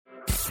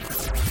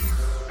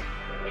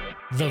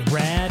The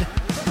Rad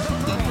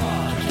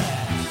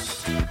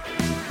Broadcast. The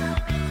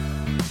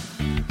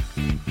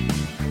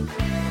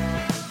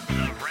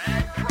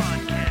Rad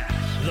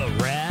Broadcast. The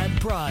Rad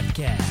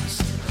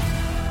Broadcast.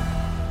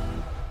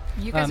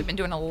 You guys have been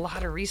doing a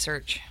lot of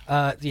research.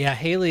 Yeah,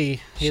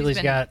 Haley's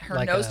been got her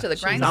like nose to the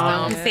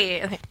grindstone. Let's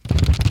see.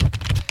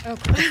 Oh,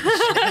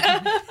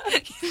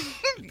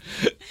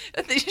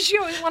 she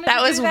always wanted That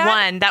to was do that?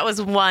 one. That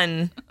was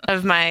one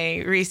of my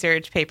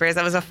research papers.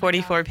 That was a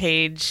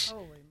 44-page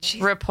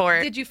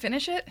report. Did you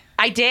finish it?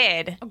 I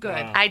did. Oh, good.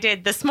 I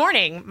did this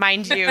morning,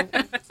 mind you.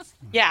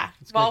 Yeah,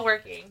 while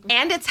working.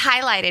 And it's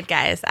highlighted,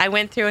 guys. I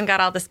went through and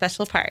got all the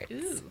special parts.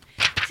 Ooh.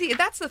 See,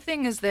 that's the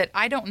thing is that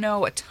I don't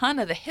know a ton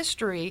of the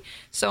history.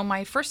 So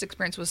my first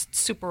experience was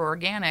super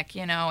organic,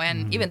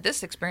 and even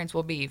this experience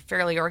will be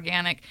fairly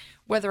organic,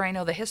 whether I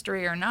know the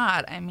history or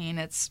not. I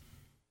mean,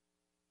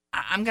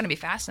 I'm going to be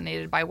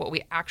fascinated by what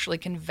we actually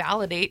can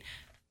validate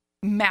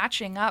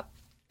matching up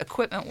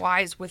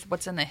equipment-wise with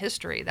what's in the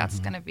history. That's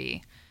going to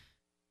be,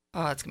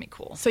 it's going to be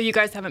cool. So you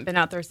guys haven't been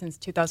out there since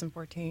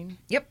 2014?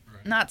 Yep.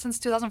 Not since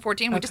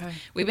 2014.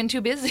 We've been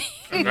too busy.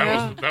 And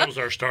that was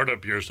our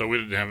startup year, so we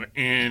didn't have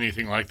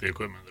anything like the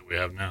equipment that we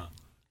have now.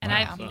 And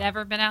I've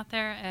never been out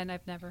there, and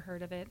I've never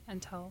heard of it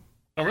until.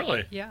 Oh,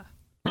 really? Yeah.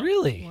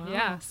 Really? Wow.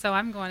 Yeah. So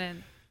I'm going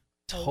in.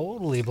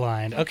 Totally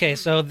blind. Okay,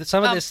 so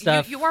some of this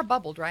stuff. You are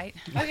bubbled, right?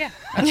 Oh yeah.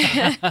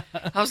 I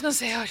was gonna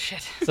say, oh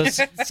shit. So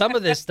some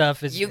of this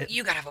stuff is you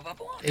gotta have a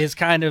bubble on. Is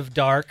kind of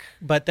dark,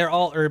 but they're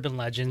all urban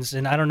legends,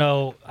 and I don't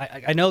know.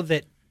 I know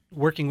that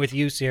working with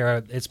you,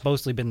 Sierra, it's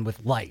mostly been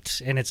with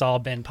light, and it's all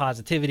been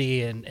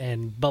positivity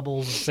and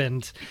bubbles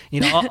and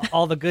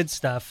all the good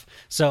stuff.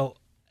 So,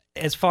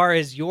 as far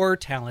as your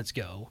talents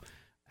go,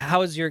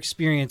 how is your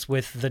experience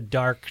with the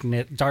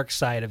dark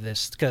side of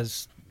this?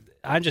 Because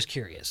I'm just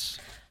curious.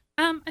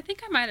 I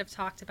think I might have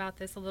talked about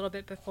this a little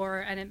bit before,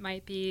 and it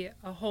might be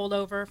a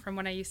holdover from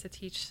when I used to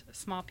teach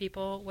small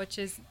people, which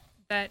is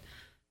that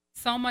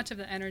so much of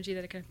the energy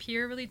that it can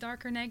appear really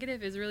dark or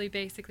negative is really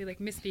basically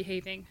like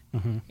misbehaving.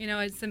 Mm-hmm.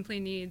 It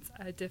simply needs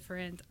a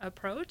different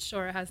approach,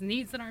 or it has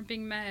needs that aren't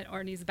being met,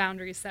 or needs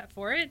boundaries set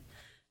for it.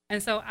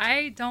 And so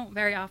I don't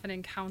very often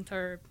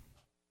encounter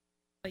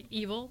like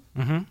evil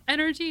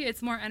energy.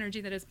 It's more energy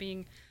that is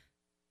being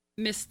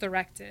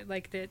misdirected,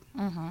 like that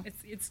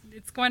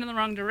it's going in the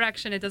wrong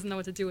direction. It doesn't know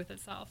what to do with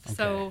itself. Okay.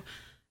 So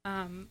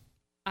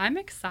I'm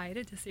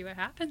excited to see what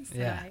happens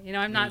today.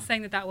 I'm not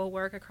saying that will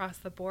work across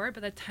the board,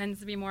 but that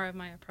tends to be more of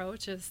my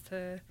approach, is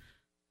to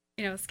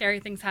scary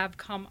things have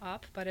come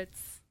up, but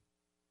it's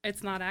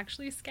not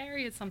actually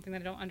scary. It's something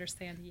that I don't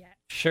understand yet.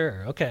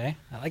 Sure. Okay.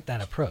 I like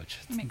that approach.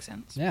 That makes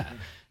sense. Yeah.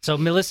 So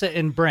Melissa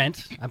and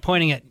Brent, I'm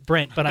pointing at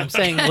Brent, but I'm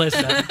saying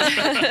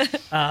Melissa.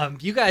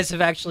 You guys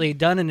have actually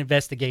done an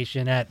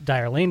investigation at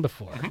Dyer Lane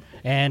before.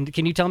 And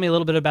can you tell me a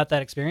little bit about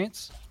that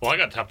experience? Well, I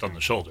got tapped on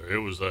the shoulder. It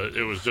was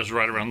just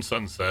right around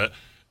sunset.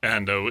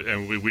 And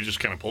we just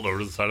kind of pulled over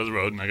to the side of the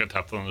road, and I got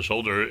tapped on the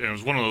shoulder. And it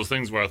was one of those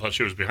things where I thought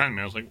she was behind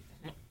me. I was like,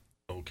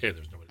 okay,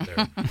 there's nobody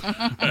there.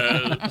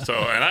 And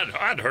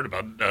I'd heard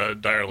about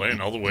Dyer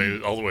Lane all the way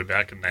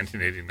back in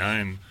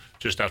 1989,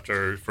 just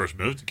after I first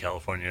moved to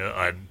California.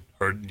 I'd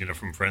heard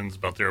from friends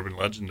about the urban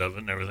legend of it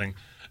and everything,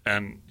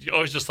 and you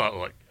always just thought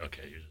like,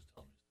 okay, you're just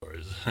telling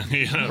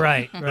me stories,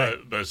 Right.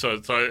 But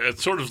so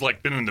it's sort of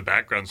like been in the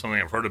background,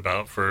 something I've heard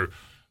about for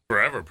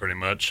forever, pretty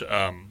much.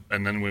 And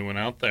then we went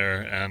out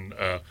there and.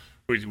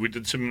 We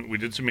did some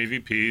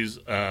EVPs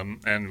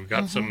and we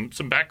got some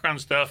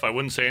background stuff. I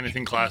wouldn't say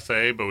anything Class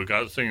A, but we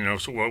got some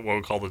so what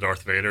we call the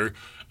Darth Vader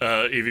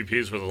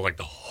EVPs, where they're like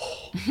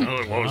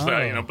what was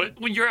that? But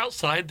when you're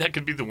outside, that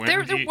could be the wind.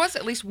 There was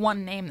at least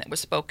one name that was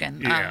spoken.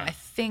 Yeah. I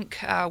think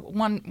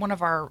one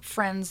of our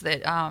friends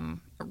that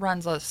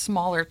runs a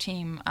smaller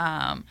team.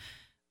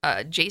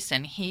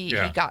 Jason, he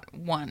got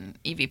one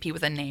EVP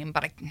with a name,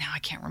 but I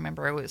can't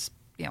remember. It was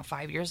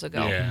 5 years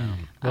ago. Yeah.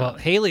 Well,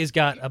 Haley's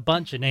got a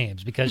bunch of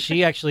names because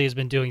she actually has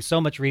been doing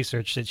so much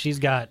research that she's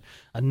got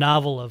a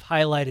novel of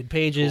highlighted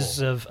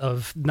pages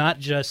of not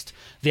just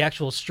the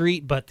actual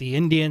street, but the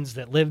Indians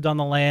that lived on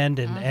the land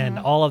and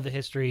all of the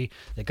history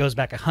that goes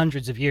back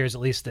hundreds of years,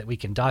 at least, that we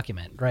can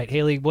document. Right,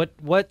 Haley?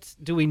 What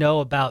do we know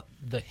about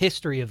the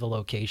history of the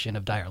location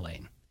of Dyer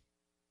Lane?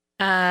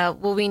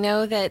 Well, we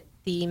know that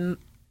the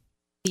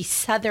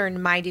southern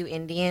Maidu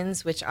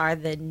Indians, which are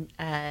the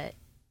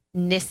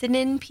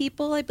Nisenan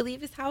people, I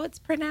believe is how it's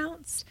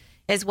pronounced,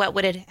 is what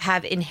would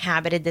have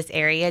inhabited this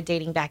area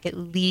dating back at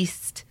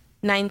least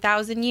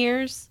 9,000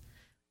 years,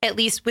 at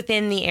least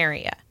within the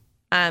area.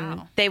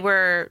 Wow. They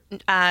were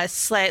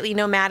slightly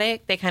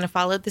nomadic. They kind of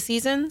followed the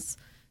seasons.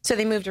 So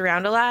they moved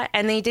around a lot,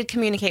 and they did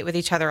communicate with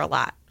each other a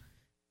lot.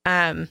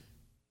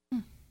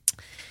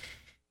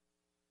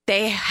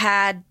 They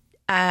had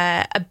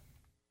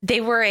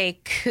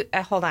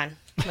hold on.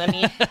 Let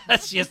me.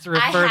 She has to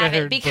refer to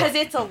her because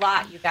book. it's a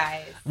lot, you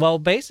guys. Well,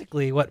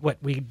 basically, what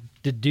we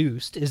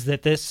deduced is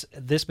that this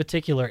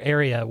particular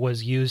area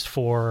was used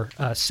for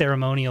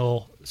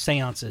ceremonial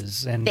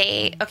seances and.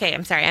 Okay,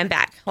 I'm sorry, I'm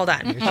back. Hold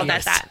on, hold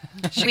that.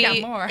 She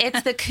got more.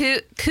 It's the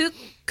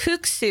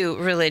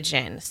Kuksu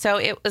religion. So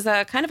it was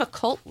a kind of a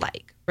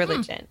cult-like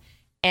religion.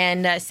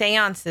 And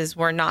seances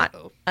were not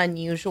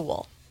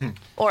unusual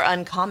or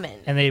uncommon.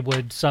 And they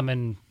would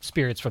summon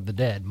spirits from the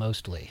dead,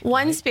 mostly.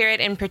 One spirit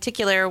in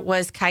particular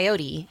was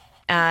Coyote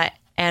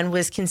and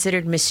was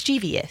considered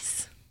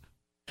mischievous.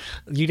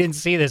 You didn't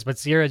see this, but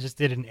Sierra just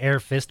did an air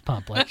fist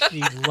pump. Like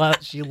she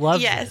loves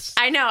Yes, this.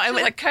 I know. I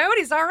was like,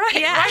 Coyote's all right.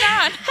 Yeah.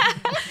 Why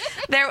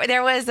not?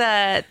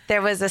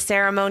 There was a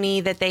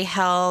ceremony that they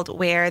held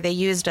where they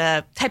used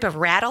a type of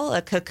rattle,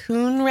 a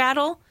cocoon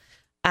rattle,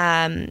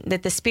 that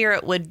the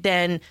spirit would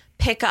then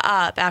pick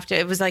up after.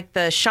 It was like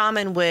the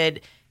shaman would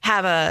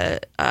have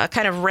a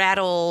kind of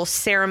rattle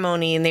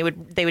ceremony, and they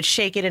would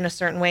shake it in a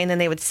certain way, and then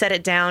they would set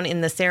it down in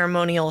the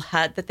ceremonial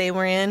hut that they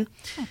were in.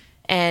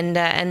 And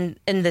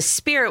the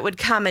spirit would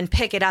come and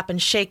pick it up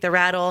and shake the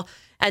rattle,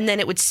 and then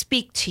it would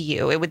speak to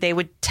you. They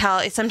would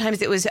tell.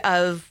 Sometimes it was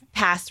of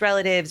past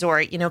relatives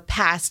or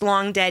past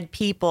long dead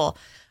people.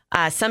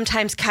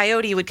 Sometimes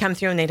Coyote would come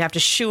through and they'd have to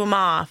shoo him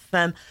off.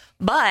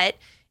 But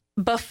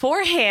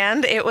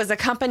beforehand, it was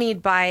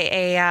accompanied by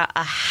a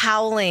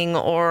howling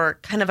or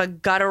kind of a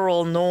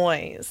guttural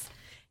noise.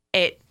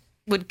 It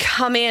would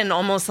come in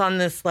almost on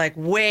this like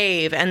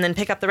wave and then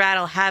pick up the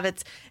rattle,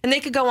 and they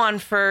could go on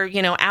for,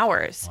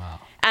 hours. Wow.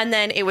 And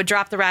then it would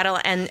drop the rattle,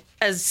 and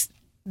as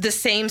the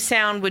same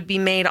sound would be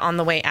made on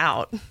the way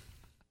out.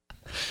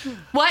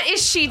 What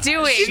is she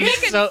doing? She's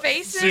making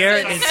faces.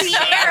 Sierra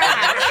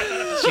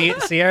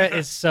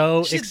is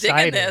so She's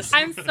excited. digging this.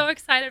 I'm so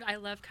excited. I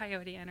love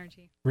coyote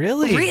energy.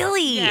 Really?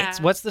 Really? Yeah.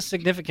 What's the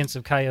significance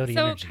of coyote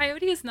So energy?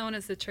 coyote is known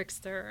as the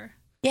trickster.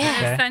 Yeah.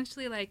 Okay.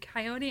 Essentially, like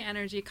coyote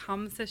energy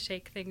comes to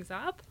shake things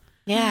up,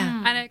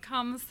 Yeah. and it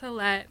comes to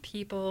let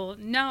people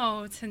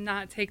know to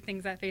not take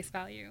things at face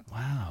value.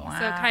 Wow.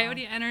 So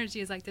coyote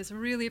energy is like this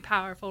really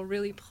powerful,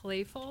 really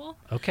playful,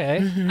 Okay.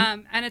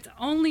 and it's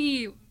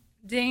only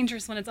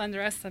dangerous when it's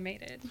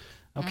underestimated.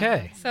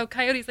 Okay. So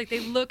coyotes, like, they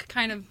look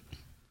kind of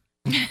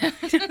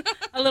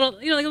a little,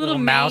 like a little Little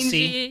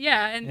mousy. mangy.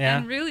 Yeah, Yeah.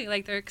 and really,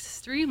 like, they're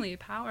extremely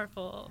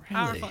powerful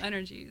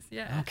energies.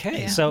 Yeah.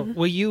 Okay. Yeah. So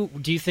do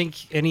you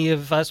think any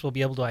of us will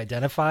be able to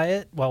identify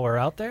it while we're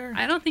out there?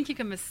 I don't think you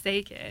can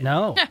mistake it.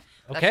 No. That's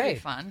Okay. pretty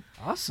fun.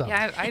 Awesome.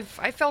 Yeah,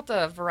 I felt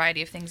a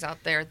variety of things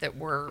out there that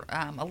were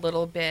a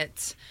little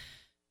bit,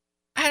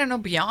 I don't know,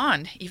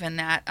 beyond even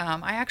that.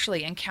 I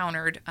actually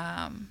encountered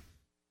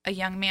a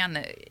young man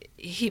that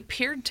he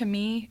appeared to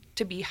me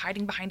to be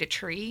hiding behind a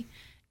tree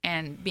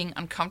and being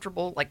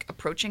uncomfortable, like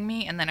approaching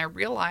me. And then I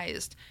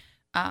realized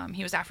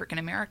he was African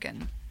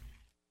American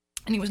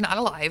and he was not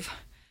alive.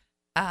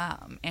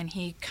 And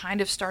he kind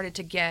of started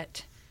to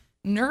get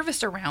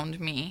nervous around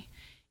me.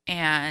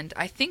 And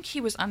I think he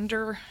was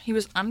under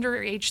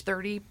age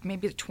 30,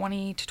 maybe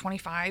 20 to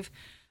 25.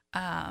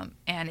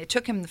 And it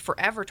took him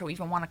forever to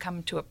even want to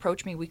come to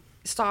approach me. We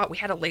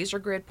had a laser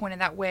grid pointed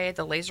that way.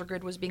 The laser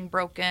grid was being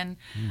broken.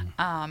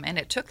 And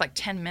it took like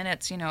 10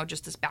 minutes,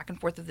 just this back and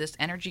forth of this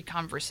energy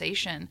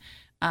conversation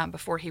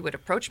before he would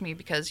approach me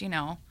because,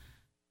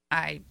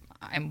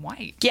 I'm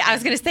white. Yeah, I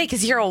was going to say,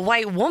 because you're a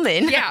white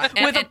woman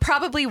with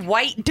probably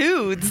white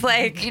dudes.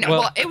 Like,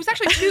 well, it was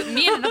actually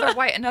me and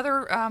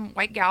another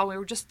white gal. We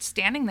were just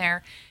standing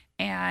there.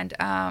 And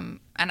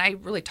I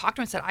really talked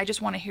to him and said, I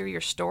just want to hear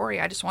your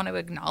story. I just want to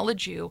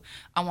acknowledge you.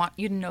 I want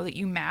you to know that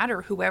you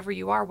matter, whoever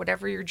you are,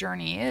 whatever your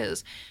journey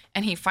is.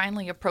 And he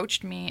finally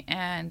approached me.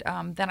 And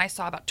then I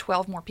saw about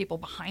 12 more people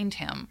behind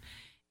him.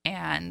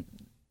 And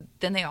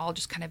then they all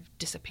just kind of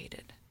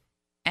dissipated.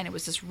 And it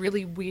was this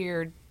really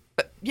weird,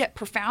 but yet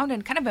profound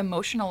and kind of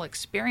emotional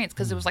experience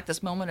because it was like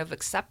this moment of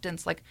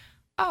acceptance, like,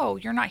 oh,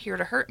 you're not here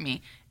to hurt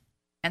me.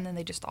 And then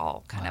they just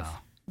all kind of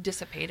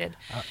dissipated.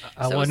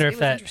 I wonder if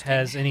that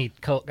has any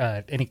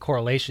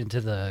correlation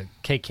to the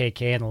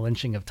KKK and the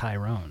lynching of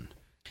Tyrone.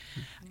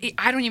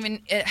 I don't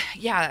even.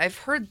 I've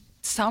heard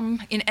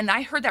some, and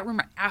I heard that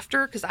rumor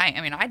after because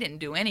I didn't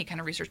do any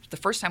kind of research the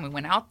first time we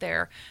went out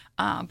there,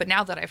 but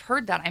now that I've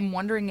heard that, I'm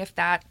wondering if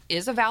that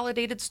is a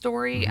validated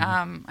story.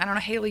 I don't know,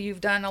 Haley, you've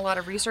done a lot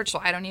of research, so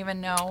I don't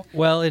even know.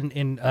 Well, in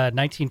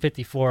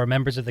 1954,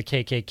 members of the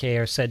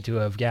KKK are said to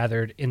have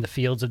gathered in the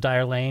fields of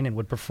Dyer Lane and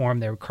would perform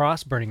their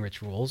cross-burning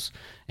rituals.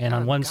 And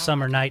on one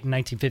summer night in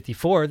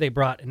 1954, they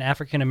brought an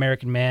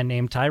African-American man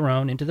named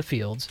Tyrone into the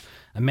fields,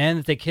 a man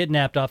that they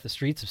kidnapped off the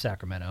streets of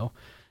Sacramento.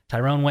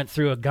 Tyrone went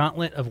through a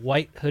gauntlet of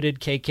white-hooded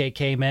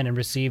KKK men and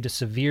received a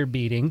severe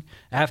beating.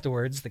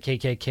 Afterwards, the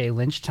KKK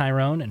lynched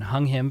Tyrone and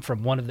hung him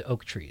from one of the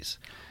oak trees.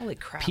 Holy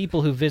crap.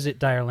 People who visit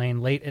Dyer Lane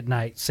late at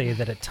night say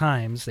that at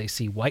times they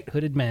see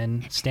white-hooded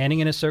men standing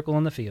in a circle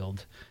in the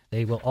field.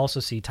 They will also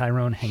see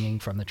Tyrone hanging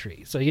from the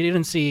tree. So you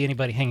didn't see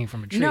anybody hanging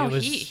from a tree. No, it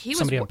was he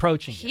somebody was,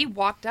 approaching He you.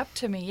 walked up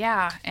to me,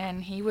 yeah,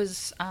 and he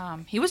was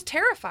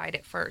terrified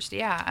at first,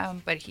 yeah.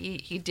 But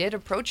he did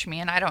approach me,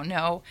 and I don't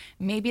know.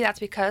 Maybe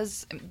that's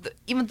because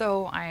even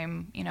though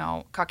I'm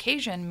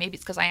Caucasian, maybe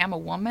it's because I am a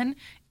woman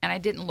and I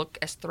didn't look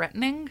as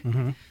threatening.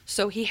 Mm-hmm.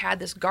 So he had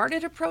this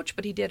guarded approach,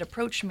 but he did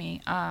approach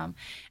me. And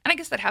I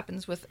guess that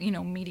happens with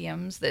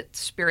mediums, that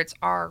spirits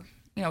are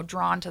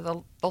drawn to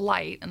the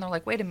light, and they're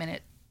like, wait a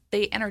minute.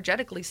 they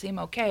energetically seem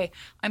okay.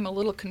 I'm a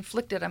little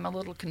conflicted. I'm a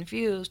little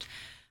confused.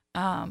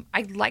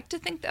 I'd like to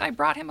think that I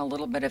brought him a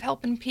little bit of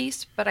help and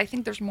peace, but I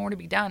think there's more to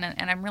be done,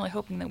 and I'm really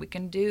hoping that we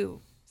can do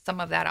some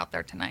of that out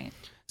there tonight.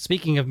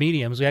 Speaking of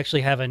mediums, we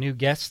actually have a new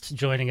guest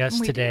joining us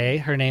today.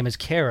 Her name is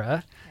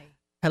Kara.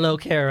 Hello,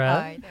 Kara.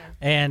 Hi there.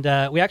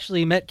 And we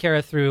actually met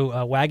Kara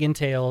through Wagon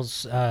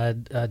Tail's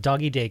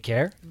doggy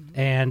daycare,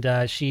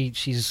 and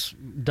she's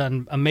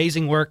done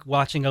amazing work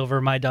watching over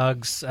my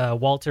dogs,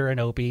 Walter and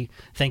Opie.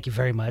 Thank you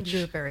very much.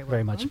 You're very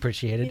Very much welcome.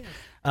 appreciated.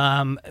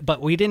 But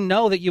we didn't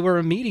know that you were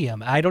a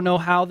medium. I don't know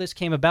how this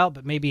came about,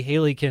 but maybe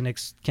Haley can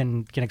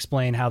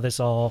explain how this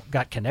all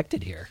got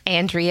connected here.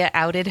 Andrea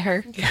outed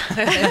her.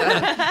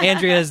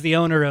 Andrea is the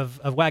owner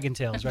of Wagon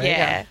Tails, right?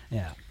 Yeah.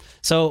 Yeah.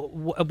 So,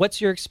 what's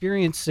your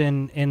experience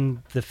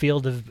in the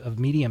field of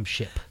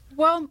mediumship?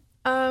 Well,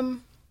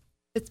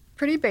 it's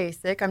pretty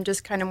basic. I'm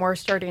just kind of more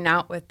starting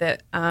out with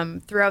it.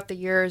 Throughout the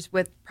years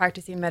with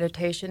practicing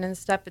meditation and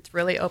stuff, it's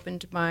really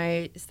opened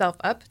myself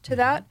up to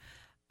that.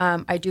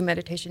 I do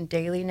meditation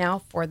daily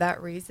now for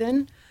that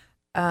reason.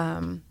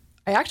 I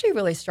actually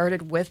really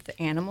started with the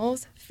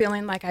animals,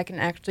 feeling like I can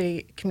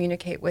actually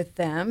communicate with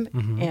them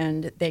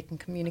and they can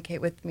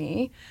communicate with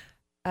me.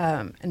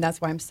 And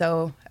that's why I'm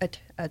so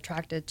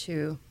attracted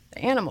to the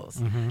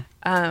animals.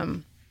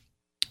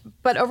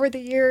 But over the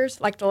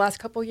years, like the last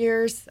couple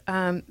years,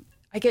 I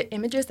get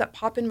images that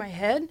pop in my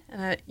head,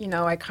 and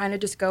I kind of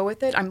just go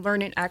with it. I'm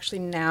learning actually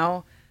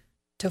now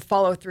to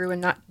follow through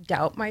and not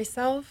doubt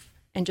myself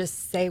and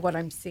just say what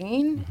I'm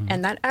seeing.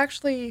 And that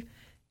actually,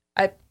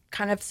 I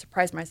kind of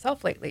surprised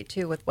myself lately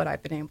too with what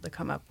I've been able to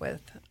come up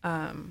with.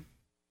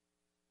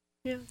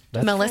 Yeah.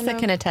 Melissa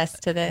can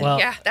attest to this. Well,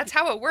 Yeah, that's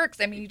how it works.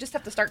 I mean, you just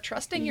have to start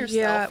trusting yourself.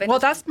 Yeah. and Well,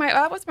 just-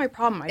 that was my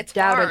problem. I It's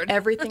doubted hard.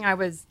 everything I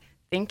was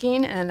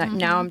thinking, and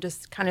now I'm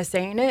just kind of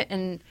saying it.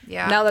 And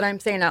Yeah. now that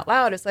I'm saying it out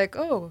loud, it's like,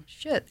 oh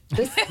shit,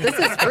 this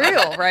is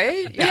real,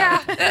 right? Yeah,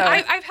 So-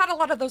 I've had a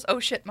lot of those oh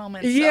shit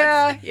moments.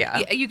 Yeah,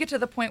 yeah. You get to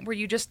the point where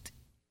you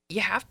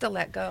have to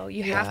let go.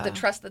 You have to Yeah.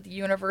 trust that the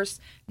universe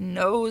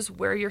knows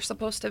where you're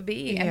supposed to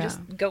be and Yeah.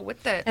 just go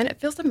with it. And it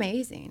feels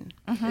amazing.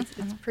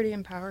 It's pretty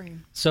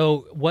empowering.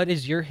 So, what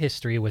is your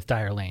history with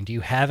Dyer Lane? Do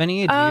you have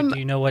any? Do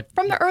you know what?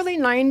 From the early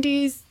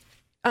 90s,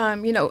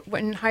 when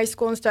in high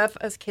school and stuff,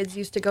 us kids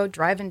used to go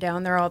driving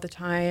down there all the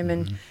time.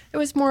 And it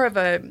was more of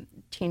a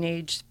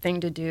teenage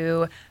thing to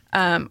do.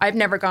 I've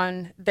never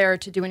gone there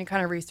to do any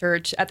kind of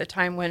research. At the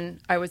time when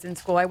I was in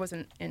school, I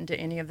wasn't into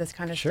any of this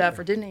kind of stuff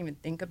or didn't even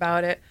think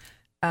about it.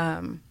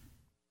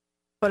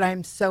 But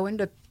I'm so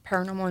into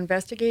paranormal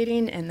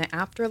investigating and the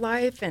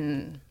afterlife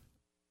and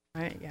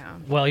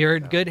Well, you're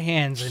in good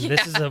hands, and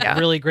this is a Yeah.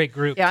 really great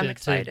group Yeah, I'm to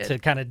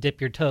excited. kind of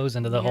dip your toes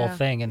into the whole Yeah,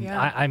 thing. And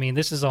yeah. I mean,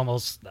 this is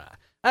almost,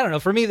 I don't know,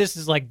 for me, this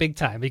is like big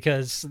time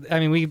because, I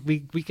mean,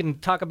 we can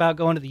talk about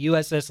going to the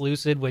USS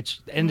Lucid, which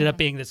ended up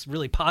being this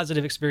really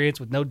positive experience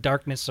with no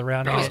darkness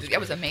surrounding it. It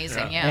was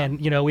amazing, yeah. And,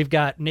 we've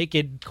got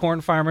naked corn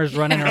farmers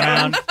running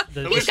around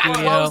the He's got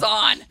studio. clothes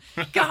on.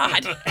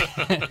 God.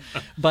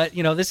 But,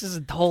 this is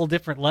a whole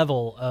different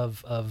level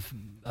of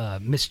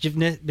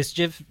mischievous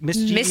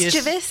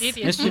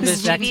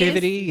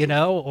activity,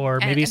 or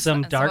maybe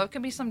some dark. So it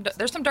can be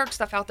there's some dark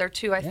stuff out there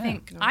too. I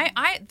think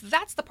I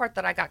that's the part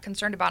that I got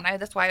concerned about.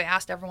 And that's why I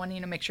asked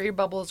everyone, make sure your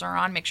bubbles are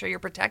on, make sure you're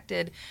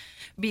protected,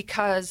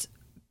 because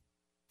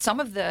some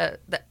of the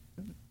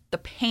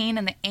pain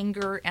and the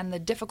anger and the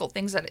difficult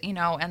things that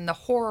and the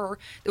horror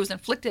that was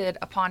inflicted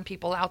upon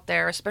people out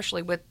there,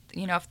 especially with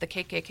if the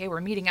KKK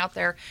were meeting out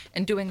there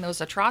and doing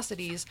those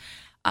atrocities.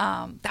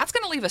 That's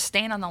going to leave a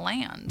stain on the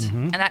land,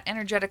 and that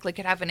energetically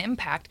could have an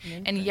impact.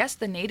 And yes,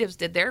 the natives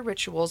did their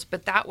rituals,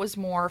 but that was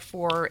more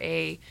for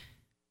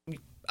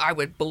I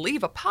would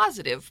believe, a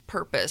positive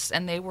purpose,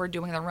 and they were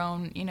doing their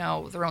own,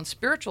 their own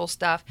spiritual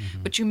stuff.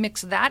 But you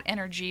mix that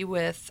energy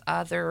with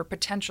their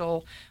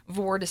potential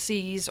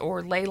vortices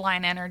or ley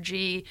line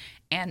energy,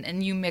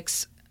 and you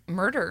mix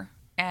murder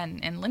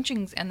and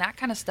lynchings and that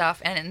kind of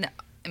stuff, and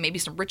maybe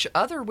some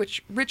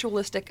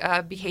ritualistic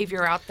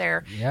behavior out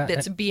there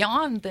that's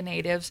beyond the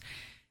natives.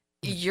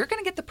 You're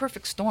going to get the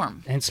perfect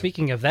storm. And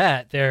speaking of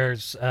that,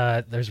 there's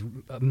a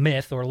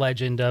myth or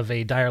legend of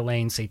a Dyer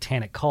Lane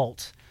satanic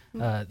cult.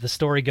 The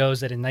story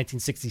goes that in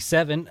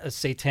 1967, a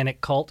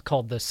satanic cult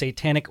called the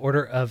Satanic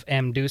Order of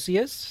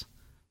Amdusias.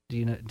 Do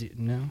you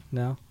know?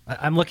 No?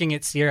 I'm looking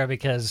at Sierra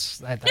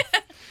because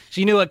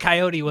she knew what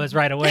coyote was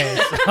right away.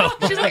 So.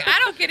 She's like, I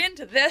don't get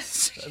into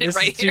this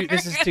shit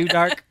This is too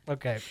dark?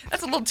 Okay.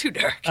 That's a little too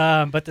dark.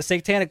 But the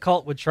satanic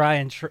cult would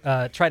try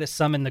to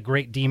summon the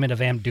great demon of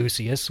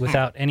Amdusias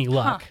without any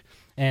luck.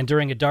 And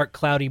during a dark,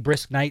 cloudy,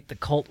 brisk night, the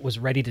cult was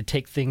ready to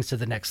take things to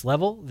the next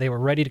level. They were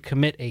ready to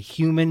commit a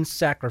human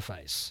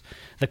sacrifice.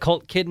 The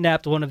cult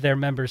kidnapped one of their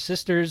members'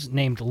 sisters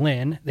named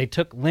Lynn. They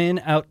took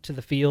Lynn out to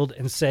the field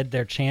and said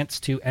their chants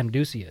to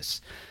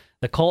Amdusias.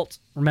 The cult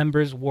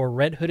members wore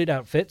red hooded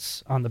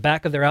outfits. On the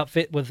back of their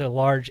outfit was a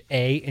large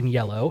A in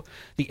yellow.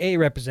 The A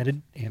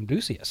represented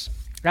Amdusias.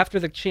 After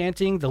the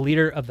chanting, the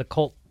leader of the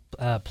cult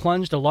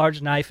plunged a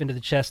large knife into the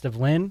chest of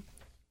Lynn.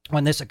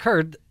 When this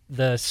occurred,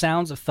 the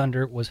sounds of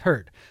thunder was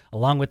heard,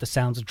 along with the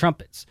sounds of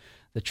trumpets.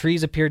 The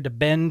trees appeared to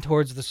bend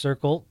towards the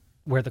circle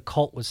where the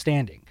cult was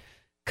standing.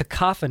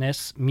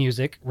 Cacophonous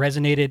music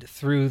resonated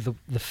through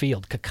the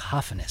field.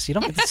 Cacophonous. You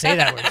don't get to say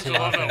that word too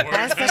often.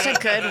 That's such a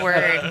good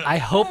word. I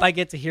hope I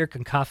get to hear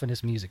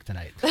cacophonous music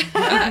tonight.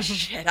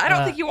 Shit, I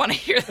don't think you want to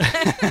hear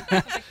that.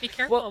 Like, be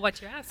careful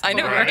what you ask. I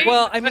know, for. right?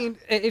 Well, I mean,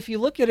 if you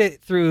look at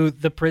it through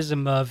the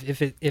prism of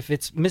if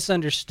it's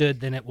misunderstood,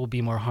 then it will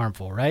be more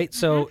harmful, right?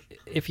 So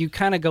if you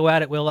kind of go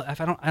at it, well,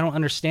 if I don't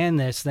understand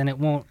this, then it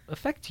won't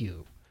affect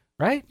you,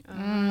 right?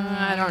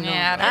 I don't know.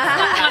 Yeah,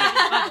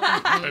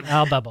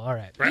 I'll bubble. All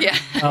right. yeah.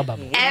 I'll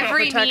bubble.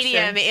 Every protection.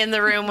 medium in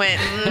the room went.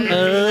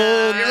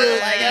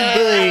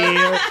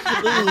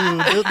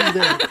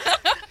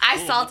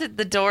 I salted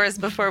the doors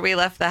before we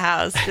left the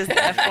house, just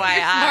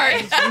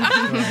FYI.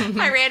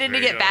 I ran in to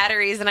get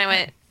batteries, and I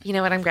went, you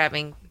know what? I'm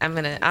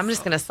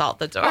just gonna salt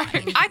the door.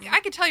 I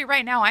can tell you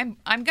right now,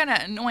 I'm gonna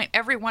anoint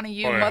every one of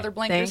you Oh, yeah. mother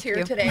blinkers Thank here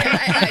you. today.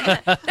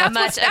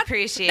 That's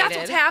Appreciated. That's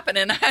what's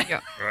happening.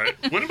 Right.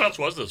 Whenabouts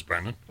was this,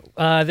 Brandon?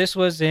 This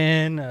was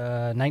in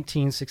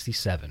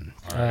 1967.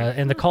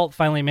 And the cult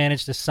finally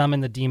managed to summon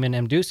the demon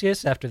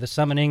Amdusias. After the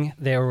summoning,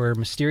 there were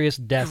mysterious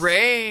deaths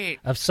Great.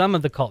 of some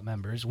of the cult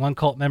members. One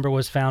cult member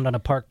was found on a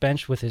park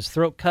bench with his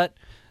throat cut.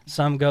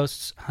 Some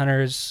ghosts,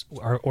 hunters,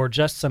 or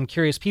just some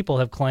curious people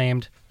have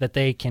claimed that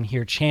they can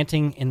hear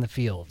chanting in the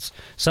fields.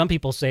 Some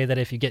people say that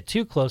if you get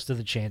too close to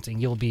the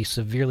chanting, you'll be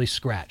severely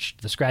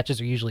scratched. The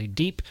scratches are usually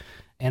deep,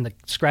 and the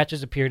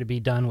scratches appear to be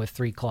done with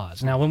 3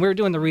 claws. Now, when we were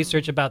doing the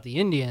research about the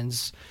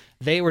Indians,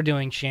 they were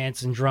doing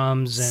chants and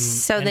drums and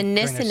So the during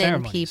their Nisenan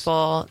ceremonies.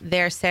 people,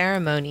 their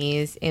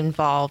ceremonies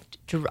involved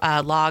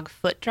log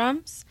foot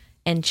drums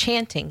and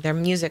chanting. Their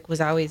music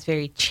was always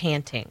very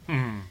chanting,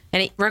 and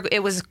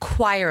it was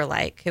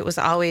choir-like. It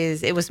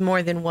was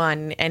more than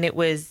one, and it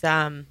was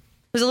a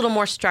little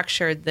more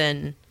structured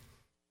than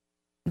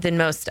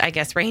most, I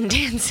guess, rain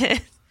dances.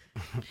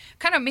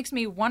 Kind of makes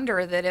me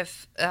wonder that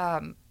if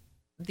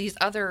these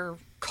other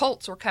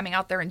cults were coming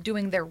out there and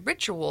doing their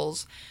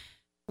rituals,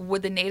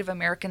 would the Native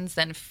Americans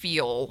then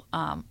feel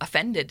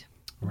offended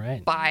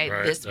Right. by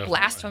Right, this definitely.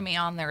 blasphemy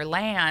on their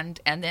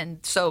land? And then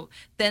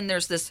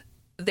there's this,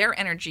 their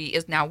energy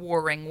is now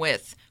warring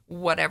with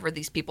whatever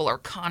these people are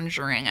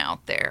conjuring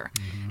out there.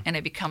 And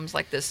it becomes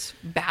like this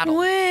battle.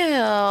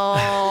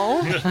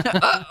 Well,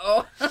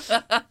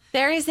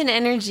 there is an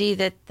energy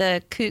that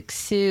the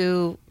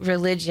Kuksu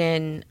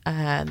religion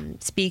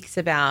speaks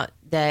about,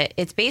 that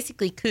it's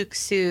basically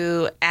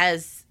Kuksu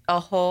as a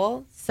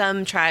whole.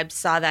 Some tribes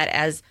saw that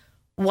as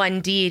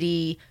one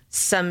deity,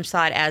 some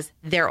saw it as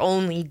their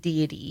only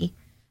deity.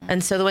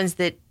 And so the ones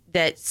that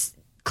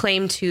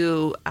claim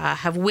to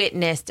have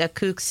witnessed a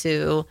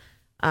Kuksu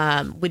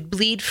would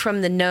bleed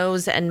from the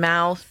nose and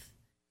mouth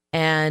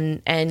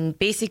and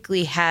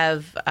basically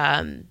have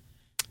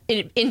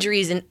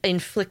injuries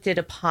inflicted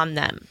upon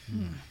them.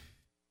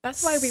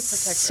 That's why we protect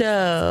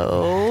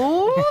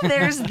So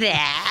there's Does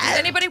that.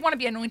 anybody want to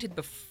be anointed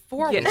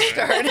before we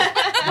start?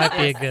 Might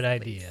be a good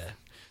idea.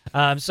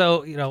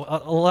 So,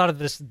 a lot of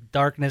this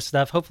darkness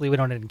stuff, hopefully we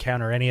don't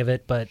encounter any of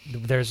it, but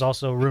there's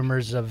also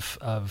rumors of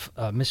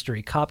a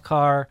mystery cop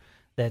car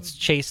that's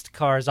chased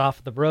cars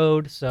off the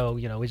road. So,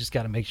 we just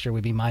got to make sure we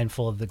be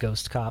mindful of the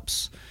ghost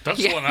cops.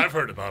 That's the one I've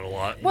heard about a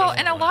lot. Well,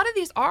 and a lot of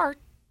these are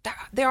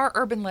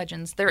urban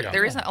legends. There Yeah.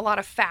 there isn't a lot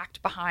of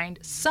fact behind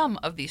some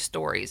of these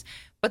stories.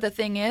 But the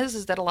thing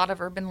is that a lot of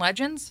urban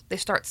legends, they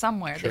start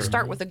somewhere. They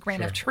start with a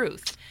grain of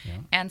truth.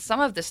 And some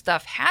of this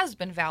stuff has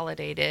been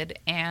validated.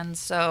 And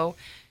so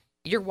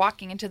you're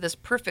walking into this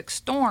perfect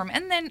storm.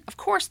 And then, of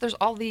course, there's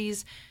all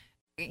these,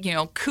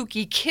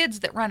 kooky kids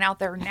that run out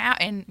there now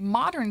in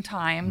modern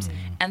times,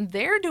 and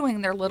they're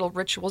doing their little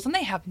rituals, and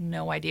they have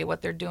no idea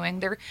what they're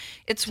doing.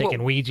 It's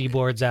Taking Ouija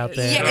boards out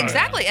there. yeah,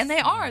 exactly, and they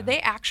are. They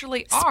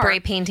actually are Spray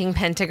painting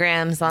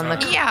pentagrams on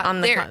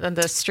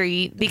the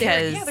street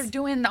because they're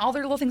doing all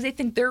their little things. They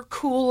think they're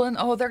cool and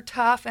they're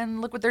tough,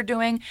 and look what they're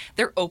doing.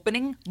 They're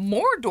opening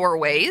more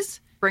doorways.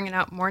 bringing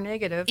out more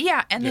negative.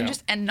 Yeah, and then Yeah.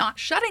 and not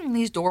shutting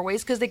these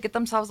doorways because they get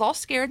themselves all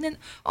scared. And then,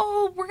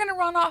 we're gonna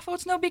run off. Oh,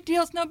 it's no big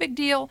deal. It's no big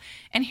deal.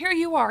 And here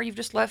you are. You've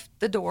just left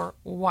the door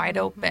wide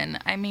open.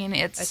 I mean,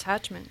 it's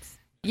Attachments.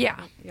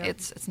 yeah, Yep.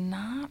 it's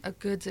not a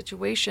good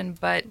situation.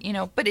 But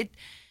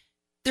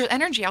there's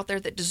energy out there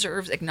that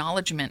deserves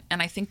acknowledgement.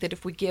 And I think that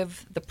if we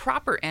give the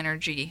proper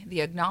energy,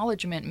 the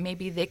acknowledgement,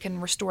 maybe they can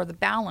restore the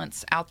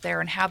balance out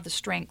there and have the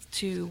strength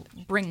to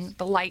bring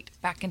the light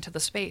back into the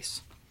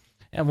space.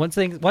 And one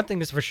thing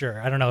is for sure,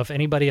 I don't know if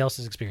anybody else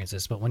has experienced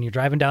this, but when you're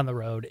driving down the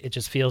road, it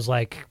just feels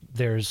like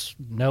there's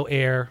no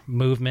air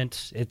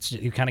movement.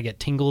 You kind of get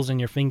tingles in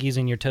your fingies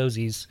and your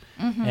toesies,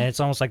 and it's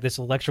almost like this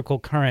electrical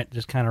current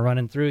just kind of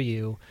running through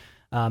you.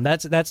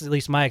 That's at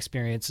least my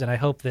experience, and I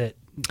hope that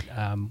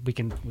we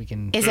can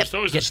Is There's it-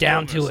 always get a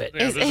down to stillness. it. Yeah,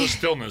 there's a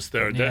stillness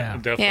there, Yeah.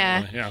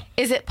 definitely. Yeah.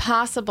 Is it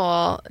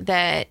possible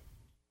that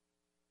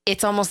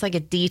it's almost like a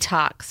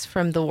detox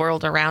from the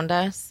world around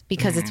us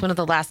because it's one of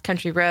the last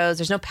country roads?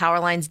 There's no power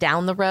lines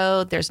down the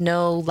road. There's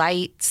no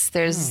lights.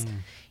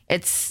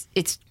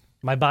 It's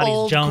My body's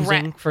old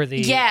jonesing for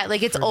the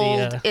like it's for the,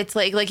 old. It's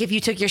like if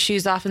you took your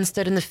shoes off and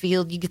stood in the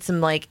field, you get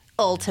some like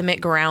ultimate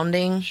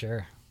grounding.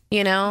 Sure,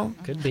 You know.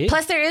 could be.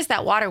 Plus, there is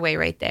that waterway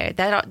right there.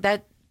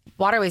 That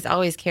waterways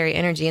always carry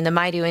energy, and the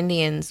Maidu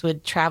Indians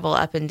would travel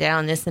up and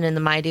down. Nissen and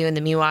the Maidu and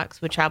the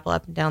Miwoks would travel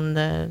up and down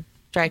the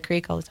Dry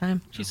Creek all the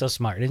time. She's so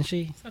smart, isn't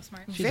she? So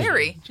smart.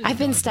 Very. I've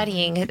been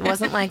studying. It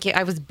wasn't like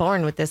I was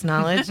born with this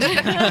knowledge. Well,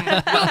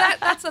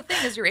 that's the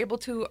thing is you're able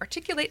to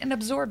articulate and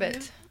absorb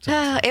it.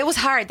 It was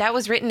hard. That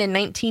was written in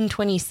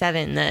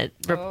 1927. The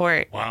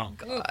report. Wow.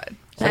 God.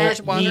 So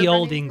there's water Ye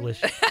old running-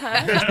 English.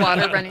 There's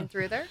water running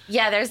through there.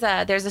 Yeah, there's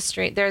a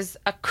stream. There's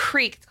a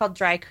creek. It's called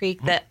Dry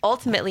Creek that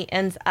ultimately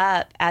ends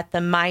up at the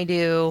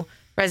Maidu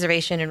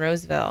Reservation in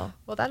Roseville.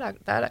 Well,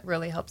 that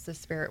really helps the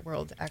spirit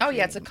world. Actually,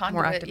 yeah, it's a more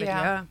conduit, activate,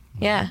 yeah.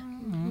 Yeah.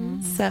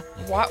 So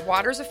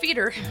Water's a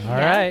feeder. All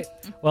right.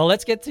 Well,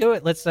 let's get to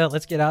it. Let's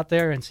get out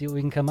there and see what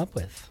we can come up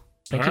with.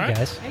 Thank All you, right.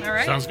 guys. All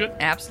right. Sounds good.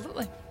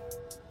 Absolutely.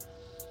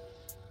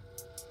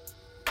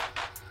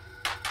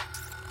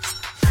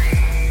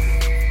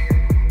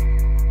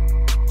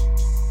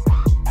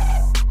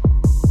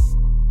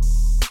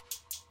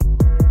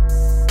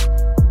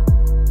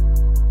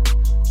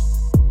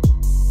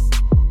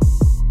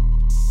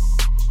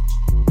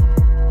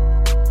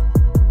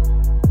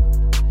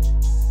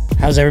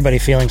 How's everybody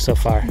feeling so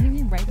far?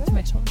 Right to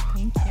my shoulder.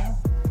 Thank you.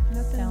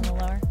 Down the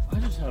lower. I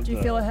just have Do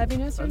you feel a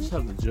heaviness? I just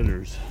have the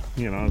jitters.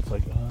 You know, it's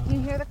like. do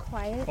you hear the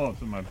quiet? Oh,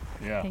 it's in my.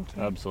 Yeah, Thank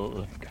you.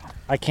 absolutely.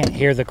 I can't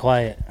hear the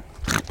quiet.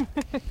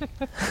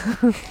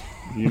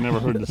 You never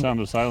heard the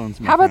sound of silence.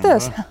 my How about friend,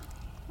 this? huh?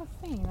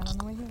 Singing on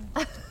the way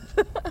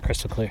here.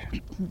 Crystal clear.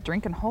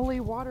 Drinking holy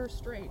water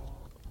straight.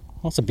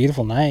 Well, it's a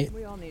beautiful night.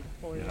 We all need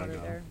holy Yeah, I water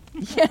know.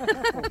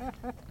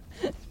 there.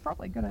 It's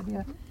probably a good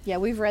idea. Yeah,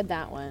 we've read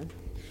that one.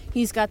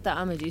 He's got the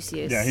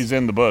Amadusius Yeah, he's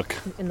in the book.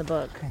 in the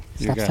book.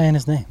 Stop got- saying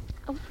his name.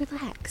 Oh,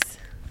 relax.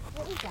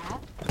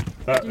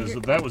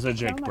 That was a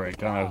Jake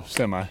break on a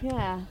semi.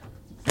 Yeah.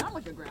 Sound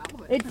like a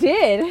gravel. It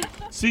did.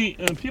 See,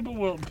 people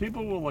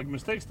will like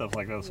mistake stuff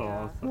like that.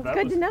 So that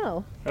Good was to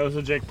know. that was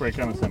a Jake break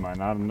on a semi.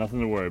 Nothing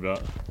to worry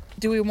about.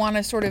 Do we want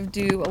to sort of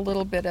do a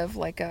little bit of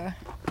like a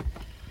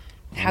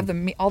have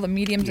all the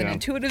mediums Yeah. and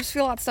intuitives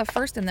feel out stuff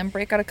first, and then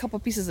break out a couple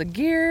pieces of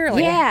gear?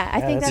 Like Yeah, I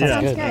think that that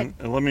sounds sounds good.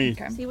 good. And let me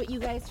Okay. See what you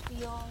guys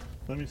feel.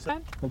 say.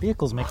 The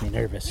vehicles make me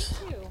nervous.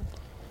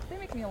 They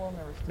make me a little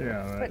nervous.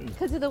 Yeah, right.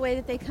 Because of the way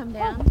that they come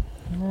down.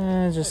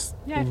 Just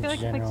Yeah, I in feel like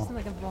it's like general. just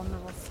like a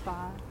vulnerable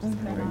spot.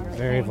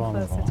 Very Paying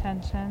vulnerable. Close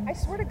attention. I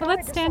swear to God, But I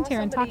let's just stand saw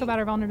here and talk somebody- about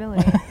our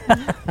vulnerability.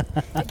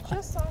 I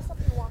just saw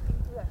somebody walking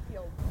through that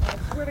field.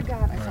 I swear to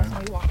God, I saw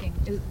somebody walking.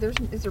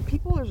 Is there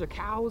people? There's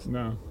cows.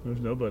 No, there's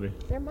nobody.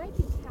 There might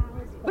be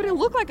cows. But it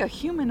looked like a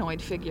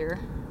humanoid figure.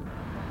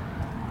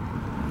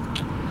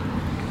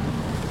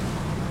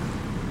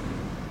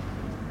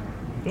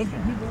 Don't you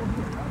people up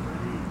here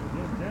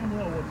know damn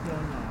well what's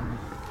going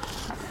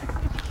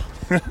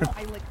on.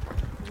 I like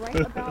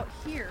right about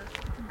here.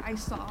 I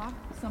saw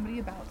somebody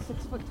about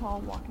 6 foot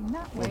tall walking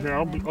that way. Well,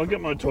 here, I'll get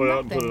my toy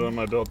out and put it on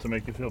my belt to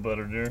make you feel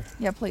better, dear.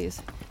 Yeah,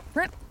 please.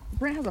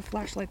 Brent has a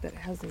flashlight that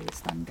has a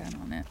stun gun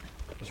on it,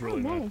 It's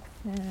really nice.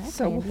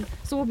 so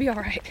we'll be all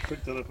right.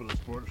 Picked that up at a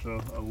sport show.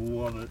 I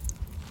love it.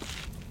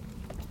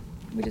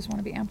 We just want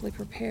to be amply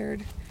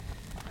prepared.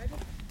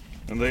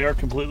 And they are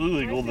completely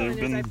legal. They've I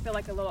been. feel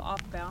like a little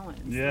off balance.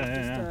 Yeah, Like yeah,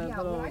 just yeah. a Yeah,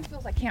 little- when I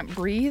feel I can't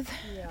breathe,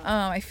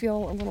 I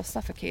feel a little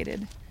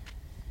suffocated.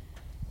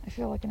 I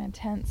feel like an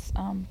intense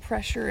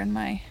pressure in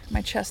my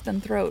chest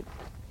and throat.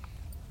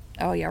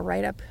 Oh yeah,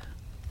 right up,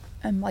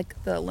 and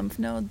like the lymph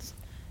nodes.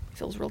 It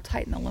feels real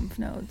tight in the lymph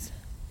nodes.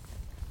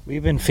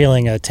 We've been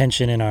feeling a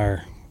tension in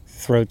our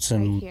throats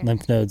and Right here.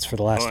 lymph nodes for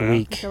the last Oh, yeah?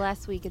 week. The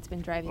last week it's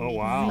been driving Oh, me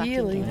wow. fucking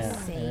Really?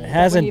 insane. It When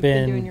hasn't you've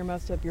been. doing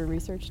most of your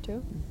research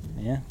too.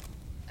 Yeah.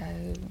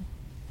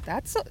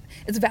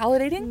 It's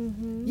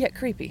validating yet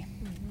creepy.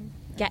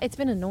 Yeah, it's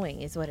been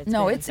annoying is what it's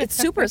No, been. it's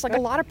super. It's like a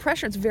lot of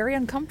pressure. It's very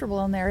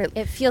uncomfortable in there.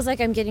 It feels like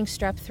I'm getting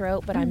strep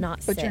throat, but I'm not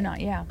But sick. you're not.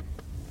 Yeah.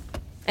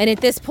 And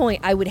at this point,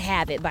 I would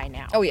have it by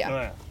now. Oh yeah. Oh,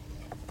 yeah.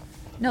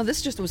 No,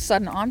 this just was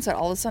sudden onset.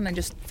 All of a sudden, I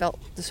just felt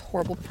this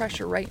horrible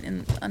pressure right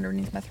in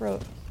underneath my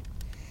throat,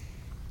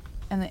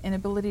 and the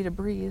inability to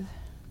breathe.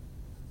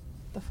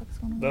 The fuck's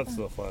going on? with That's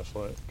that? the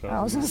flashlight.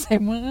 I was gonna say,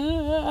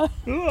 No!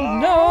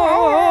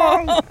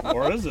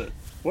 Or is it?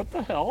 What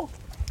the hell?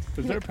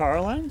 Is there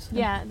power lines?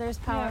 Yeah, there's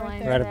power right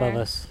lines there. Right above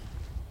us.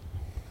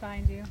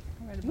 Behind you.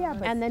 Right above Yeah, us.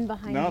 but- and then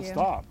behind Now you. it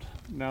stopped.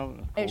 Now.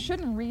 it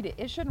shouldn't read it.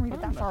 It shouldn't read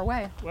it that far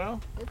away. Well,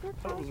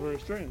 that was very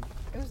strange.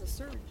 It was a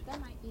surge. That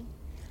might be.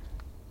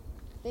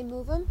 They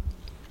move them?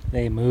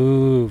 They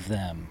move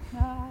them.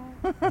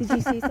 Did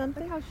you see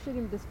something? How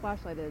shitty this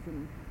flashlight is,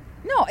 and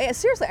No,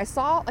 seriously, I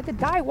saw like a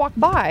guy walk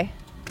by,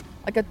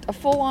 like a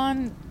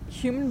full-on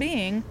human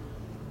being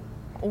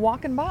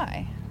walking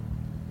by.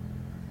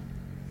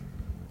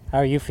 How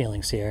are you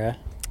feeling, Sierra?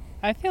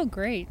 I feel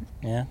great.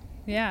 Yeah.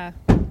 Yeah.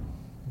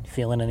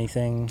 Feeling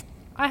anything?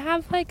 I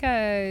have like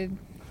a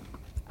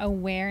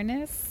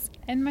awareness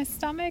in my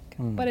stomach,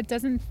 but it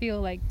doesn't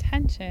feel like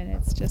tension.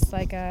 It's just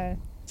like a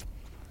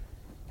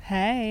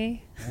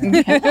Hey.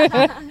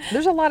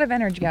 There's a lot of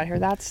energy out here.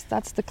 That's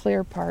the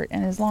clear part.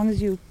 And as long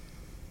as you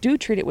do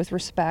treat it with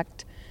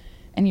respect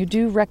and you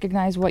do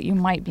recognize what you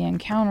might be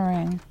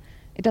encountering,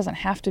 it doesn't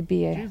have to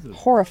be a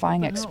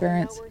horrifying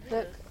experience.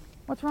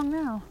 What's wrong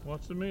now?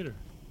 Watch the meter.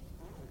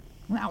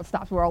 Now it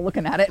stops. We're all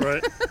looking at it.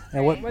 Right.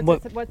 And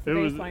What's the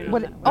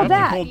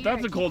baseline?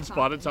 That's a cold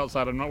spot. It's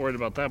outside. I'm not worried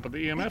about that. But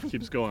the EMF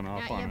keeps going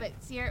off on it. but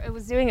Sierra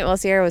was doing it while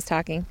Sierra was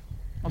talking.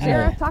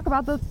 Sierra, talk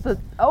about the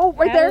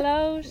right there.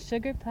 Hello,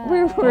 sugar pie.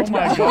 Oh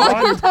my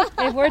God.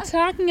 If we're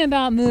talking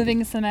about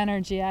moving some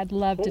energy, I'd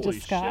love to Holy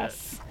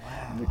discuss.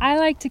 I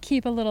like to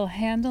keep a little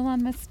handle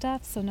on my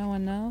stuff so no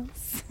one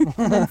knows.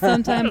 And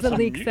sometimes it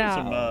leaks You got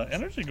some out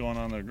energy going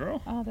on there,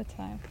 girl. all the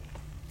time.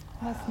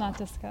 Let's not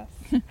discuss.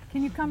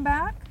 Can you come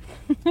back?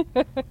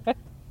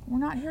 We're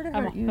not here to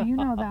hurt you. You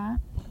know that.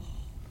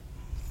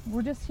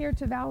 We're just here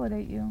to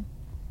validate you.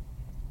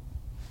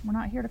 We're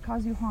not here to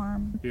cause you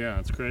harm. Yeah,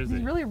 it's crazy.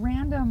 These really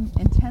random,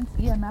 intense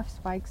EMF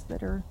spikes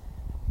that are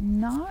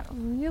not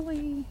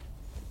really,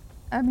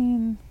 I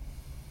mean,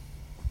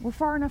 we're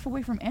far enough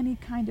away from any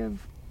kind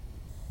of,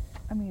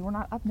 I mean, we're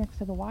not up next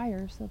to the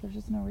wire, so there's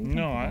just no reason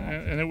No, for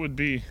that. and it would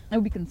be. It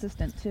would be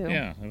consistent, too.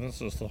 Yeah, that's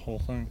just the whole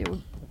thing. It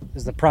would,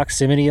 Is the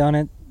proximity on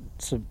it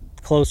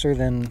closer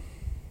than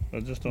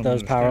I just don't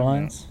those power understand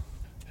lines? that.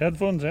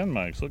 Headphones and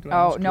mics. Look at that.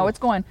 oh, That's no, cool. it's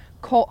going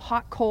cold,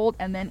 hot, cold,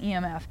 and then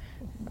EMF.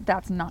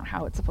 That's not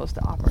how it's supposed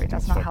to operate.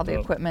 That's not how fucked the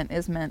up. equipment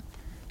is meant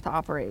to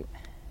operate.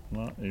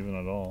 Not even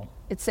at all.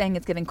 It's saying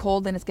it's getting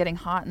cold, then it's getting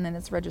hot, and then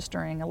it's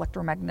registering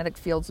electromagnetic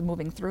fields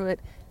moving through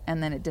it,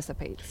 and then it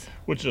dissipates.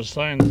 Which is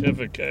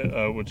scientific.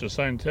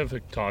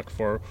 Talk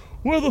for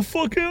where the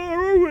fuck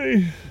are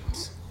we?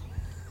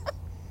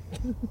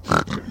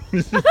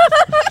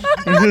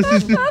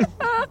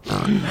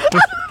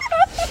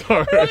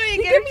 Sorry.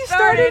 Get me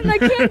started, and I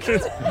can't.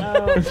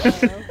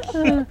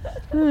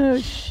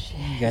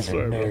 You guys are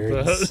Sorry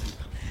about nerds. that.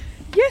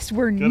 Yes,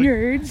 we're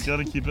nerds.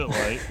 Gotta keep it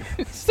light.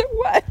 So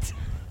what?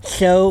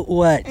 So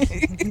what?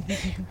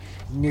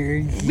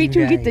 Nerds. We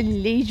do get the right.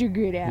 laser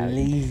grid out.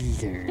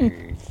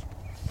 Lasers.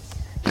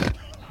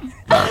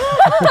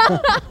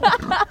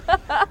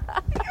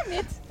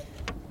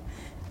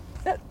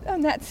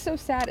 And that's so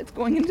sad. It's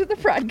going into the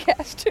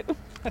broadcast too.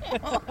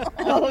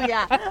 Oh,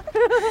 yeah.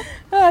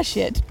 Oh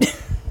shit.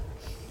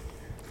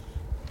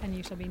 And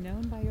you shall be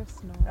known by your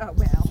snore. Oh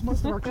well,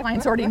 most of our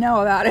clients already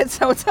know about it,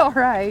 so it's all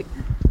right.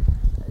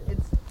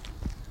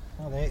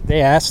 Well,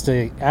 they asked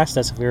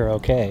us if we were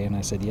okay, and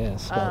I said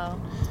yes. But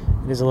Oh.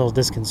 it is a little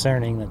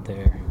disconcerting that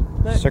they're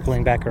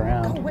circling back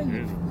around. Go away,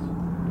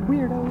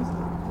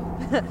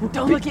 weirdos.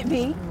 Don't look at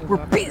me.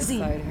 We're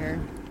busy.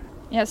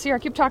 Yeah, Sierra,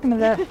 keep talking to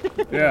that.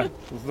 Yeah,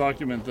 let's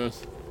document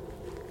this.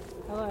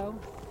 Hello.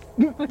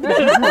 What kind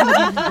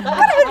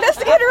of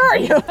investigator are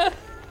you?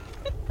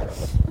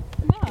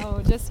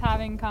 No, just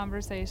having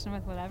conversation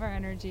with whatever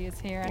energy is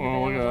here and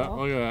Oh, look at that!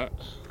 available. Look at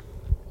that!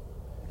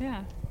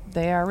 Yeah,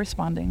 They are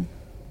responding.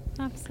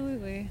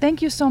 absolutely.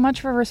 Thank you so much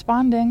for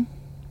responding.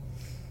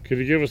 Could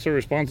you give us a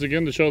response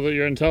again to show that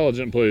you're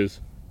intelligent, please?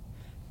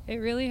 It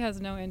really has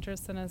no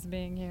interest in us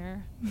being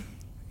here.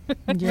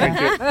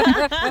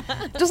 Yeah.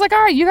 Just like,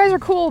 all right, you guys are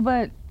cool,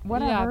 but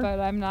whatever. Yeah, but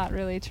I'm not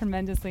really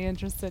tremendously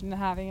interested in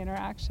having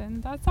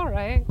interaction. That's all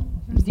right.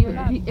 If you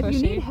Not if you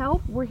pushy. need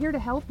help, we're here to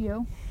help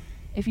you.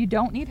 If you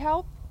don't need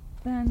help,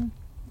 then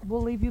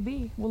we'll leave you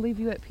be. We'll leave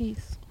you at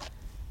peace.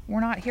 We're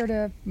not here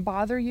to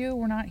bother you.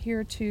 We're not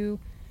here to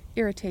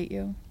irritate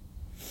you.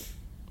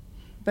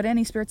 But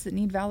any spirits that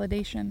need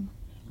validation,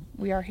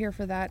 we are here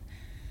for that.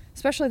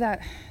 Especially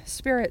that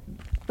spirit,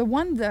 the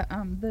one that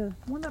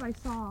I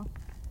saw.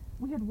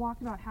 We had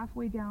walked about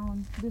halfway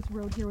down this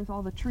road here with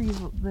all the trees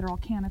that are all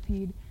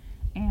canopied,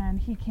 and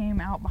he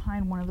came out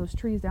behind one of those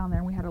trees down there,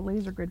 and we had a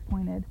laser grid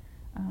pointed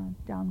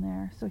down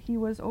there. So he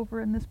was over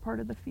in this part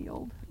of the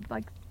field,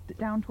 like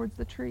down towards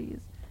the trees,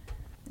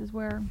 is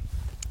where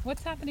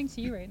What's happening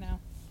to you right now?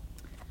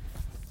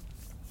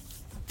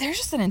 there's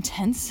just an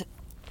intense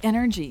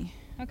energy.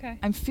 Okay.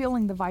 I'm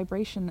feeling the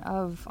vibration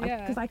of,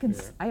 Yeah.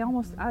 because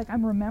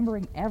I'm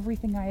remembering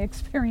everything I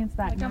experienced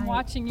that Like night. I'm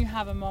watching you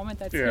have a moment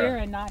that's Yeah. here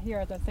and not here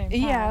at the same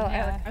time.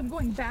 Yeah, I'm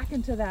going back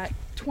into that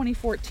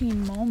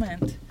 2014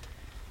 moment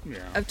Yeah.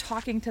 of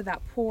talking to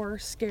that poor,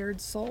 scared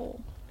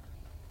soul.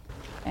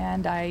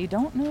 And I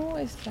don't know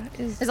if that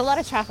is. There's a lot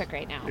of traffic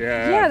right now.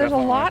 Yeah. Yeah, there's a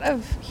definitely. lot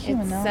of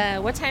human.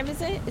 It's what time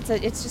is it?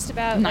 It's just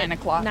about 9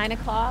 o'clock. 9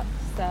 o'clock.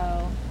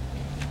 So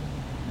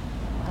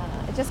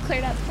it just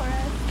cleared up for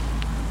us.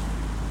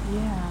 I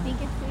Yeah. think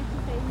it's safe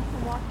to say we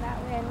can walk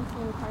that way. I don't see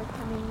any cars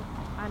coming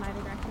on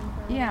either direction.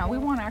 For a Yeah, little we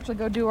bit. want to actually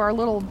go do our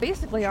little,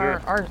 basically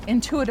Sure. our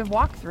intuitive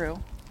walkthrough.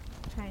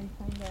 Try and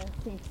find a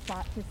safe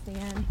spot to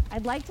stand.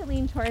 I'd like to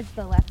lean towards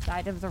the left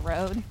side of the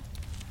road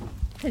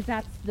because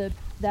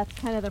that's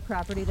kind of the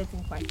property that's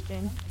in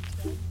question.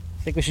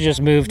 I think we should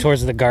just move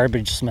towards the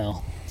garbage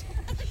smell.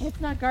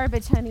 It's not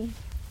garbage, honey.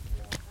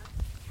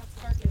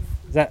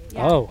 Is that?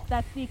 Yeah, Oh,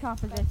 that's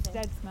decomposition.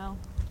 Dead smell.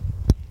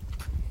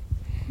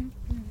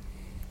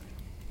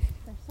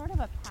 There's sort of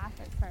a path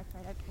that starts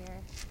right up here.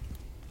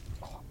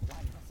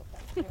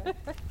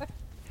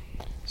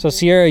 So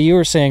Sierra, you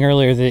were saying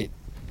earlier that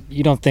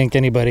you don't think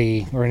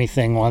anybody or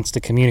anything wants to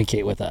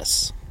communicate with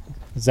us.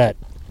 Is that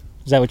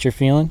what you're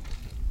feeling?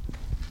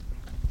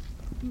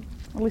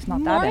 At least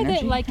not More that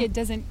energy. that like it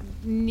doesn't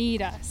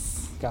need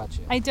us.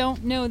 Gotcha. I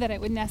don't know that it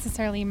would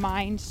necessarily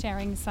mind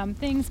sharing some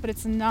things, but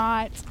it's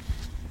not.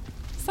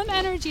 Some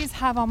energies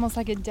have almost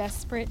like a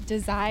desperate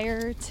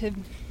desire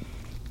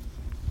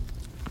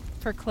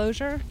for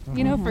closure,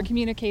 you know, for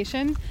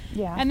communication.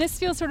 Yeah. And this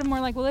feels sort of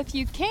more like, well, if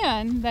you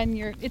can, then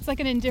it's like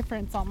an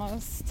indifference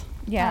almost.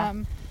 Yeah.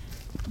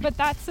 But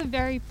that's a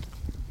very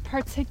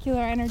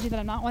particular energy that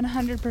I'm not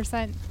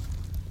 100%.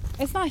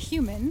 It's not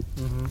human.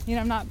 You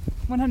know, I'm not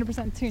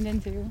 100% tuned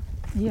into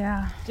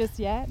Yeah. just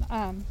yet.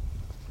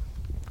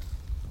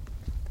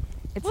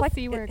 It's We'll like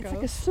see where it it's like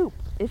a goes. soup.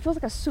 It feels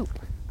like a soup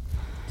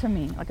to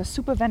me, like a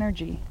soup of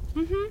energy.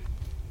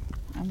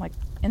 I'm like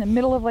in the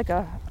middle of like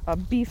a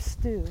beef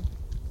stew.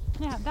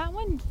 Yeah, that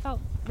one felt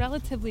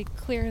relatively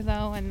clear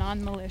though and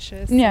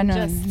non-malicious. Yeah,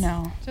 and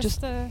no.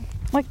 Just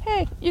Like,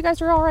 hey, you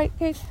guys are all right.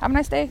 Okay, have a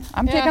nice day.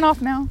 I'm Yeah. taking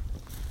off now.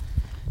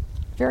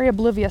 Very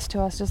oblivious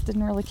to us. Just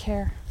didn't really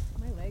care.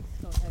 My legs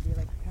felt heavy,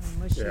 like kind of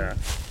mushy. Yeah.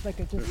 Like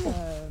it just.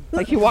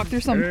 Like you walked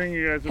through some. Anything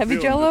you guys are heavy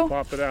feeling, Jell-O? just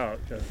pop it out.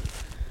 'Cause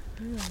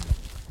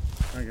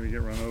I'm gonna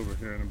get run over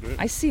here in a bit.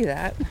 I see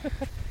that.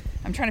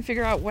 I'm trying to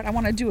figure out what I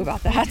want to do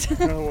about that.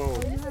 Whoa.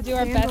 do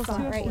our best to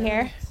right avoid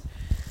here. it.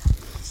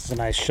 This is a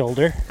nice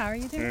shoulder. How are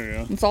you doing? There you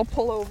go. Let's all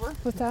pull over.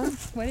 What's that?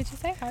 What did you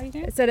say? How are you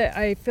doing? I said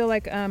I feel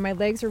like my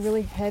legs are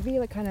really heavy,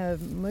 like kind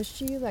of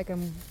mushy, like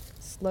I'm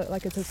slow,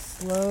 like it's a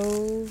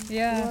slow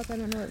Yeah. walk. I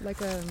don't know,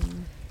 like I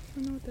don't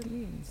know what that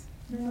means.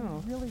 I don't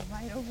know. Really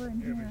right over in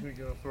Yeah, here. make sure you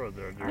get off the road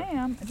there, dude. I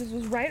am. It just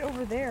was right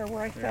over there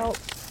where I felt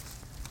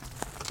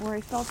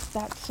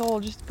that soul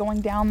just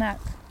going down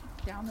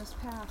this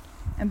path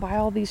and by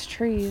all these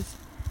trees.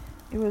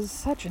 It was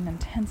such an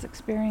intense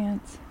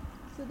experience.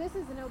 So this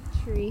is an oak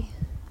tree.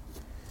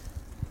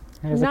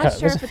 There's I'm a not cou- sure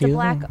there's if it's few. a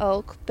black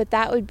oak, but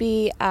that would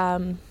be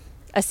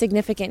a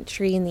significant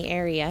tree in the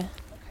area.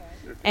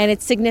 And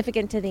it's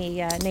significant to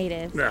the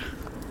natives. Yeah.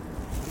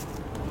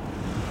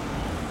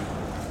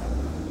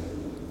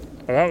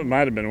 Well, that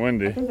might have been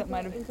Wendy. I think that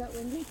might have. Is that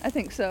Wendy? I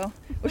think so.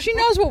 Well, she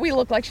knows what we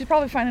look like. She's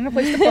probably finding a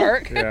place to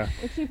park. Yeah.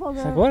 If she pulls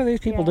It's like, what are these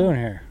people doing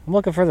here? I'm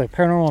looking for the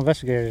paranormal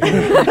investigators.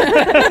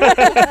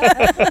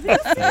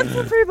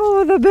 People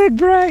with a big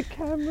bright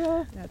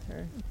camera. That's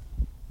her.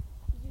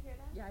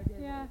 Yeah, I did.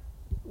 Yeah,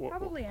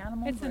 Probably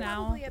animals. it's an but-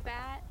 owl. a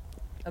bat.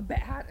 A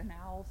bat, an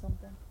owl,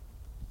 something.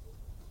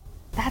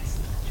 That's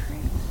the tree.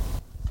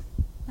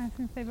 I was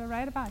gonna say, but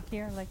right about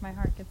here, like my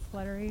heart gets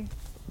fluttery.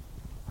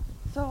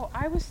 So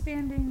I was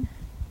standing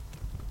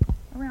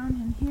around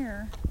in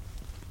here.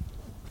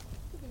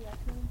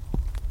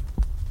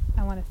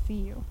 I want to see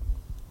you.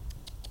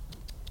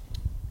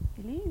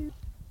 Hello.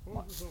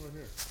 What was this over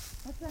here?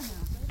 What's that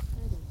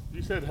now?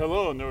 You said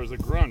hello and there was a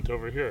grunt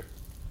over here.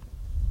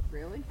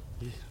 Really?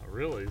 Yeah,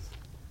 really?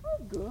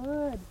 Oh,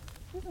 good.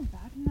 Isn't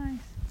that nice?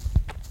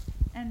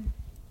 And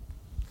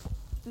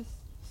this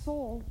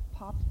soul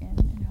popped in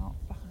and out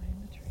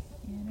behind the tree,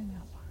 in and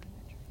out behind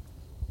the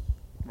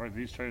tree. Right,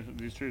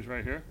 these trees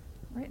right here?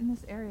 Right in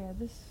this area,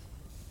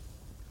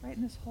 right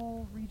in this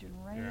whole region,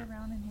 right Yeah.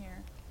 around in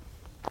here.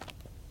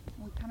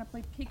 And we kind of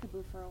played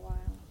peekaboo for a while.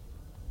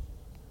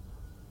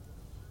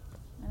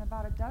 And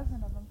about a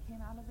dozen of them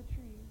came out of the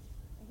trees.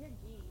 I hear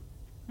geese.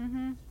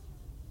 Mm-hmm.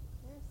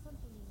 There's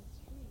something in this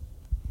tree.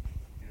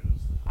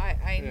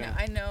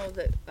 I know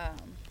that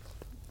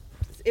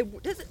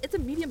it's a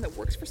medium that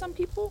works for some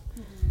people.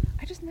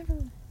 I just never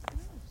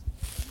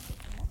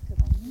talked to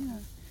them. Yeah,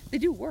 they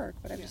do work,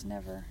 but I've just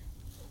never.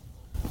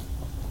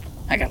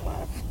 I got a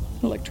lot of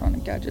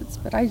electronic gadgets,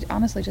 but I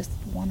honestly just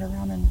wander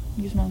around and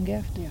use my own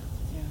gift. Yeah.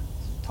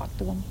 Talk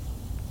to them.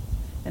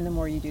 And the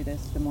more you do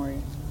this, the more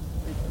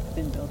it's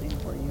been building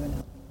for you.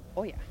 And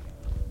Oh yeah.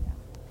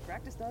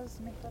 Practice does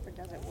make perfect,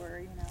 as it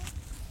were.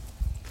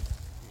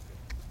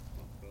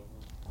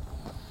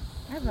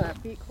 I have a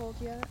feet cold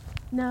yet?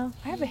 No.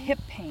 I have a hip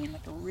pain,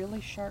 like a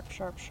really sharp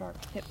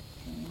hip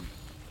pain.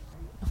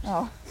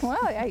 Oh, well,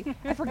 I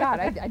forgot.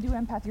 I do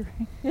empath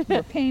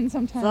your pain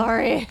sometimes.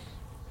 Sorry.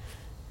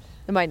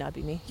 It might not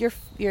be me.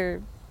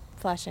 You're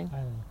flashing.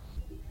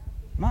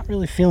 I'm not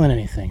really feeling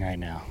anything right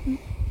now.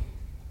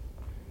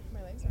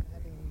 My legs aren't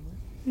heavy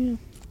anymore.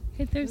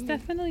 There's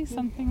definitely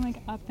something like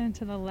up and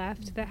to the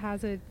left that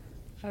has a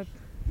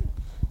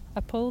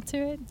pull to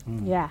it.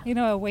 Yeah. You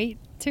know, a weight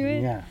to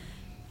it. Yeah.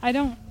 I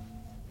don't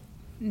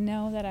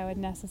know that I would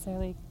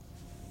necessarily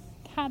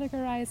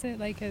categorize it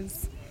like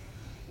as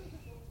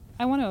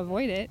I want to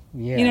avoid it.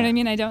 Yeah. You know what I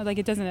mean? I don't like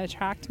it doesn't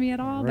attract me at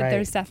all, but Right.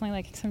 there's definitely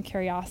like some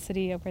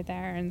curiosity over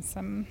there and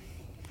some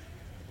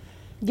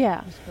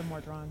Yeah. Just feel more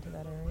drawn to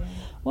that area.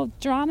 well,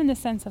 drawn in the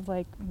sense of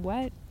like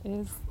what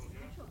is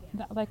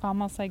that, like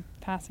almost like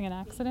passing an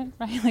accident,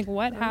 right? Like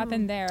what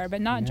happened there, but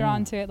not Yeah.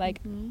 drawn to it like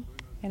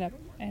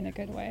in a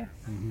good way.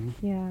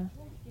 Yeah.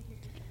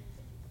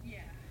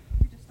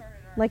 We just started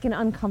like an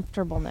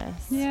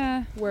uncomfortableness.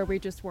 Yeah. Where we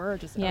just were,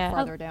 just Yeah.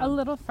 farther down. A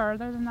little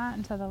further than that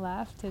and to the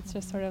left. It's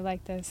just sort of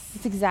like this.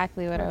 It's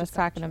exactly what I was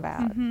talking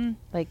about.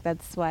 Like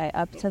that's why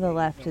up to the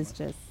left is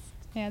just.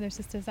 Yeah, there's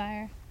this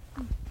desire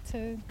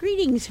to.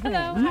 Greetings,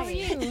 Hello, friends. how are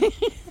you?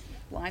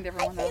 Blind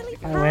everyone else.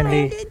 Hi,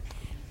 Wendy.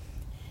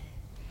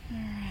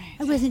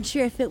 I wasn't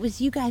sure if it was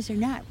you guys or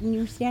not when you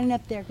were standing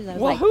up there because I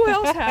was Well, like, who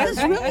else has?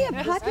 this is really a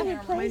popular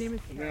place.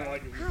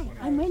 Hi,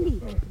 I'm Wendy.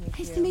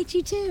 Nice to meet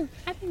you too.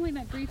 I think we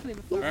met briefly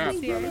before. Nice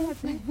this year. to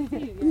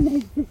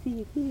see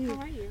you too. How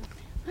are you?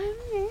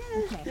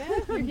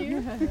 I'm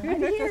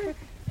here.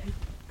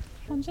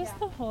 Well, just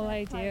the whole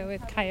idea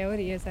with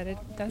Coyote is that it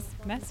does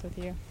mess with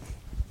you.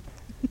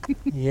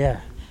 Yeah.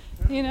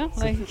 You know,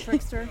 like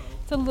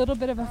it's a little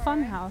bit of a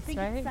fun house,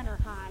 right?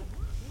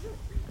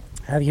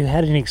 Have you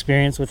had any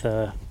experience with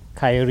a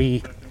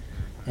coyote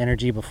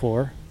energy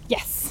before?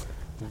 Yes.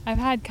 I've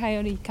had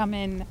Coyote come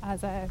in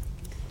as a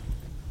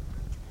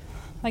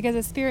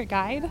spirit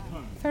guide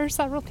for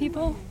several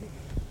people,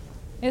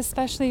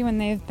 especially when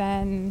they've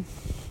been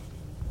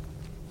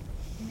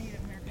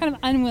kind of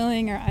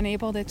unwilling or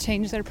unable to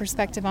change their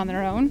perspective on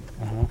their own.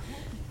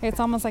 It's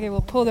almost like it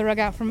will pull the rug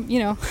out from,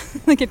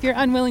 like if you're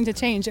unwilling to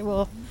change, it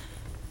will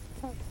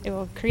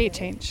create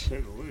change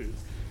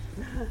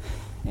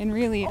in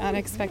really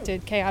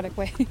unexpected, chaotic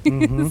ways.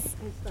 And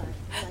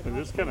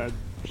just kind of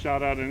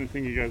shout out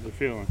anything you guys are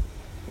feeling.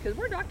 Because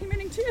we're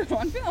documenting too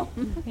on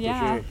film.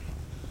 Yeah. sure.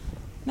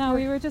 No,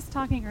 we were just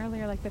talking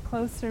earlier, like the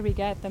closer we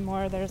get, the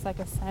more there's like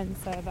a sense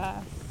of,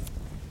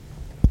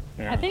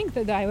 I think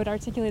that I would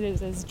articulate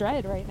it as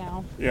dread right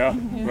now. Yeah,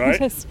 right?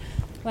 Just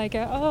like,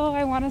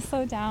 I want to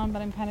slow down,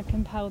 but I'm kind of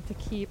compelled to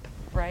keep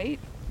Right?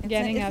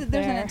 getting up There's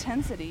there. an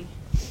intensity.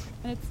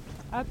 And it's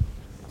up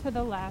to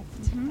the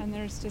left, and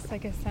there's just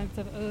like a sense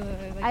of,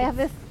 like I have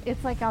this.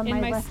 It's like on in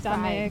my left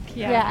stomach. side.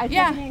 Yeah. I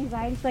Yeah. feel my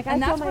anxiety. It's like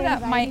And I feel that's where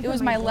that anxiety it was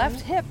from my joint.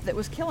 left hip that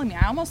was killing me.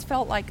 I almost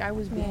felt like I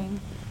was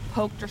being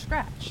poked or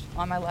scratched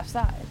on my left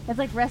side. It's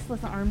like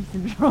restless arm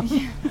syndrome.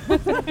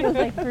 That's what it feels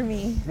like for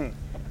me.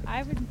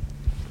 I would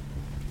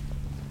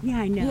Yeah,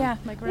 I know. Yeah.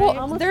 like I right.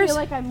 almost there's- feel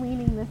like I'm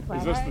leaning this way.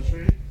 Is this the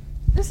tree?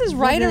 This is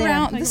right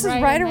around. Like This is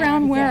right right in there.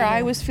 around where Yeah.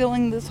 I was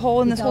feeling this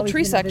hole in this It's whole always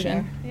tree been over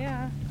section.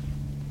 Yeah.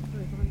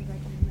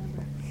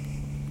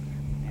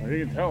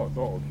 You can tell it's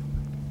old.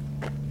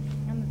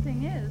 And the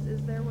thing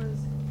is there was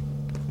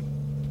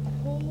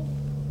a whole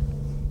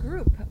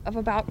group of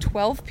about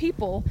 12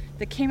 people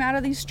that came out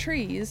of these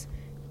trees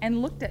and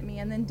looked at me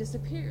and then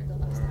disappeared the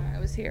last time I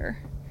was here.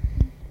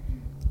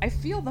 I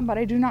feel them, but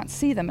I do not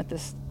see them at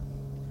this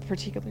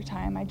particular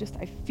time. I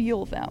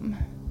feel them.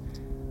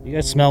 You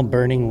guys smell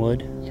burning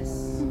wood?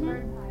 Yes.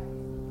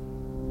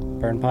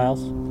 Burn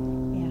piles?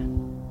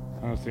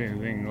 I don't see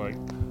anything like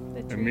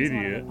The trees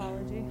immediate. want an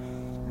apology.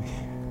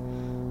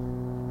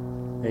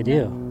 They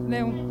do.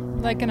 They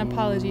like an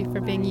apology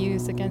for being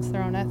used against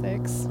their own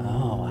ethics.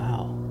 Oh,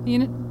 wow. You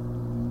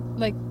know,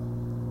 like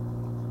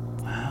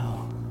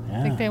Wow.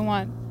 Yeah. like they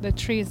want the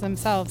trees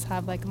themselves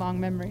have like long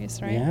memories,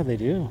 right? Yeah, they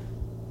do.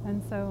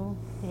 And so,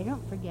 They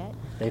don't forget.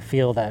 They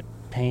feel that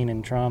pain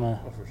and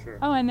trauma. Oh, for sure.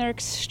 and they're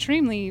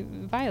extremely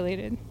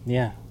violated.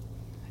 Yeah.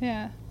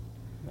 Yeah.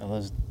 All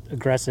those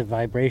aggressive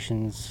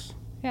vibrations.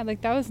 Yeah,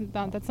 like that's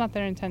not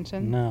their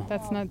intention. No.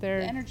 That's not their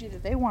The energy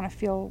that they want to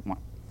feel,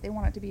 they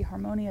want it to be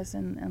harmonious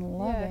and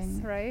loving.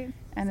 Yes, right?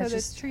 And so it's the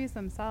just, trees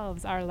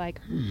themselves are like,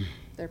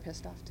 they're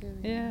pissed off too.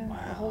 Yeah.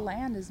 The whole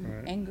land is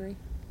Right. angry.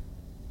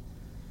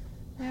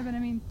 yeah, but I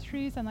mean,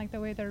 trees and like the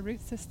way their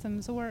root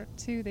systems work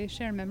too, they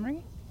share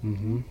memory.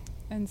 Mm-hmm.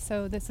 And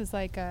so this is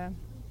like a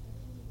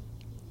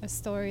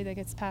story that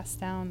gets passed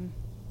down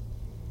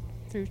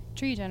through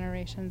tree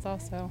generations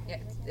also Yeah,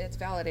 it's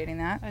validating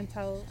that.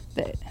 until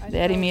The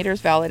Eddie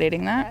meter's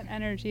validating that. that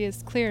energy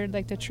is cleared.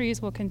 Like the trees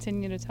will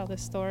continue to tell the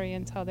story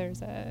until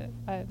there's a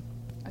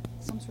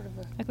Some sort of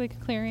a like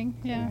a clearing.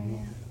 Yeah.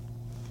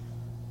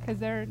 Because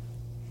they're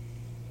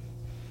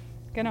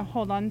gonna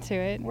hold on to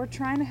it. We're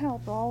trying to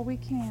help all we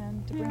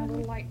can to bring a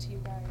little light to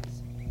you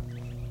guys.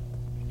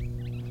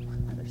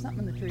 Oh, there's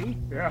something in the tree.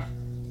 Yeah.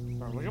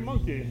 Sounds like a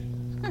monkey.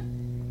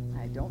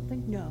 I don't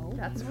think No.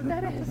 that's what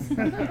that is. They've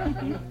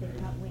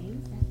got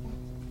wings.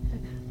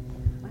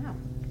 Wow.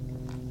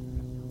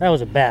 That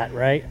was a bat,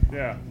 right?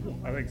 Yeah,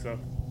 I think so.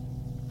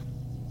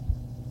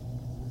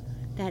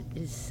 That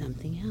is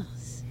something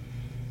else.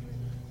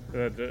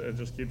 It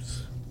just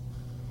keeps.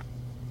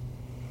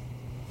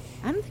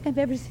 I don't think I've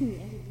ever seen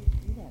Eddie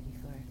do that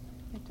before.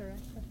 It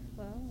directs the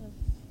flow of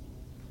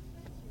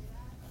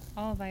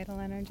all vital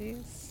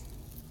energies.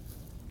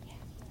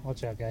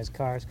 Watch out, guys.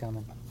 Car's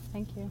coming.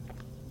 Thank you.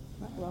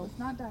 Well, it's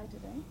not died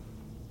today.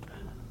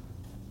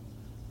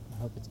 I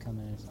hope it's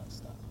coming and it's not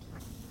stopped.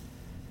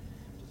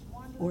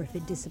 Or if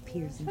it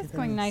disappears into It's the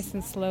going mist. nice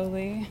and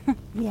slowly.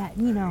 Yeah,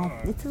 you know,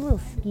 it's a little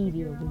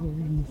skeevy over here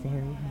in this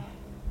area.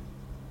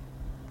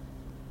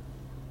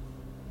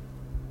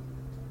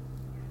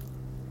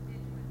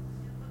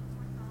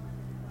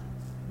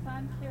 So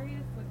I'm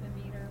curious what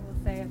the meter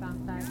will say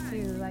about that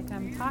too. Like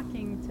I'm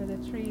talking to the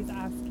trees,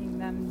 asking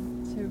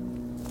them to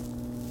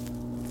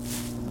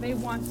they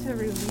want to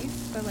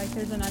release, but like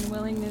there's an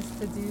unwillingness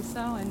to do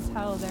so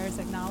until there's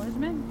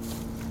acknowledgement.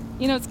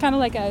 You know, it's kind of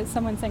like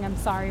someone saying I'm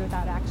sorry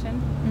without action,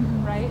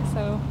 right?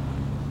 So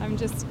I'm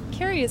just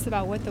curious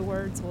about what the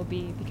words will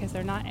be because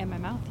they're not in my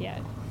mouth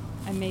yet.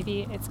 And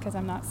maybe it's because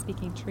I'm not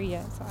speaking tree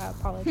yet, so I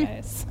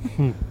apologize.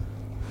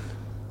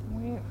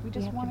 We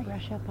just want to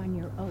brush up on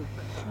your oak.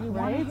 We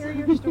want to hear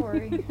your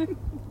story. And we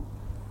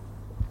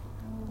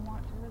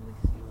want to really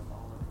see with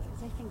all of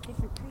this. I think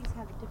different trees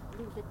have a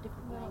little bit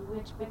different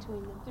language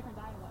between them. Different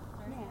dialects,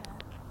 right? Yeah.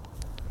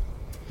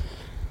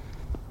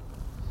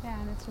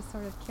 Yeah, and it's just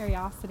sort of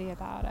curiosity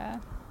about it.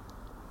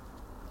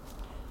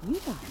 You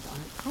guys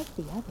aren't like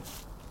the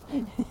others.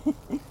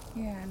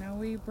 Yeah, no,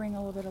 we bring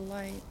a little bit of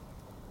light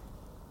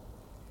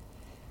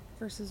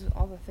versus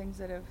all the things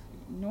that have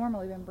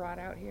normally been brought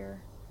out here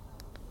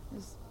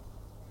is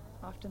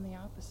often the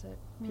opposite.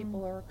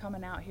 People are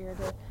coming out here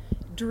to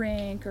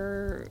drink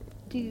or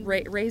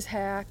raise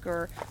heck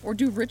or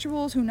do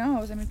rituals. Who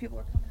knows? I mean, people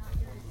are coming out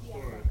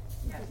here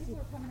to see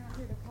people are coming out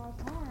here to cause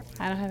harm.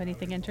 I don't have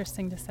anything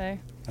interesting to say.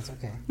 That's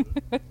okay. Yeah,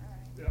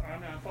 I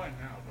mean, I'm fine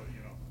now, but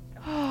you know.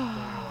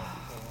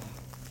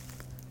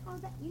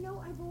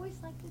 Oh, I've always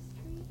liked this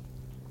tree.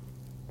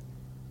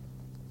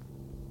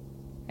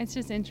 It's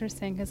just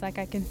interesting because like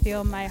I can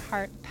feel my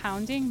heart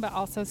pounding but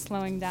also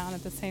slowing down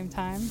at the same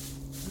time.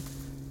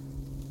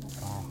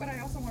 But I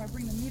also want to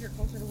bring the meter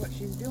closer to what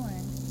she's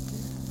doing.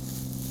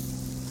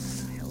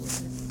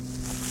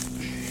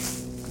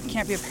 You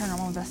can't be a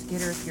paranormal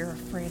investigator if you're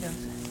afraid of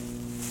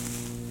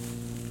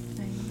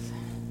things.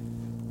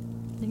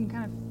 You can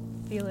kind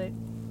of feel it.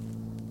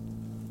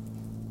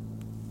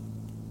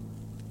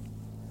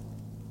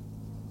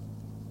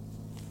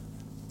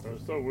 It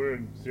was so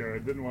weird, Sierra. I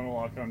didn't want to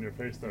lock on your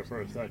face there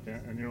for a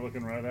second, and you're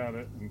looking right at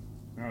it, and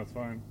now it's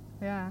fine.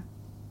 Yeah.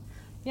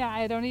 Yeah,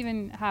 I don't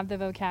even have the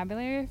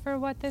vocabulary for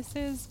what this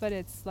is, but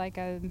it's like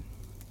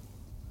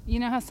you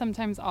know how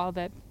sometimes all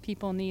that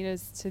people need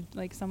is to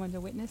like someone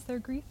to witness their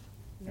grief?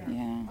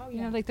 Yeah.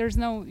 You know, like there's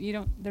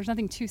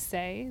nothing to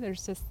say.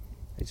 There's just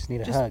They just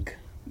need a hug.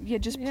 Yeah,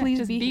 please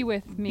just be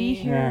with me.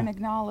 Be here and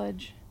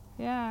acknowledge.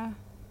 Yeah.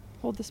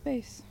 Hold the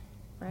space.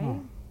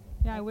 Right?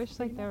 Yeah, I wish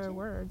like there were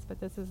words,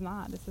 but this is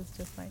not. This is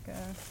just like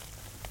a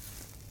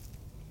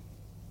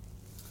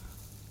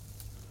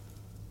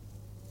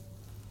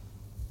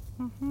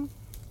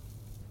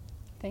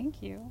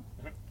Thank you.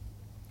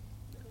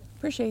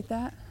 Appreciate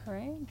that.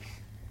 Right?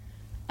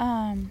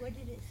 What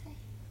did it say?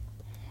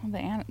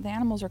 The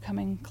animals are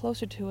coming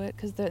closer to it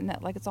because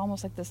like it's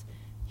almost like this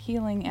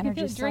healing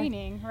energy. It's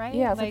draining, right?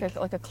 Yeah, it's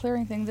like a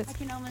clearing thing. I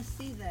can almost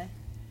see the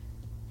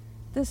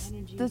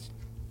energy.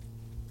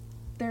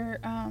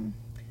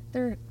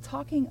 They're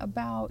talking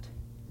about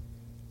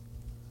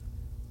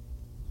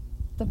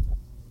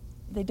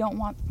they don't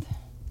want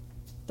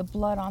the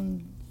blood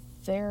on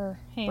their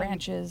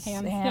branches,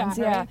 hands,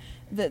 yeah. Right?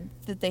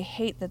 That they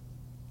hate that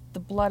the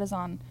blood is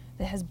on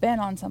that has been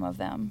on some of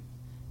them.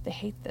 They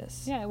hate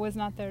this. Yeah, it was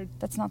not their.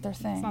 That's not their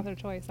thing. It's not their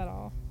choice at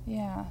all.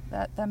 Yeah,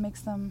 that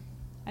makes them.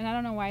 And I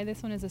don't know why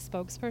this one is a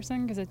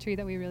spokesperson because a tree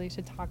that we really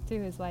should talk to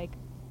is like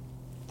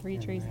 3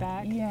 trees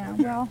back. Yeah,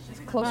 well, it's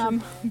closer.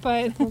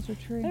 But closer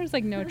tree. There's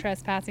like no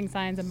trespassing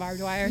signs and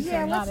barbed wire, so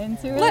Yeah, I'm not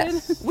into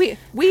it.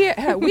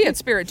 We at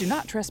Spirit do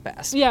not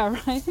trespass. Yeah,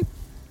 right.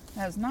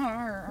 That's not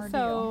our So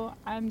deal.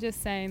 I'm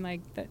just saying,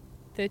 like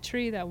the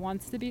tree that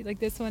wants to be like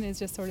this one is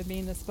just sort of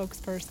being the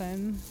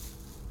spokesperson.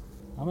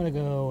 I'm gonna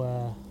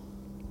go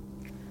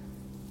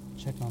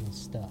check on the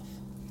stuff.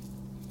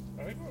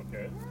 I think we're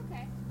okay.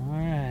 All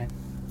right.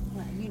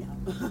 Well, you know.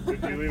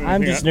 Did you leave I'm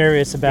anything just out?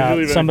 nervous Did you about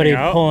leave somebody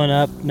anything out? pulling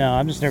up. No,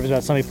 I'm just nervous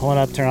about somebody pulling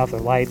up, turning off their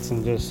lights,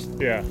 and just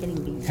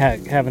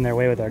having their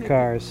way with our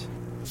cars.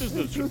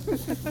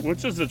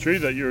 Which is the tree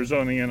that you're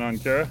zoning in on,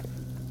 Kara?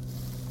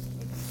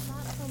 It's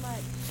not so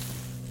much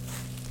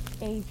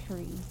a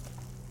tree.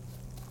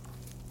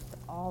 It's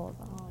all of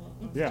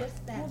them. Yeah.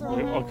 Just that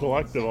A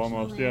collective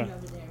almost, yeah.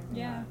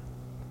 Yeah.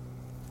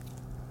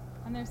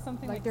 And there's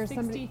something Like like, there's 60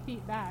 somebody-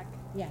 feet back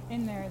Yeah.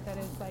 in there that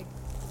is like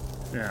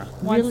Yeah.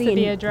 wants Really to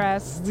be in-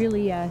 addressed.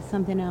 Really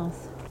something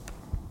else.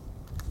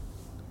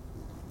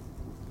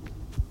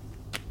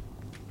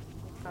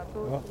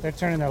 Well, they're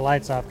turning their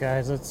lights off,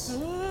 guys. Let's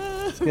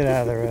get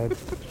out of the road.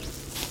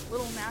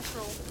 Little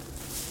natural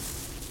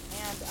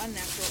and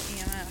unnatural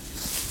EMF.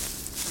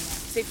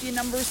 Safety in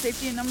numbers.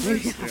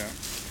 Yeah.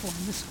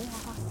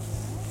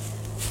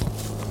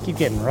 Keep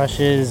getting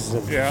rushes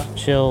of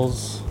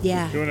chills.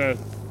 Yeah. You want to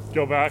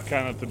go back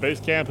kind of to base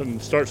camp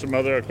and start some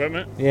other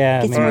equipment?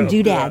 Yeah. Get some more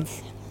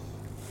doodads.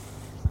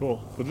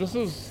 Cool. But this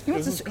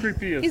is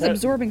creepy as He's heck.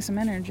 absorbing some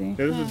energy.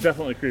 Yeah, this is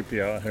definitely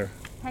creepy out here.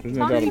 There's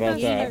no How doubt many about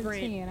people that.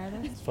 13, are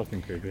there? It's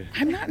fucking creepy.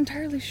 I'm not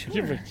entirely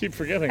sure. Keep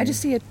forgetting. I just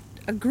see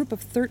a group of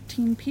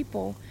 13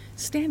 people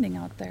standing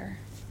out there.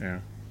 Yeah.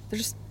 They're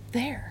just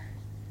there.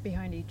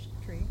 Behind each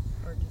tree?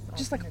 Or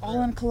Just like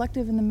all in a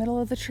collective in the middle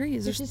of the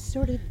trees. They're There's, just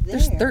sort of there.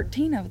 there's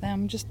 13 of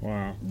them just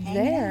Wow.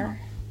 there.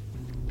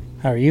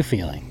 How are you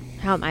feeling?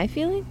 How am I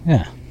feeling?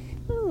 Yeah.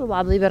 A little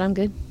wobbly, but I'm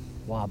good.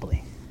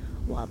 Wobbly.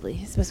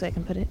 Wobbly is the best way I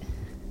can put it.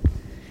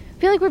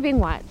 feel like we're being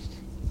watched.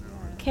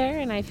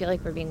 Kara and I feel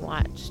like we're being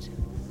watched.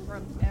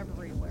 From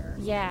everywhere.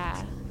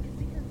 Yeah.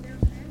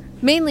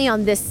 Mainly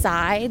on this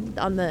side,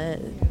 but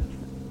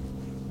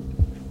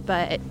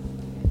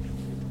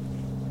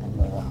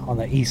On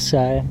the east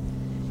side.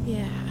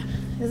 yeah.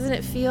 Doesn't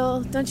it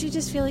feel, don't you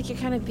just feel like you're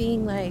kind of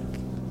being like,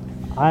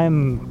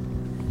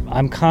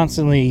 I'm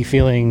constantly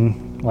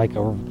feeling like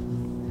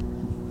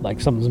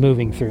something's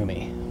moving through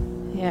me.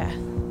 yeah,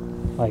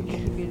 Like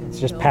it's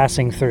just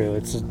passing through.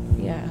 It's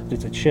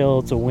a chill,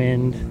 it's a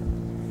wind.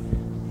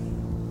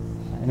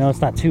 I know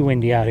it's not too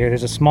windy out here.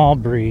 There's a small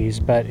breeze,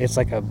 but it's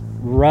like a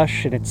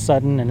rush and it's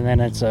sudden and then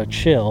it's a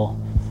chill.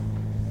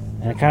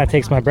 And it kind of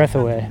takes my breath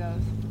away.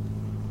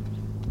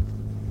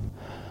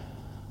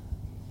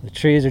 The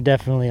trees are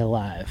definitely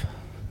alive.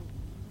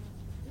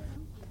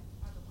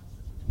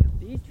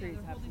 These trees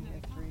have some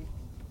history.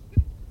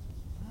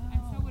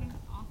 And so would an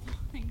awful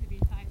thing to be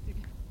tied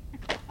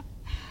together.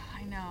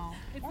 I know.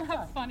 It's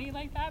not funny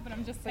like that, but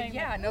I'm just saying.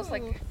 Yeah, no, it's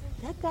like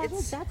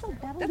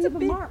That's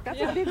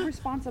a big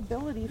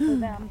responsibility for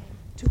them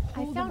to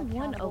hold them found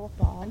one accountable oak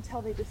ball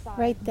until they decide.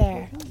 right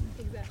there.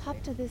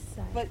 Hop to this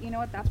side. But you know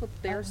what? That's what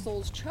their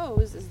souls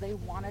chose, is they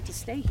wanted to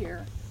stay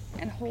here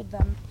and hold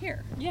them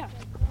here. Yeah.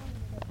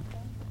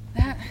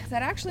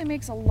 That actually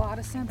makes a lot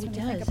of sense when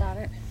you think does. about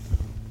it.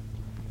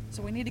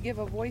 So we need to give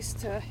a voice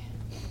to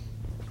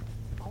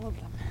all of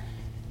them.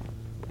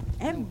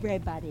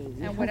 Everybody.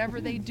 And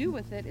whatever they do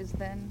with it is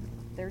then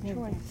their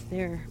choice. It's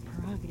their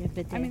prerogative.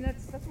 But I mean,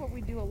 that's what we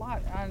do a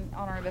lot on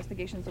our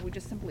investigations. That we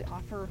just simply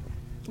offer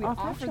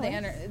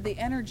the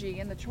energy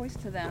and the choice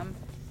to them,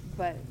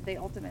 but they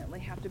ultimately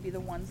have to be the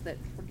ones that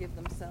forgive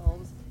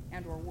themselves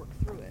and or work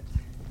through it.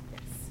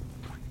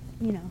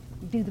 you know,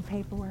 do the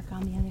paperwork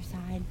on the other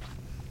side.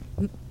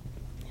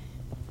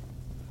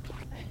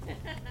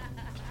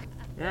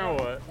 Now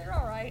what? They're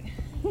all right.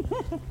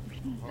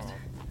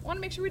 Want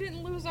to make sure we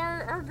didn't lose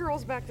our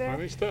girls back there.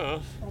 Funny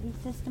stuff. Buddy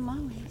system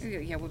always.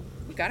 Yeah,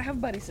 we gotta have a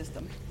buddy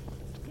system.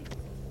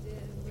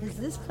 Because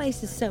this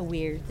place is so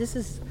weird.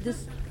 This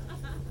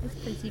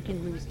place you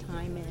can lose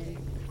time in.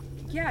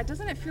 Yeah,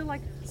 doesn't it feel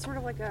like sort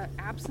of like a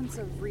absence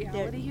of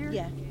reality here?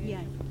 Yeah,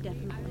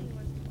 definitely.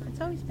 It's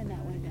always been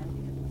that way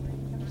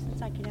though. Ever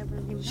since I could ever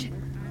remember. Shit,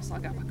 I saw I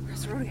got back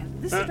across the road again.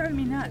 This is driving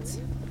me nuts.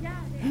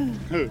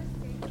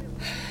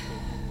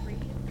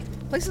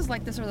 Places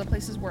like this are the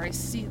places where I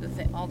see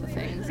all the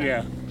things.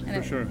 Yeah,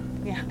 and for sure.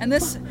 Yeah, and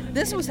this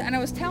was, and I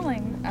was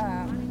telling,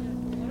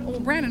 well,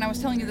 Brandon, I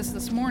was telling you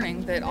this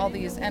morning, that all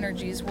these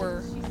energies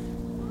were,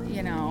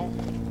 you know,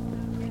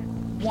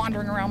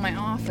 wandering around my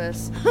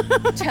office,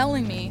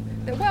 telling me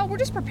that, well, we're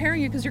just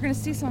preparing you because you're going to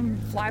see some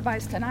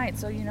flybys tonight,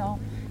 so, you know,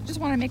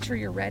 just want to make sure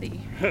you're ready.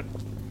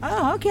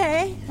 Oh,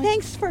 okay.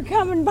 Thanks for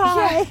coming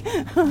by.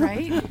 Yeah,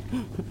 right?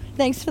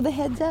 Thanks for the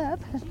heads up.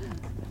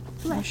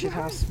 Shit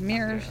house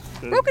mirrors,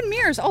 broken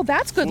mirrors. Oh,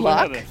 that's good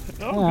luck.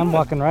 Oh, I'm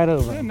walking right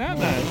over. Isn't that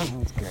nice?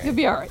 That's great. You'll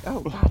be all right. Oh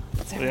God.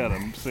 They had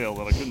a sale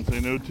that I couldn't say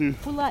no to.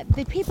 Well,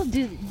 the people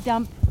do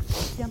dump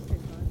their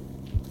cars.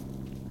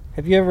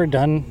 Have you ever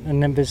done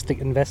an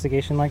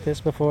investigation like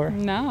this before?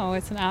 No,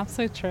 it's an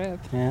absolute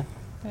trip. Yeah.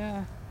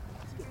 Yeah.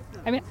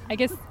 I mean, I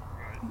guess,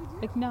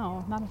 like,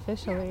 no, not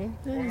officially.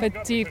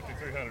 But do you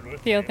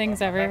feel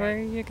things everywhere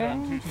you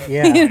go?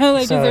 Yeah. You know,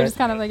 like, so is there just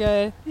kind of like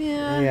a...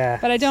 yeah.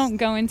 But I don't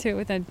go into it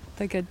with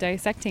a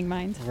dissecting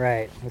mind.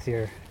 Right, with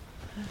your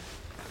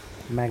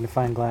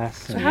magnifying glass.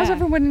 So how's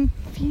everyone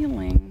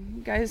feeling?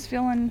 You guys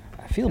feeling?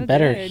 I feel Good.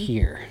 better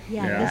here.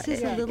 Yeah, this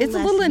is a little It's a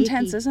less little yucky.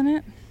 intense, isn't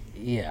it?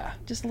 Yeah.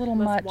 Just a little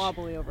much.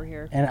 wobbly over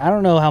here. And I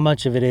don't know how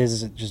much of it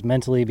is just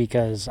mentally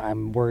because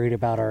I'm worried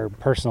about our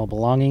personal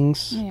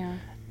belongings. Yeah.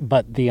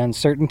 But the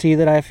uncertainty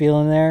that I feel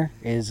in there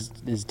is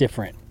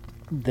different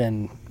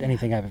than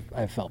anything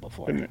I've felt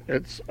before. And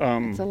it's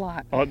It's a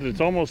lot. It's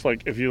almost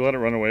like if you let it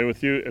run away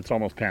with you, it's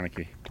almost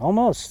panicky.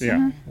 Almost.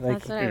 Yeah.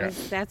 Like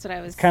That's what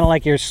I was. kind of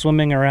like you're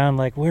swimming around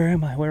like where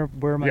am I? Where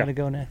am I Yeah. going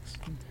to go next?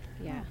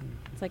 Yeah.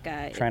 It's like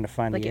a. Trying to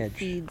find like the it edge.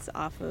 feeds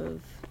off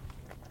of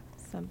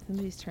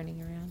somebody's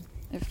turning around.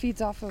 It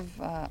feeds off of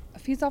the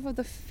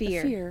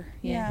Fear. The fear.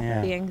 Yeah.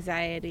 Yeah. The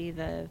anxiety,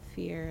 the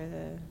fear,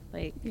 the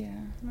like. Yeah.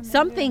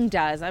 Something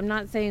does. I'm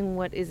not saying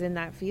what is in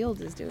that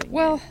field is doing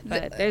Well, it,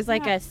 but there's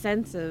like a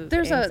sense of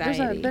There's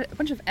anxiety. a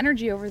bunch of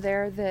energy over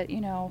there that,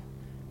 you know,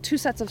 two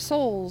sets of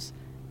souls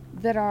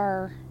that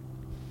are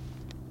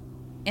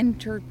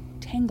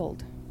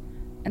intertangled.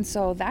 And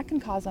so that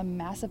can cause a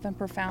massive and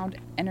profound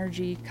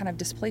energy kind of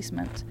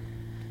displacement.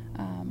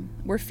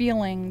 We're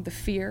feeling the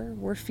fear,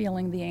 we're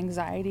feeling the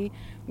anxiety,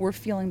 we're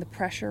feeling the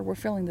pressure, we're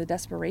feeling the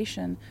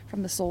desperation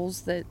from the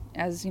souls that,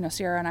 as you know,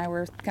 Sierra and I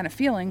were kind of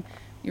feeling.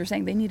 You were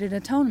saying they needed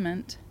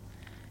atonement,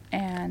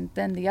 and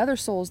then the other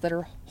souls that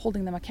are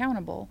holding them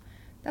accountable.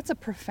 That's a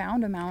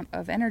profound amount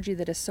of energy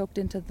that is soaked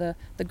into the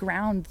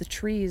ground, the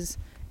trees,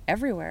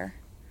 everywhere.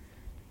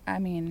 I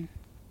mean,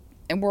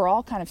 and we're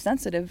all kind of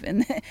sensitive,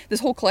 and this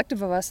whole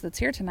collective of us that's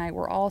here tonight,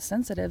 we're all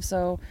sensitive,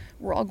 so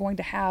we're all going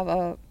to have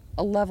a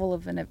level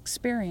of an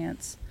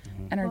experience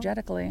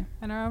energetically.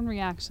 And our own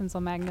reactions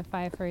will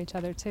magnify for each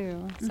other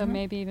too. So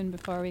maybe even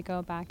before we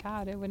go back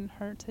out, it wouldn't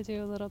hurt to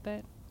do a little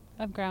bit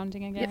of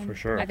grounding again. For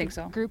sure. I think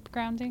so. Group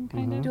grounding,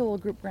 kind of. Do a little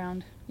group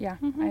ground. Yeah,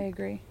 I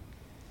agree.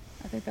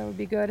 I think that would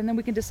be good. And then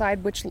we can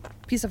decide which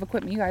piece of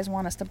equipment you guys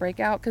want us to break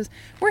out, because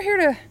we're here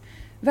to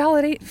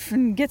validate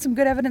and get some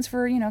good evidence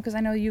for, because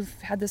I know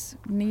you've had this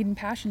need and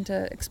passion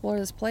to explore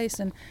this place.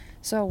 And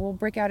so we'll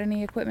break out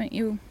any equipment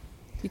you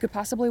could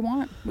possibly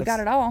want. We got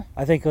it all.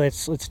 I think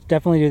let's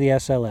definitely do the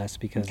SLS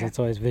because it's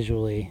always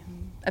visually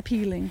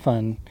appealing,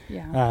 fun.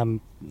 Yeah.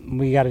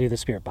 We got to do the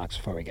spirit box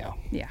before we go.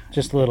 Yeah.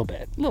 Just a little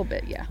bit. A little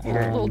bit, yeah. A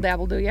little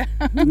dabble, do ya?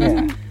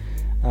 Yeah.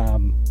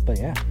 But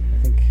yeah,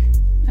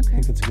 I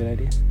think that's a good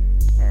idea.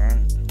 All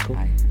right. Cool.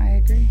 I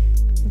agree.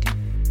 Okay.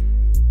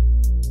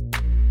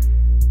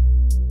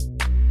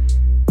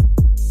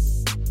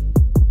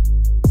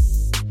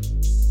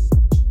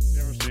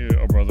 You ever see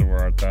Oh Brother, Where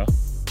Art Thou?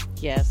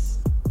 Yes.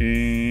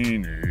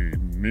 Eeny,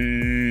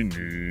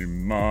 meeny,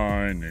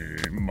 miny,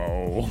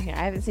 mo. Yeah,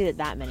 I haven't seen it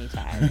that many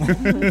times.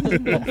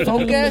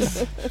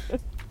 Focus.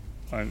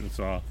 It's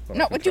off. but I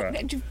No, can would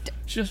try. you?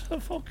 Just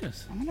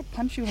focus. I'm gonna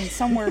punch you in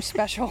somewhere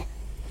special.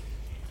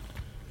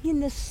 In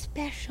the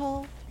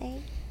special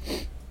place.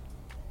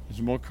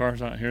 There's more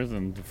cars out here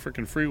than the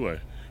freaking freeway.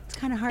 It's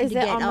kind of hard Is to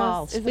it get all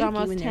almost- is it spooky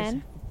almost when there's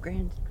 10?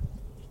 grand.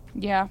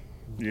 Yeah.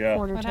 Yeah,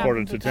 Quarter to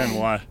quarter to 10.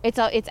 Why? It's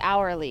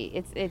hourly.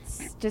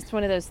 It's just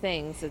one of those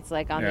things. It's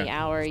like on the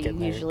hour you getting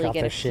their- usually off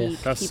get their a shift.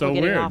 peak. That's people so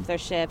getting weird. off their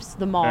shifts.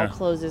 The mall Yeah.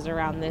 closes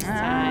around this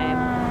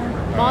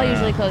time. Mall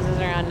usually closes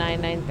around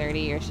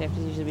 9:30. Your shift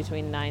is usually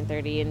between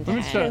 9:30 and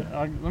 10.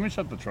 Let me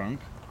shut the trunk.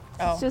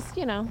 Oh. It's just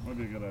That'd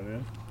be a good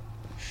idea.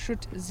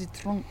 Shoot the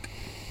trunk.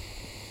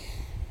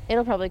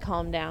 it'll probably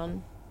calm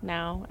down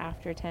now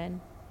after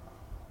 10.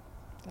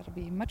 That'll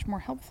be much more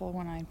helpful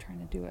when I'm trying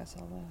to do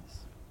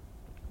SLS.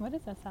 What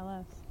is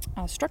SLS?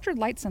 Structured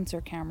light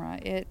sensor camera.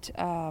 It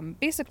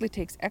basically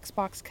takes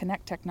Xbox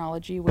Kinect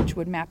technology, which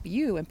would map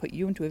you and put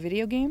you into a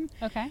video game.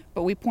 Okay.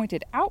 But we point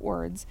it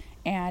outwards,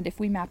 and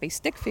if we map a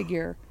stick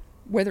figure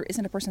where there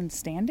isn't a person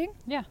standing,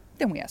 Yeah.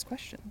 then we ask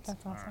questions.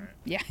 That's awesome.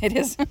 Yeah, it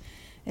is.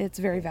 It's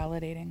very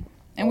validating.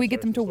 And we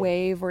get them to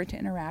wave or to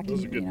interact. This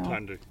is a you good know.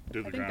 time to do the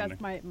I think grounding.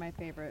 that's my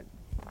favorite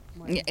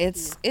one. Yeah,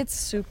 it's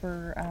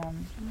super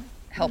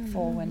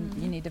helpful when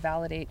you need to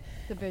validate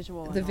the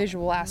visual. the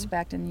visual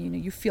aspect, and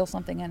you feel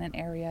something in an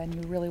area, and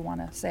you really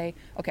want to say,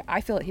 okay, I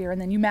feel it here, and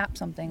then you map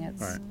something.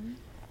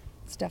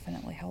 It's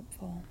definitely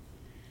helpful.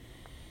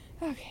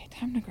 Okay,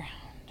 time to ground.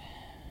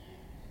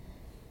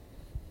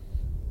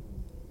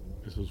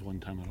 This is one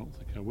time I don't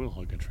think I will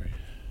hug a tree.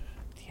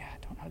 Yeah,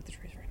 don't hug the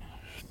trees right now.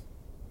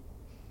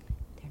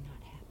 They're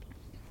not happy.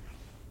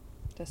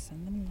 Just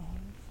send them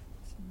love,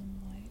 send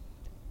them light.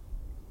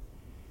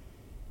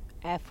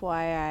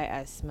 FYI,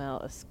 I smell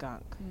a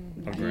skunk.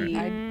 Agree. Be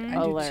I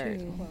alert.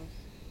 do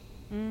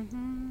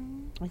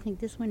too. I think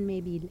this one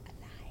may be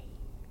alive.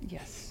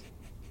 Yes.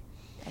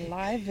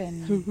 Alive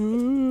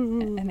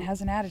and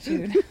has an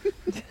attitude.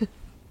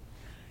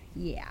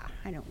 Yeah,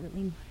 I don't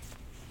really.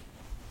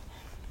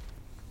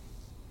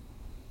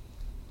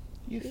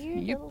 You,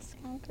 Here, little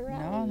skunk no,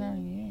 around.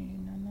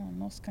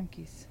 no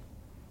skunkies.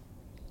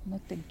 No,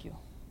 thank you.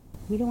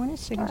 We don't want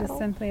to We can startle. just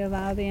simply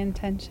allow the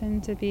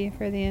intention to be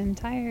for the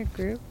entire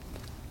group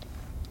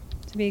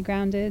to be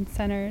grounded,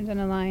 centered, and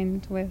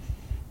aligned with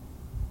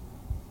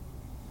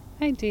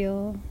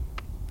ideal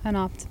and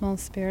optimal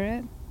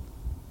spirit.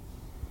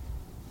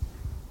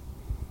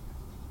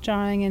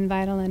 Drawing in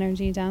vital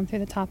energy down through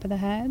the top of the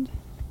head,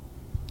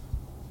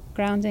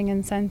 grounding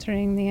and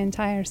centering the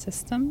entire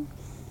system,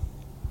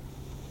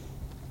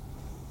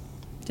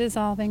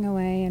 dissolving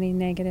away any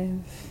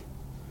negative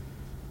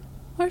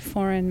or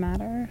foreign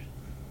matter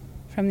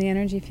from the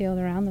energy field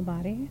around the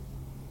body,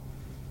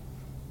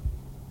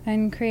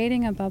 and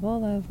creating a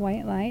bubble of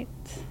white light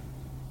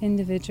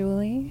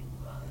individually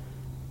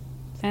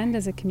and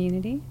as a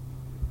community,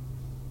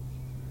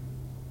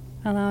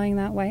 allowing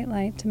that white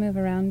light to move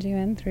around you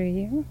and through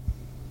you.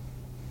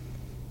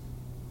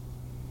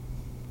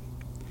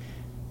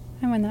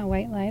 And when that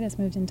white light has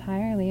moved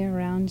entirely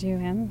around you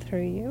and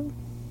through you,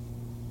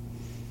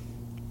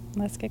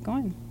 let's get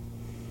going.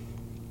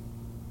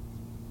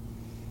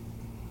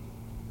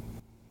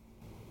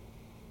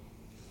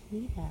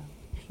 Yeah.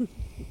 My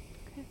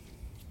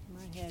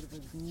head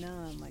was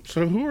numb. Like,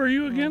 So who are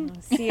you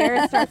again?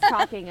 Sierra starts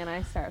talking and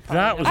I start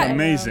following. That was her.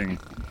 amazing.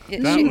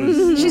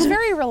 She's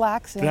very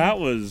relaxing. That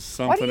was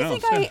Why something do you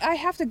else. think I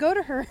have to go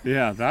to her?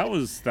 Yeah, that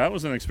was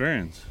an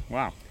experience.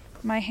 Wow.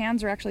 My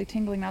hands are actually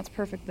tingling now. It's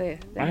perfect.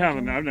 I've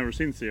never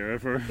seen Sierra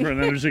for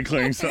an energy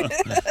clearing, so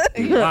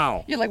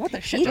wow. You're like, what the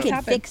shit he just can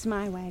happened? fix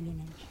my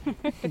wagon engine.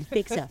 He can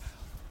fix a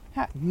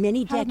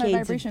many How's my decades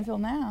vibration of feel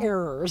now?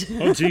 errors.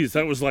 Oh geez,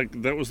 that was like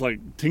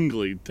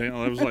tingly. That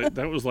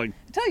was like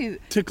I tell you,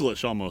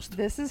 ticklish almost.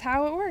 this is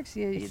how it works.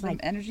 The like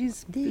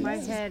energy's My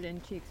head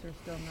and cheeks are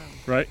still numb.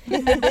 Right?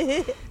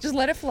 just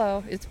let it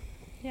flow. It's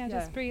Yeah,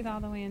 just breathe all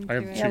the way into I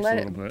have it. cheeks let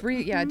a it little bit.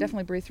 breathe. Yeah,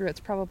 definitely breathe through.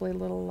 It's probably a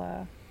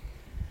little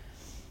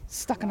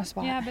stuck in a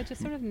spot. Yeah, but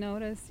just sort of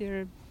notice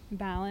your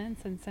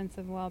balance and sense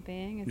of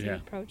well-being as you Yeah.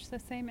 approach the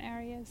same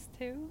areas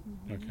too.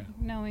 Okay.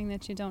 Knowing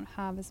that you don't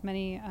have as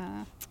many,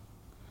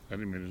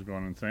 Eddie meter's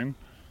going insane.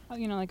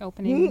 like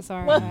openings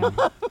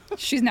or.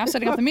 She's now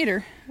setting off the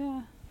meter.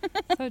 Yeah.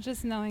 So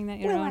just knowing that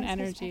your Well, own I'm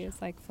so energy is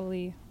like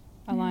fully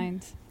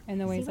aligned in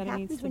the See ways what that it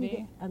needs happens to when you be.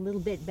 get a little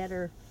bit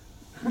better.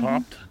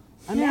 Popped.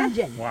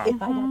 Imagine Wow. if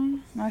I got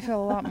I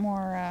feel a lot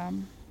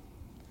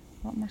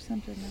more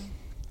centered now.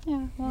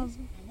 Yeah. Well,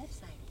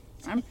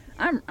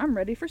 I'm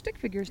ready for stick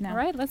figures now. all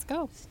right, let's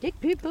go. stick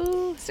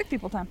people. Stick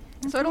people time.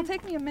 So it'll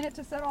take me a minute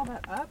to set all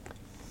that up.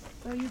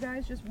 So you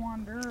guys just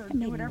wander or I do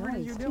made whatever it is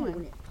noise, you're too, doing.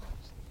 when it-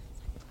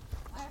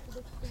 I have to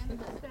expand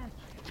the stench.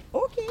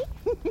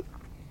 Okay.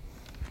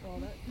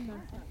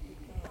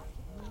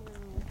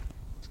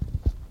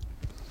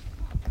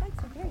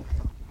 That's okay.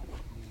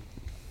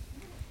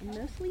 And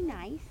mostly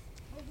nice.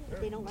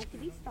 They don't like to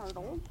be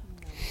startled.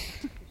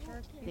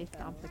 They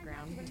stomp the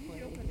ground before they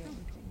do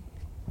anything.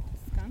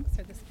 Skunks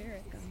or the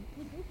spirits?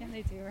 Yeah,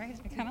 they do, right?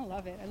 I kind of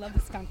love it. I love the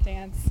skunk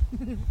dance.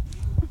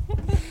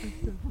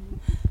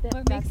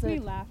 What makes me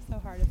laugh so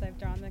hard is I've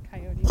drawn the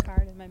coyote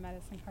card and my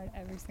medicine card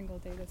every single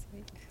day this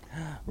week.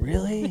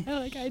 Really?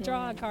 Like I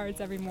draw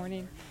cards every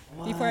morning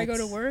before I go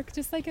to work,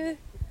 just like a,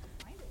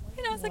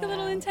 it's like a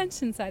little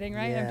intention setting,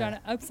 right? I've Yeah. drawn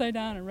it upside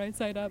down and right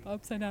side up,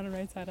 upside down and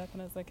right side up,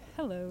 and I was like,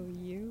 hello,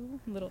 you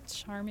little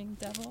charming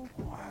devil.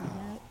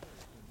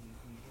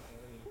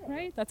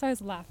 Right? That's why I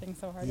was laughing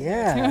so hard.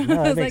 Yeah,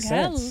 no, I was that makes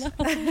like, sense.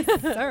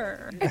 hello,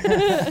 sir.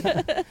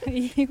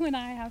 You and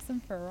I have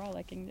some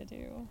frolicking to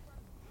do.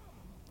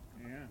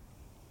 Yeah.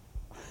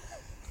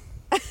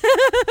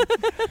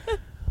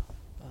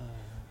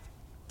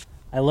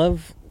 I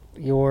love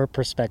your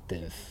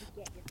perspective.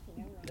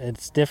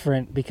 It's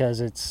different because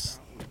it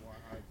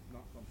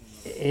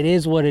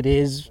is what it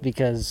is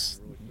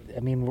because,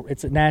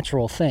 it's a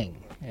natural thing.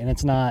 And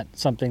it's not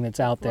something that's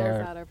out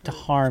there to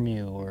harm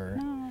you or...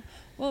 No.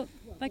 Well,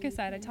 like I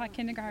said, I taught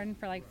kindergarten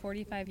for like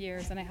 45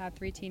 years and I had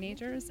 3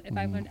 teenagers. If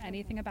I've learned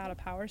anything about a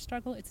power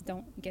struggle, it's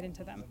don't get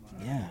into them.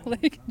 Yeah.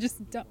 Like,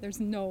 just don't, there's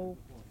no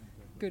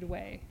good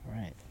way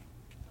Right.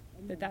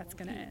 that's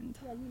going to end.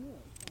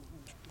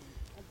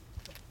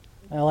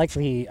 I like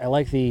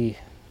the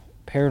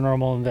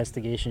paranormal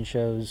investigation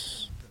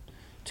shows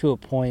to a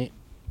point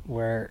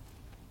where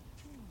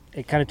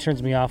it kind of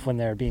turns me off when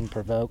they're being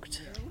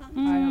provoked,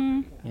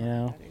 Mm. you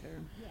know?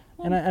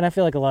 And I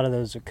feel like a lot of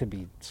those could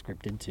be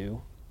scripted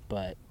too,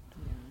 but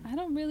I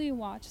don't really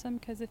watch them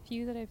because a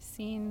few that I've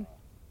seen,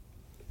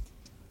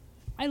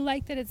 I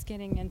like that it's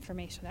getting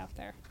information out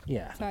there.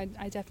 yeah. So I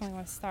definitely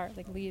want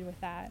to lead with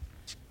that.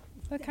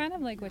 But kind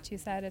of like what you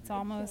said, it's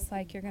almost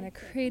like you're going to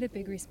create a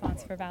big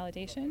response for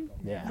validation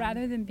Yeah.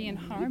 rather than be in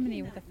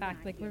harmony with the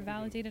fact like we're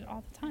validated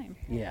all the time.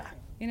 Yeah.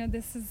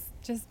 This is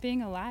just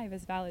being alive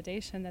is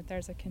validation that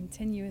there's a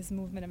continuous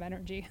movement of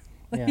energy.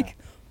 Yeah.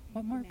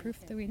 What more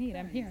proof do we need?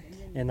 I'm here.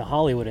 And the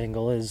Hollywood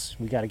angle is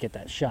we got to get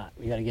that shot.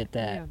 We got to get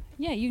that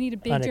Yeah, you need a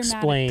big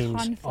unexplained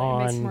dramatic conflict.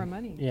 on Makes more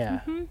money. Yeah.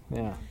 Mhm.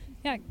 Yeah.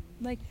 Yeah,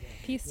 like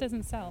peace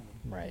doesn't sell.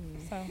 Right.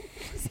 So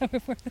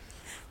if we're,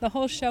 the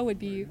whole show would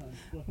be,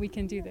 we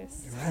can do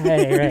this. Right,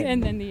 right.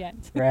 And then the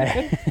end.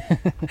 Right.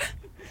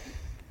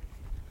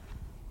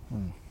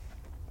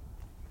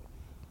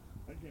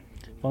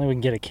 If only we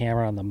can get a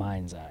camera on the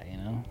mind's eye, you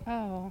know?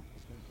 Oh,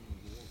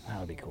 That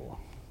would be cool.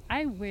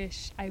 I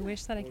wish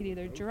that I could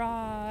either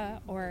draw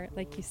or,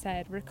 like you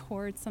said,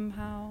 record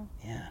somehow.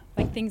 Yeah.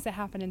 Like things that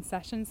happen in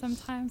sessions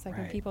sometimes, like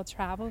when Right. people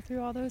travel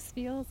through all those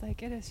fields,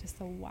 like it is just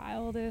the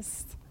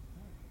wildest.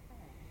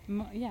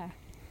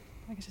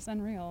 Like it's just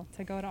unreal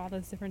to go to all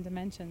those different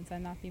dimensions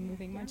and not be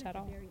moving much at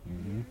all.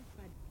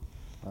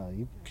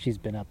 She's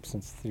been up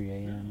since 3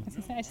 a.m.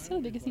 I just feel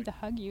the biggest need to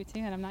hug you too,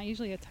 and I'm not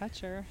usually a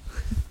toucher.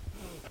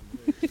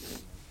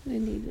 I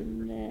need a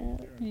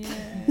nap.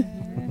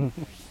 Yeah.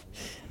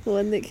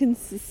 One that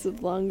consists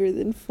of longer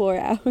than 4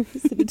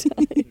 hours at a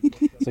time.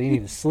 So you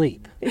need to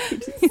sleep.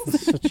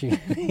 That's what you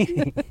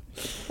need.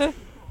 Oh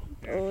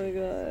my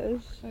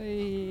gosh.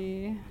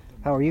 Oy.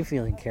 How are you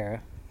feeling,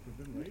 Kara?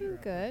 I'm doing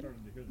good.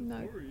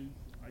 Not,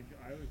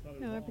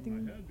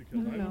 everything, I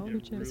don't know,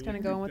 just kind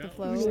of going with the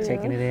flow. Just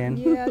taking it in?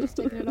 Yeah, just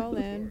taking it all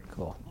in.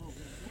 Cool.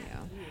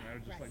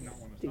 Yeah.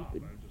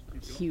 Stupid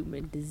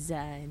human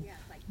design.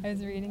 I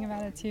was reading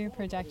about it too.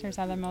 Projectors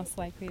are the most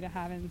likely to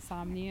have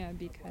insomnia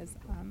because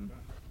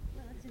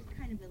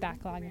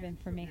backlog of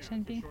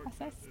information being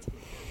processed.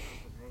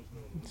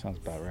 Sounds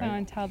about So right.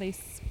 until they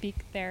speak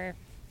their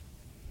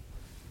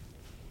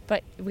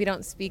But we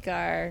don't speak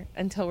our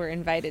until we're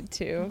invited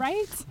to.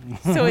 right,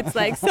 So it's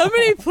like,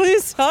 somebody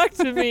please talk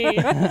to me.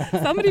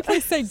 somebody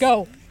please say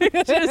go.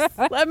 Just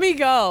let me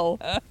go.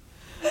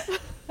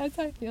 That's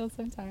how I feel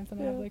sometimes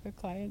when I have like a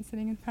client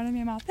sitting in front of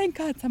me. I'm all, thank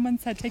God someone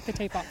said take the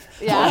tape off.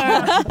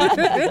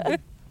 Yeah.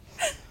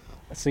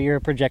 So you're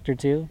a projector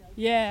too?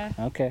 Yeah.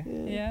 Okay.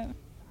 Yeah.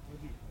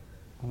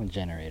 I'm a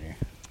generator.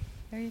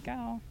 There you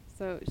go.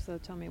 So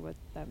tell me what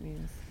that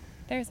means.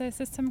 There's a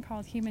system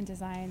called human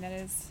design that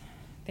is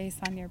based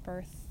on your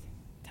birth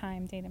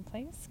time, date, and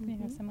place,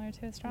 similar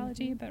to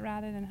astrology, but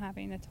rather than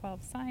having the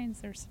 12 signs,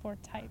 there's 4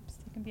 types.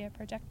 You can be a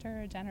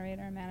projector, a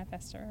generator, a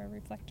manifestor, or a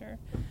reflector.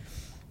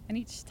 And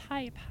each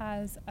type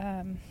has,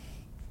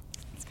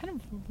 it's kind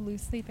of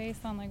loosely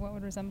based on like what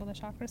would resemble the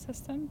chakra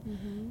system.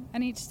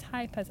 And each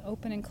type has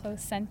open and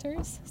closed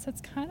centers. So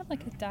it's kind of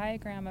like a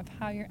diagram of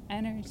how your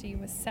energy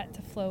was set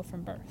to flow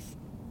from birth.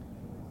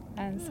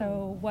 And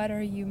so what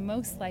are you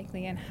most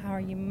likely and how are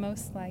you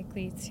most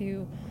likely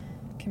to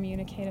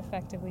communicate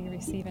effectively,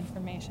 receive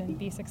information,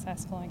 be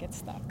successful, and get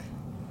stuck?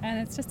 And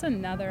it's just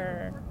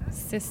another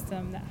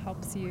system that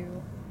helps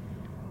you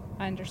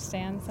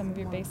understand some of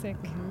your basic,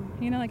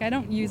 like I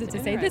don't use it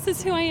to say this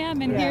is who I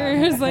am and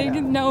here's like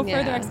no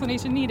further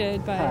explanation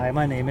needed, but hi,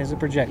 my name is a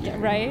projector.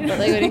 Right? But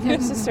like when it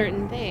comes to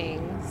certain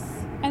things.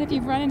 And if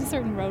you've run into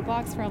certain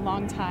roadblocks for a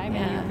long time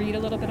and you read a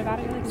little bit about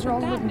it, you're like, so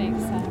that makes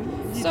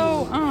sense.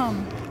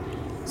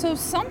 So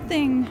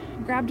something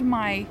grabbed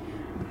my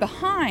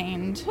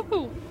behind.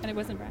 And it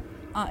wasn't Brent.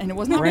 And it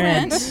was not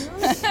Brent.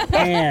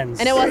 Hands.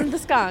 And it wasn't the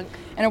skunk.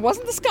 And it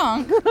wasn't the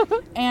skunk.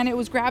 And it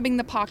was grabbing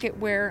the pocket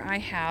where I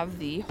have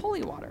the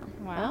holy water.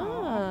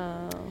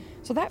 Wow.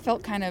 So that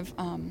felt kind of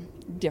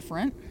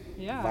different.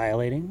 Yeah.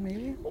 Violating,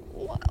 maybe?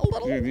 A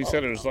little. Yeah, you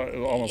said it was like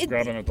almost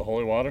grabbing at the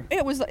holy water.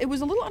 It was a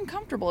little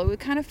uncomfortable. It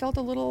kind of felt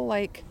a little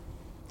like,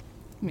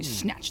 let me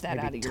snatch that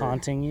maybe out of your.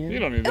 taunting you? You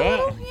don't need A that.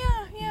 little,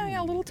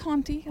 yeah, a little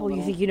taunty. Oh,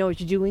 you think you know what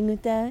you're doing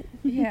with that?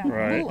 Yeah,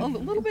 Right. a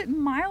little bit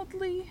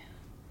mildly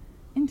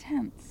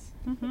intense.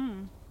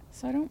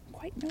 So I don't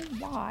quite know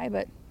why,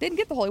 but didn't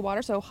get the holy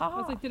water, so I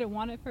was like, did it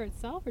want it for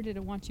itself or did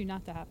it want you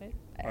not to have it?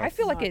 I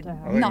feel like it I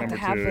think not to number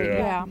have 2, it.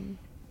 yeah.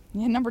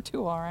 Yeah, number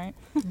 2, all right.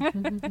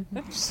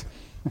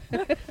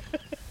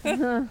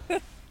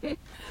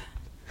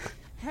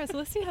 All right, so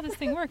let's see how this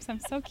thing works. I'm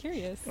so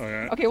curious.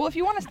 Okay. Okay, well, if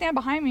you want to stand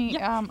behind me,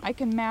 I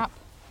can map.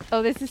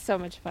 Oh, this is so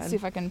much fun. See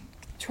if I can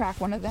track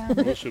one of them.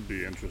 This should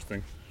be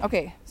interesting.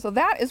 Okay, so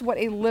that is what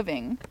a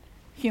living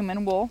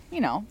human will,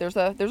 there's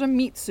a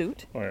meat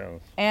suit, Oh yeah.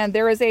 and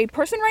there is a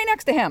person right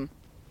next to him.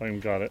 I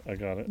got it.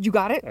 You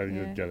got it? I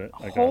did get it.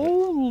 I got it.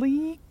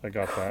 Holy. I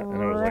got that,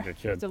 and it was like a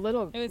kid. It's a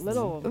little. It was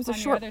a on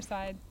short. the other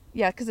side.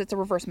 Yeah, because it's a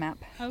reverse map.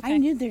 Okay. I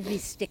knew there'd be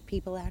stick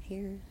people out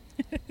here.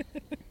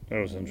 That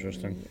was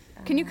interesting.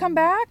 Can you come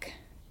back?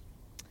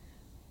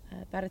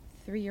 About a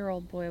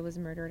 3-year-old boy was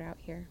murdered out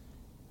here.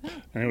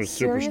 And it was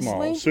super small.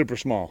 Seriously? Super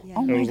small. Yeah.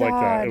 Oh It my was like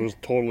that. God. It was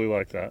totally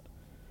like that.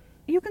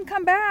 You can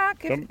come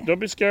back. Don't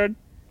be scared.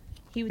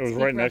 He would It was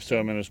speak right next to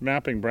Russian. him, and it's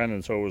mapping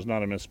Brendan, so it was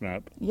not a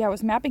mismap. Yeah, I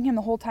was mapping him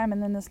the whole time,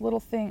 and then this little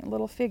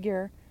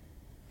figure.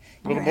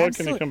 Little You're boy,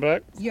 can you come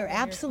back? You're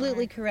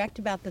absolutely correct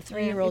about the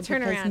 3-year-old Turn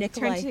because around.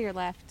 Nikolai, Turn to your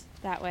left.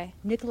 That way.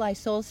 Nikolai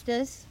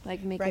Solstice,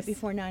 Like make right us-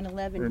 before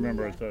 9/11.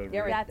 Remember at the.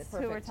 That's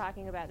who we're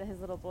talking about. That his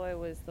little boy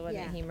was the one that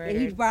he And he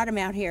murdered. brought him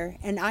out here,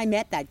 and I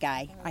met that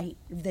guy.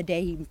 The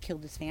day he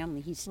killed his family,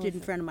 he stood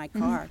in front of my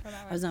car.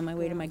 I was on my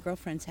way to my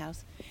girlfriend's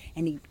house,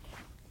 and he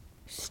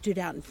stood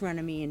out in front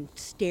of me and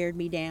stared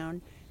me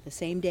down. The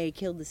same day he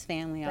killed his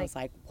family, I was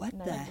like, "What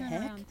the Turn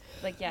heck?" around.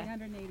 Like, yeah.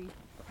 380.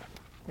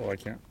 Well, I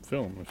can't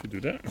film if you do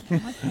that.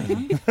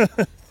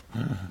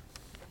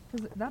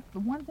 Because that the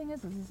one thing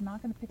is it's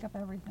not going to pick up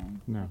everything.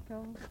 No.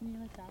 Go, can you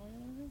like that way a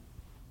little bit?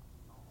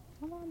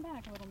 Come on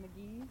back, little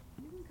McGee.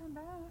 You can come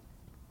back.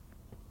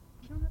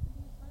 You don't have to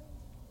be afraid.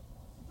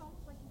 It's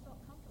almost like you felt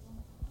comfortable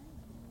next to him.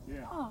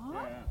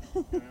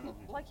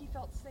 Yeah. Like he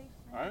felt safe.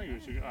 I think we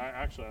should.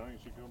 I think we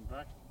should come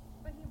back.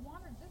 But he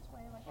wandered this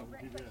way, like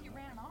he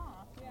ran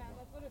off. Yeah,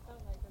 that's what it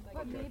felt like.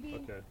 But Okay,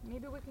 okay.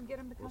 maybe we can get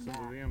him to come Listen to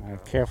back. the All right,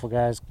 impact. careful,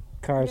 guys.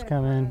 Cars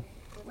coming.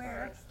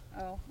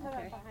 Oh,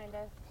 okay. Behind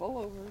us. Pull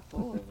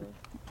over.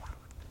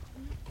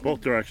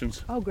 Both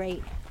directions. Oh,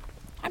 great.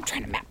 I'm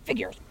trying to map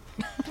figures.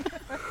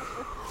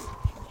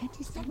 Can't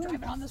you stop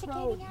Driving on this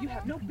road. You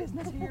have no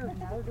business here.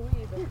 Neither do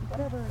we, but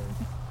whatever.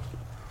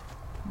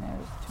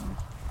 There's too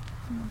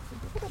much.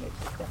 Look at it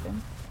step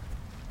in.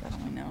 God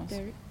only knows.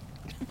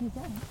 Who's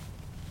that?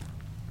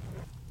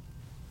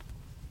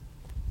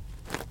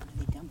 What are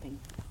they dumping?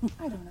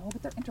 I don't know,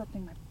 but they're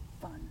interrupting my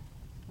fun.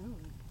 Oh,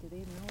 do they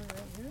know we're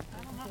right here?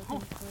 I don't know. I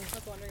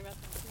was wondering about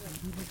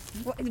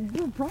that. Well,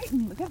 you're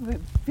Brighton. Look at the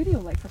video,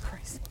 like, for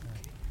Christ's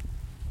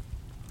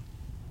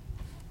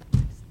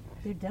sake.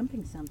 They're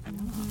dumping something.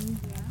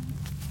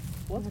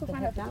 Let's go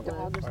find out that the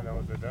dog or I know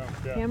what they're doing.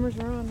 Yeah. Cameras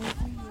are on.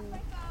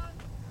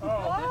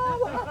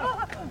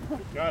 Oh.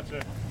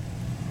 Gotcha.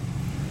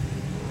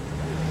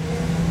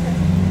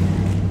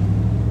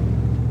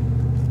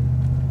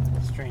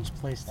 Strange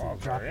place to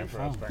drop your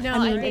phone. No, I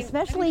mean, think-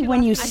 especially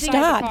when you I think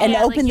stop it's- and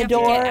yeah, open like, the you have to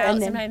door get out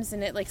and then. sometimes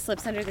and it like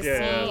slips under the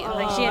Yeah. seat.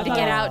 Like she had to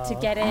get out to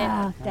get it.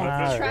 Ah,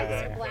 that's- Trucks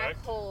Okay. are black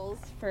holes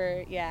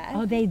for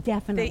oh, they They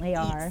definitely eat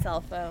are.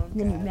 cell phones.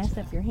 Then you mess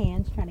up your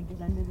hands trying to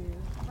get under there.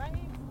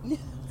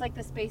 It's like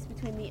the space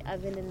between the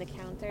oven and the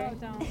counter. Oh,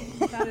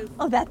 don't. That is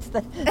Oh, that's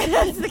the.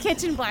 That's the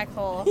kitchen black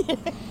hole.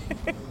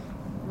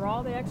 Where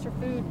all the extra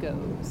food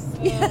goes.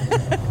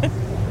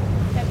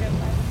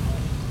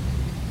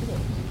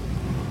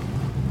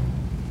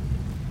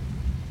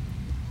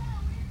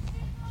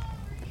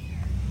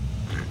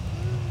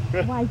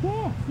 Why,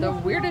 yes. The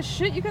weirdest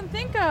shit you can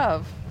think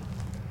of.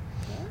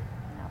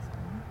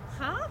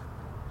 Huh?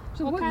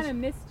 So What kind of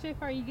mischief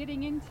are you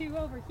getting into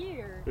over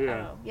here?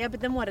 Yeah. Oh, yeah, but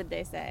then what did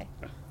they say?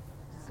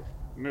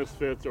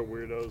 Misfits or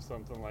weirdos,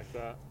 something like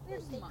that.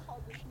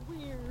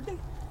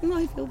 No,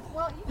 I feel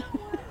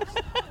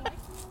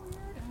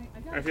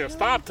If you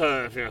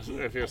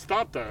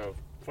stop to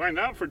find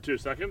out for 2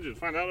 seconds, you'd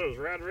find out it was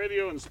Rad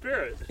Radio and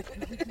Spirit.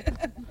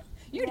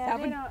 You'd Yeah, have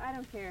they an- don't, I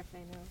don't care if they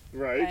know.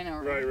 Right. I know,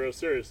 Right. right? Real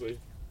seriously.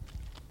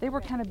 They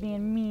were kind of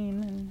being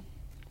mean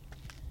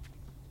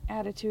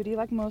and attitudey,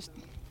 like most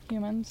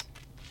humans.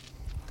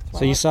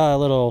 So you saw a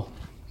little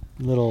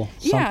something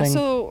Yeah,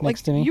 so like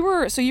next to me? you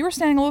were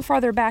standing a little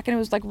farther back, and it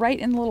was like right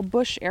in the little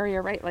bush area,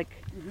 right, like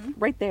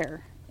right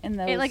there in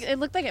those. It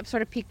looked like it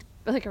sort of peeked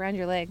like around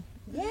your leg.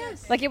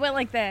 yes. Like it went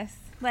like this.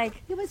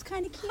 Like It was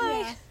kind of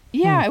cute.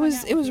 yeah, it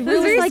was It was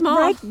really like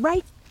small.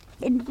 right,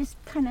 and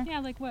just kind of Yeah,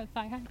 like what?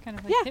 Thigh high? Kind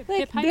of like Yeah, hip, like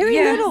hip height? very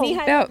yeah, little.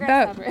 Knee-high about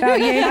grasshopper.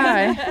 yay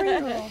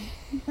high.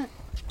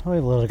 Oh,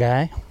 little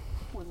guy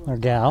or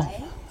gal.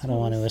 I don't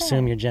want to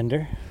assume your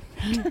gender.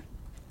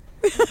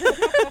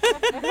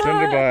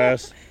 Gender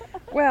bias.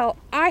 Well,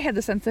 I had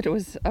the sense that it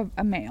was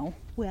a male.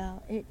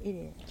 well, it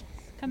is.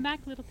 Come back,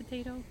 little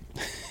potato.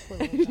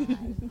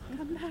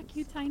 Come back,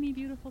 you tiny,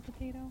 beautiful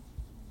potato.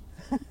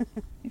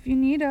 If you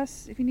need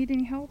us, if you need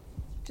any help,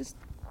 just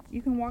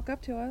you can walk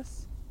up to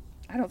us.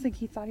 I don't think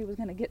he thought he was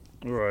gonna get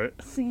Right.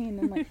 seen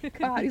and like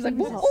caught. He's like,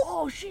 We "Whoa."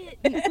 all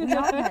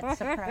got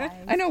surprised.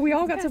 I know we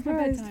all got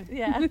surprised.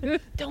 Yeah.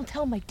 Don't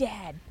tell my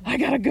dad. I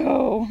gotta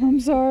go. I'm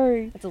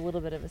sorry. That's a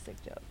little bit of a sick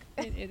joke.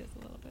 It is a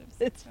little bit.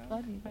 It's so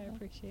funny, I though.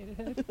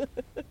 appreciated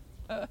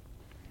it.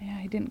 Yeah,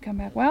 he didn't come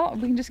back. Well,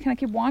 we can just kind of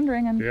keep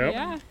wandering and Yep.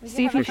 Yeah.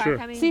 see if For he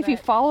sure. see if he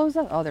follows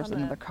us. Oh, there's on the-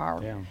 another car.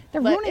 Yeah.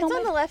 They're But ruining it's all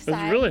on my- the left It's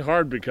side. really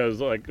hard because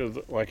like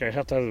I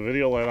have to have the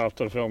video light off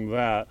to film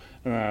that,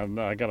 and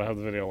then I gotta have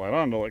the video light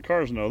on to let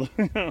cars know.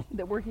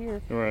 that we're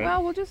here. Right.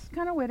 Well, we'll just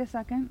kind of wait a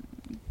second,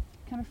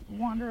 kind of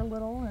wander a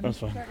little, and That's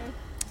fine.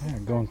 They're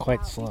going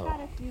quite slow.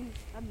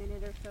 A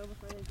minute or so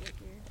before they get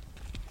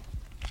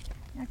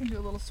here. I can do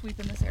a little sweep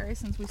in this area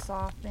since we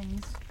saw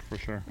things For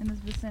sure. in this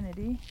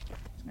vicinity.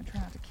 I'm gonna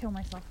try not to kill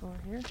myself over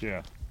here.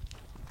 Yeah.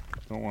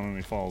 Don't want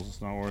any falls.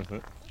 It's not worth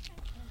it.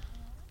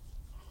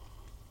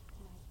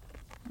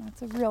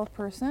 That's a real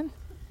person.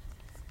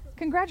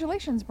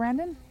 Congratulations,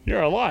 Brandon.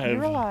 You're alive.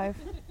 You're alive.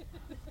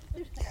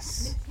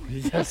 Yes.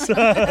 He's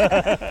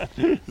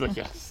like,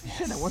 yes.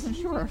 Shit, I wasn't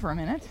sure for a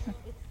minute.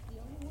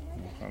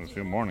 On a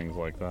few mornings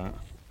like that.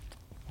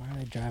 Why are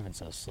they driving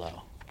so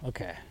slow?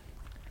 Okay.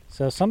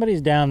 So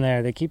somebody's down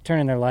there. They keep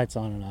turning their lights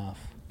on and off.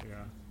 Yeah.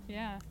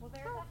 Yeah.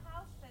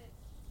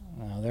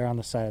 No, they're on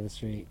the side of the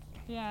street.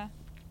 Yeah.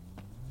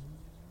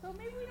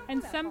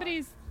 And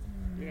somebody's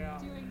Yeah.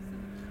 doing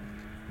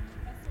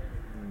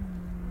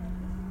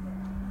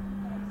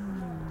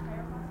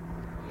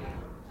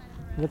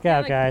Look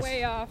out, like guys.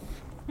 way off.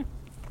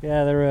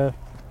 Yeah, they're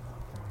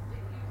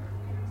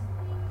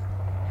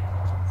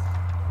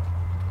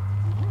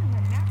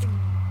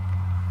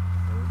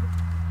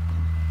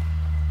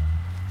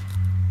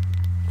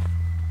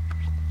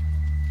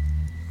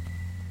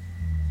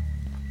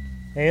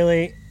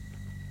Haley,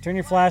 turn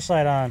your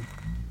flashlight on.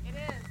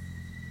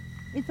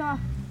 It's off.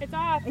 It's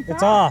off.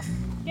 It's off.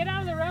 Get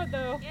out of the road,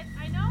 though.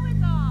 I know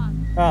it's off.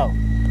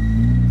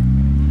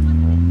 Oh.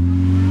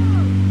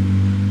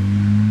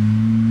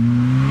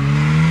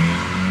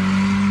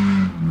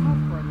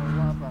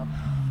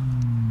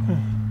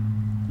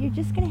 You're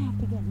just gonna have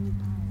to get new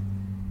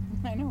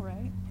tires. I know,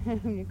 right?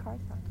 Your car's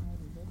probably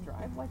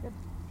Drive like a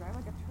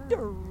turd.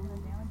 And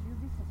then damage your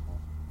vehicle.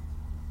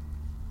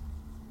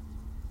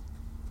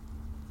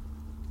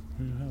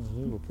 We have a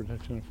little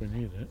protection if we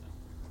need it.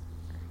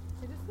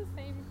 Is this the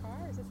same car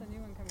or is this a new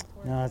one coming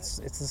forward? No, it's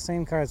the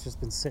same car that's just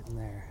been sitting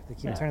there. They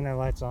keep turning their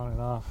lights on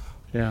and off.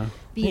 Yeah.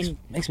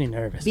 Makes me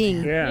nervous.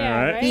 being Yeah,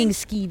 Yeah, right? right? being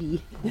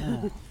skeety.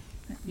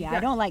 Yeah, I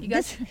don't like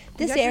this.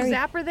 This You got your area.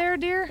 zapper there,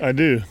 dear? I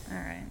do. All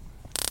right.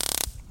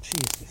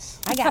 Jesus.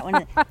 I got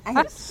one. I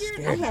had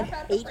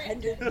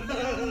 800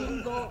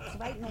 million volts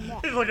right in the neck.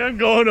 He's like, I'm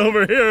going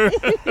over here.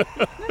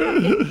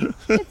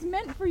 It's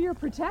meant for your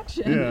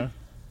protection. Yeah.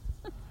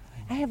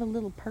 I have a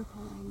little purple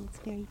one. It's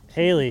very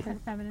Haley, The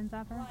feminine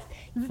zapper.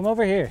 come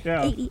over here.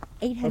 Yeah.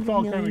 800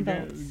 all million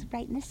kinda volts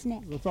right in the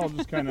neck. It's all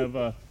just kind of,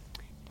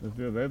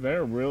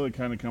 they're really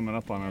kind of coming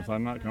up on us.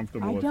 I'm not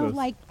comfortable I with don't this.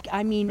 like.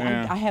 I mean,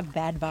 Yeah. I have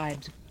bad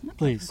vibes.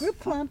 Please. Group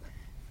clump.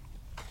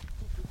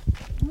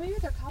 Maybe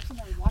they're cops and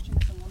they're watching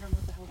us and wondering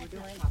what the hell we're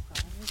doing.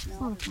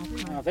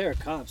 Oh, if they were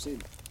cops,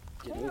 they'd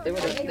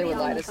They would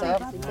light us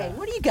up.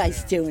 What are you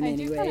guys doing I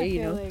do kind of anyway?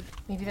 You feel know. like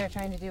Maybe they're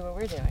trying to do what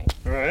we're doing.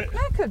 Right?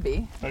 That could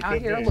be. That Out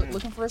could here be.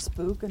 looking for a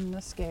spook and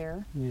a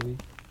scare. maybe.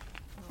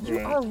 You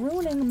Right. are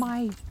ruining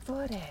my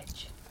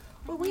footage.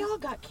 Well, we all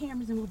got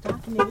cameras and we'll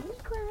document any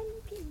crime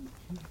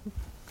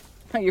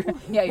you can.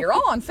 You're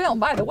all on film,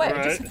 by the way.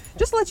 Right.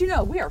 Just to let you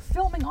know, we are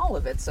filming all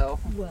of it, so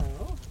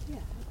Well, yeah.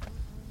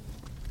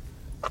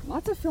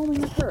 lots of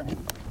filming occurring.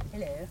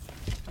 Hello.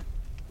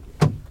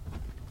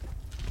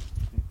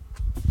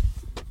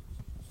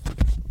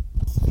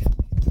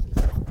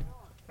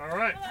 All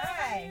right.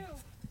 Hi.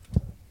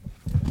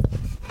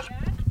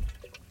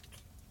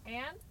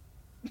 And?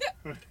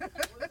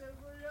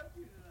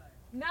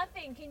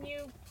 Nothing. Can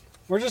you?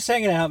 We're just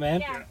hanging out, man.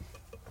 Yeah.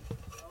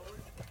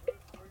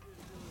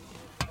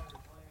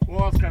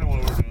 Well, that's kind of what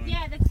we're doing.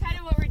 Yeah, that's kind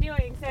of what we're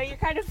doing. So you're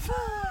kind of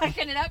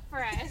fucking it up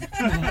for us.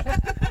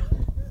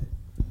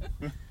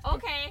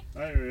 Okay.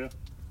 I hear you.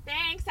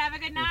 Thanks. Have a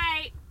good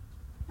night.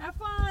 Have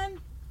fun.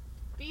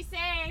 Be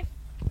safe.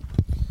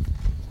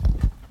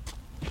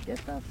 Get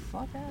the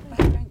fuck out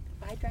of here.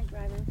 By drunk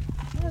driver.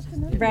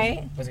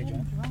 Right? Was he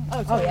drunk?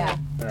 Oh yeah.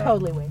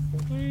 Totally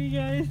wasted. What are you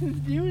guys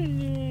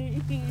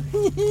doing?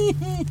 Oh,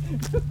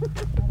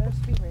 there's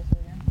Speed Racer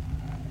again.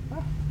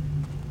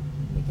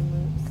 Making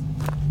moves.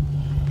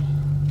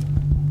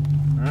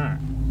 All right.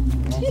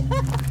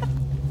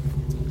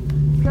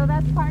 So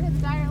that's part of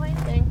the Dire Lane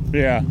thing.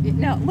 Yeah.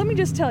 Now, let me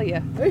just tell you,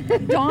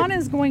 Dawn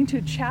is going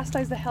to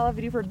chastise the hell out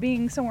of you for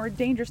being somewhere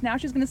dangerous. Now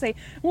she's going to say,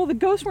 well, the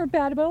ghosts weren't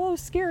bad, but all those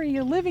scary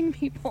living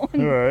people.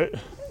 All right.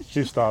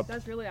 She stopped.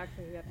 That's really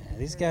actually, Yeah,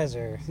 these guys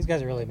are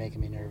really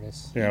making me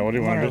nervous. Yeah, what do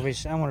you want to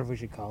do? I wonder if we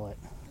should call it.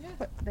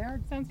 but they are,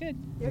 sounds good.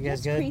 They're You guys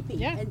just good? creepy.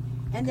 Yeah.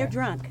 And they're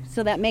drunk,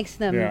 so that makes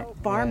them Yeah.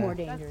 far Yeah. more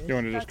dangerous. You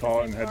want to just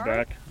call it and head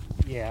back?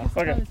 Yeah.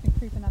 Okay. It's been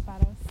creeping up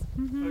at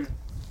us.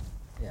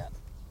 Yeah.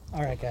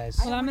 All right, guys.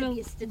 Well, I'm wanna going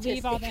be a to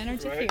leave all the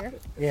energy here.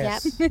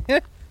 Yes.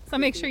 So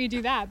make sure you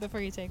do that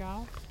before you take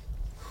off.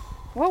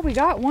 Well, we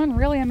got one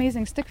really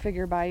amazing stick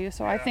figure by you,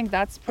 so I think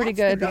that's pretty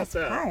That's good. the best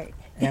part.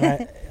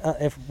 And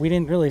if we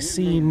didn't really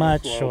see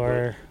much slow,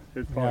 or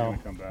It's you probably know,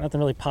 gonna come back. nothing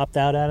really popped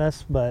out at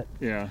us, but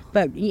Yeah.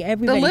 But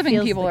everybody living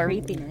feels people the are-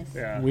 creepiness.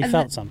 Yeah. we And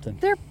felt something.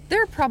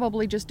 They're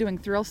probably just doing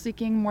thrill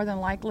seeking more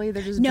than likely.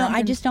 They're just No, drunk I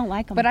and- just don't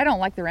like them. But I don't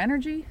like their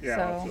energy. Yeah.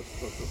 So Let's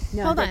just-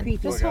 no, Hold they're on.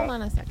 creepy. Just hold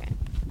on a second.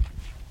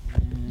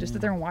 just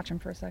sit there and watch them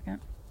for a second.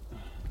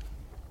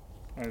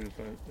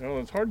 well,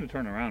 it's hard to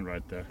turn around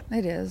right there.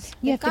 It is.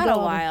 You have to Got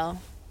go a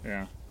while.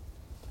 Yeah.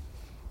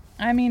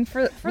 I mean,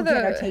 for We'll the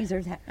get our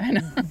tasers. I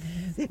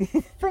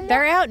know. From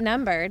They're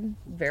outnumbered.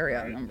 very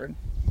outnumbered.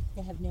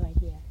 They have no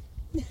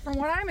idea. From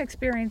what I'm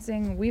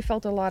experiencing, we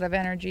felt a lot of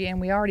energy, and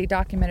we already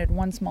documented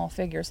one small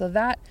figure, so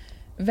that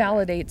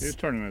validates. He's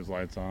turning his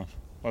lights off.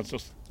 Let's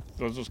just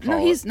call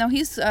He's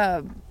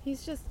it.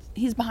 He's just.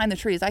 he's behind the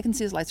trees. I can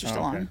see his lights are still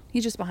okay. on.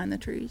 He's just behind the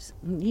trees.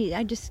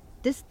 This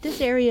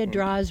area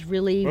draws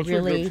really, Let's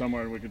really. regroup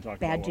somewhere and we can talk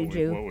bad about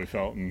juju. what we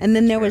felt. And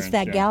then there was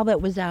that experienced, gal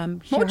that was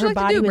What would you her like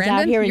to body do, was out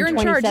Brandon? here You're in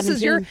in charge.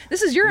 2017.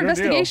 This is your Your deal.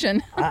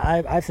 investigation.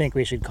 I think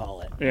we should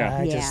call it.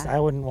 Yeah. I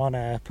wouldn't want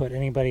to put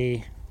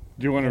anybody.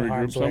 Do you want to in regroup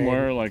harm's way.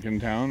 somewhere, like in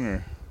town,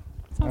 or?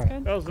 Sounds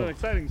good. That was an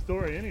exciting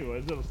story,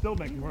 anyways. It'll still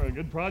make for a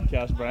good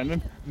podcast,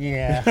 Brandon.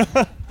 Yeah.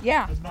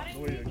 Yeah. The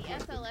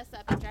SLS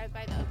up and drive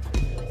by the oak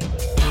trees really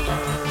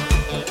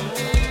slow.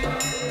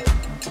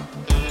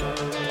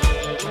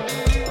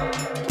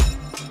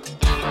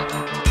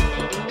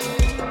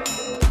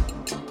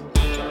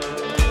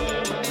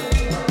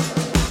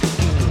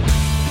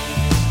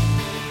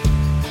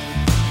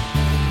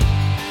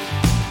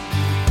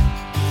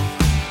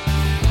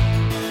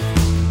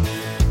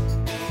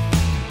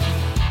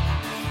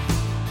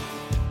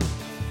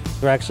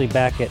 We're actually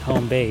back at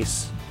home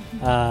base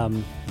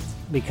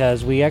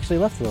because we actually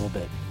left a little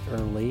bit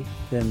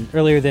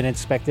earlier than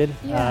expected.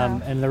 Yeah.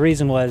 And the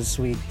reason was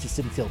we just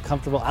didn't feel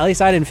comfortable. At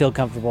least I didn't feel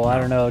comfortable. I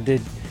don't know.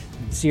 Did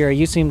Sierra?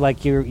 You seemed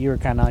like you were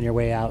kind of on your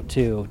way out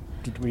too.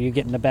 Were you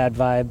getting a bad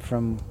vibe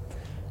from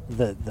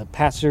the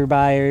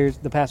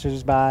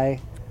passersby,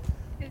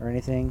 or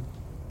anything?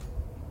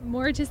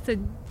 More just a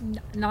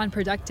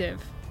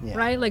non-productive, Yeah.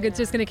 right? Like it's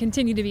just going to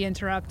continue to be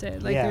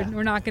interrupted. Like Yeah.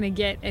 we're not going to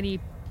get any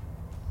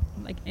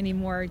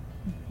more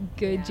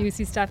good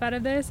juicy stuff out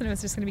of this, and it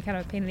was just going to be kind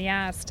of a pain in the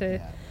ass to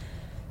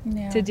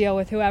deal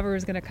with whoever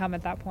was going to come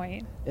at that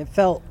point. It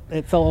felt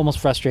almost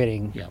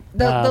frustrating. Yeah.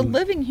 The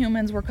living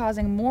humans were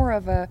causing more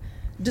of a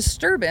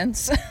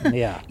disturbance,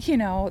 Yeah.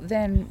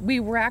 than we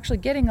were actually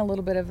getting a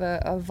little bit of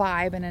a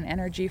vibe and an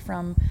energy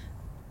from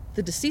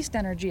the deceased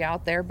energy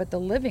out there, but the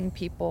living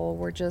people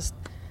were just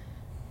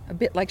a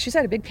bit, like she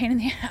said, a big pain in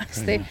the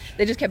ass. They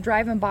just kept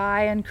driving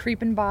by and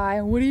creeping by,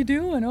 and what are you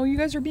doing? Oh, you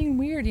guys are being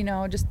weird,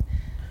 just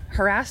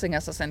harassing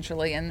us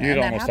essentially, and You'd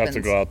that almost happens.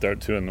 have to go out there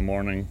at 2 a.m.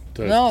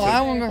 to. No, to-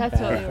 I won't go.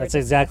 That's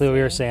exactly what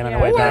we were saying on the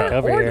way back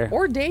over here.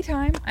 Or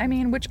daytime. I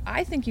mean, which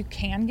I think you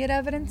can get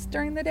evidence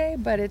during the day,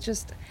 but it's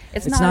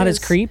It's not as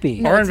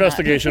creepy. No, Our it's not.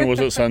 investigation was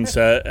at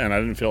sunset, and I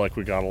didn't feel like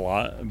we got a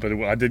lot, but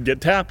I did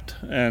get tapped,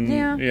 and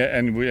Yeah.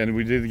 and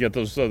we did get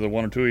those the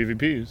 1 or 2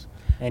 EVPs.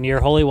 And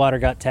your holy water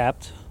got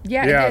tapped.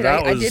 Yeah, Yeah, I did.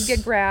 that I was- did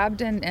get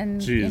grabbed, and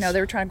Jeez. they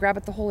were trying to grab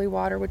at the holy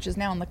water, which is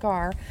now in the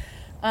car.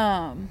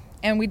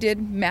 And we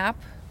did map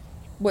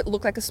what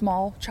looked like a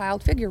small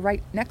child figure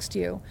right next to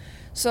you.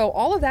 So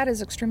all of that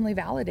is extremely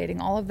validating.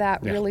 All of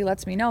that really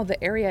lets me know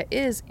the area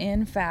is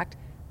in fact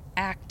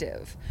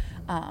active.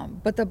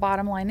 But the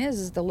bottom line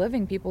is the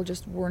living people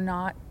just were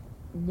not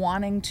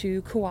wanting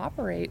to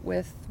cooperate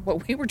with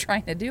what we were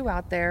trying to do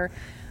out there.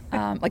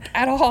 like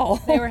at all.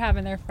 They were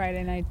having their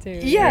Friday night too.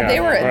 Yeah, they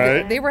were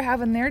right. they were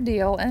having their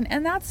deal,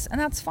 and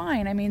that's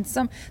fine. I mean,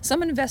 some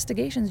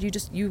investigations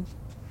you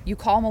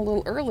call them a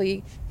little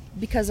early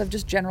because of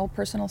just general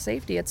personal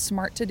safety. It's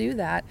smart to do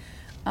that.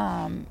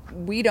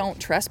 We don't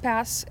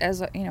trespass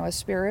as a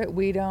spirit.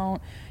 We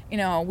don't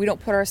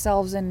put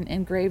ourselves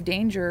in grave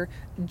danger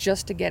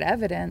just to get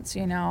evidence,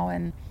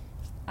 and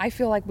I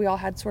feel like we all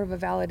had sort of a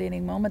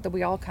validating moment that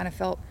we all kind of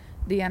felt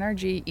the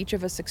energy. Each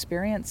of us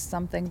experienced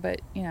something, but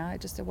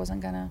it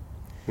wasn't gonna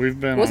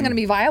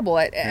be viable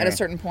at a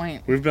certain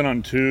point. We've been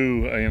on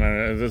two,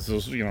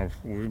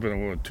 we've been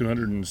on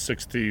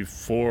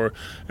 264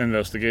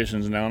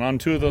 investigations now, and on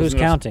two of those, Who's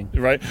counting?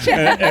 Right?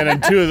 and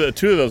in two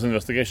of those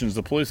investigations,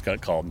 the police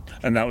got called,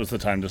 and that was the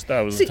time to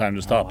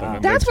stop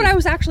them. That's what I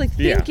was actually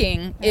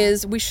thinking.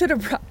 Is we should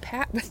have brought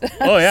Pat with us.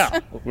 Oh yeah,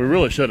 we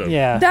really should have.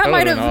 Yeah, that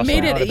might have awesome.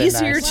 made it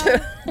easier nice.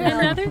 to.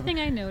 Another thing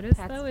I noticed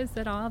though is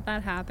that all of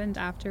that happened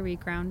after we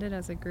grounded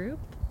as a group.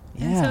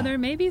 And Yeah. so there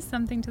may be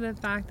something to the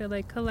fact that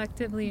like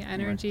collectively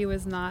energy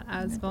was not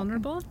as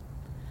vulnerable.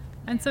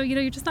 And so,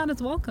 you're just not as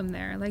welcome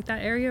there. Like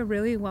that area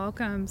really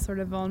welcomes sort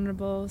of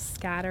vulnerable,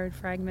 scattered,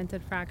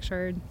 fragmented,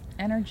 fractured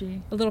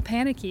energy. A little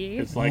panicky.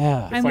 It's like,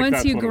 Yeah. and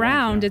once you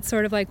ground, it's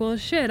sort of like, well,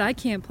 shit, I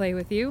can't play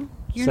with you.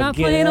 You're So not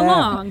get playing out.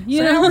 along. You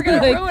So know, now we're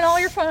gonna Like, ruin all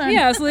your fun.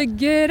 yeah, so like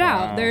get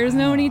out. Wow. There's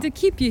no need to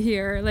keep you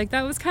here. Like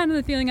that was kind of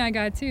the feeling I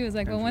got too. Is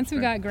like, well, once we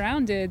Interesting. got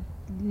grounded,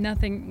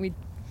 nothing. We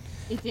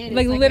It did.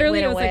 like It's literally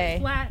it it went was away.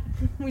 like flat.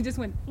 We just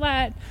went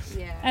flat.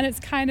 Yeah. And it's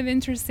kind of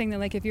interesting that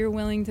like if you're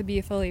willing to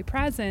be fully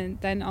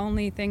present, then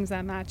only things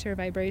that match your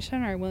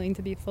vibration are willing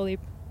to be fully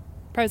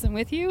present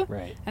with you.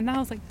 Right. And now I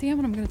was like, damn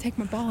it, I'm gonna take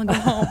my ball and go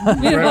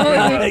home. You know,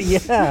 like,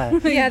 Yeah.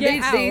 like, Yeah,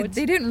 get they out.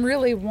 didn't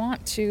really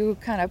want to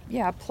kind of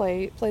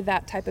play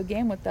that type of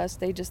game with us.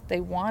 They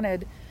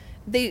wanted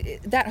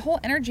that whole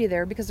energy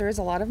there, because there is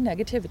a lot of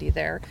negativity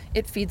there.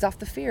 It feeds off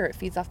the fear, it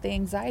feeds off the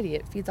anxiety,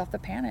 it feeds off the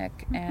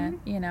panic, and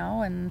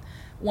and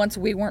once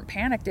we weren't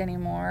panicked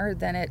anymore,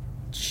 then it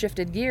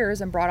shifted gears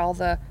and brought all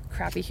the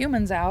crappy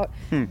humans out,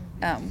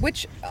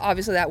 which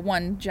obviously that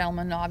one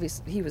gentleman,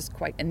 obviously he was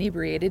quite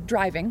inebriated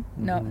driving,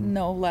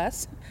 no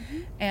less,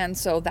 and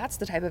so that's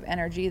the type of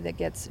energy that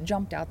gets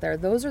jumped out there.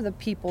 Those are the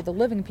people, the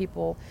living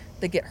people,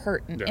 that get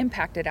hurt and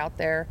impacted out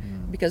there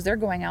because they're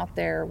going out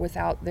there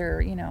without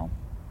their,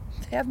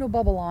 they have no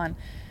bubble on.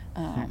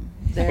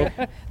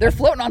 They're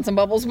floating on some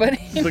bubbles, but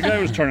The guy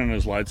was turning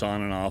his lights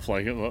on and off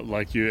like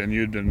you, and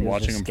you'd been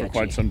watching him just for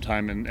quite sketchy. some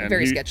time, and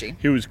Very he, sketchy.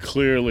 He was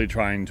clearly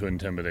trying to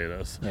intimidate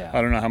us. Yeah.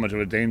 I don't know how much of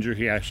a danger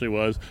he actually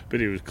was, but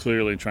he was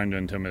clearly trying to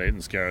intimidate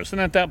and scare us.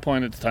 And at that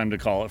point, it's time to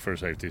call it for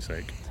safety's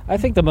sake, I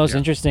think the most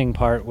interesting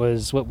part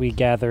was what we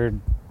gathered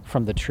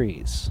from the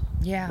trees.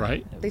 yeah,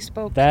 right? they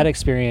spoke. That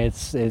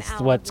experience is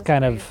what's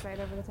kind of. right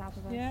over the top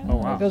of us. Yeah. Oh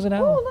wow! There goes an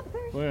owl. Look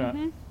at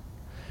that.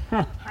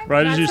 Huh.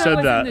 Right as you That's said how it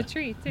was that. in the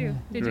tree too.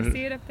 Did you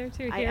see it up there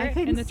too? Hear I it in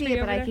couldn't the see tree it,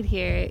 but over I there? could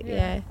hear it.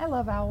 Yeah. I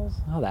love owls.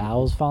 Oh, the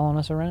owl's following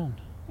us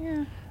around.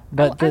 Yeah,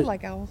 But I the,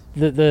 like owls.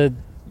 the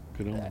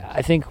Good old-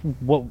 I think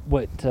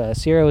what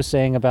Sierra was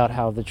saying about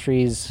how the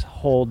trees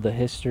hold the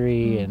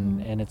history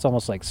and it's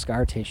almost like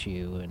scar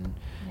tissue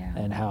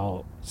and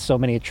how so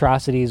many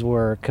atrocities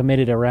were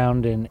committed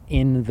around and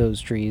in those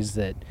trees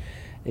that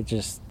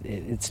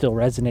it still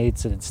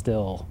resonates and it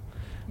still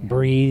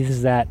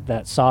breathes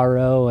that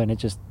sorrow, and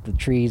the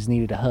trees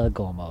needed a hug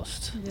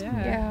almost. Yeah.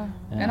 Yeah.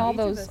 And all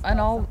those and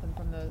all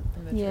from the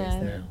Yeah.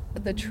 trees there.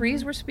 the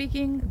trees were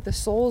speaking, the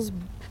souls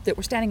that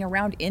were standing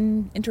around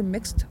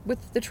intermixed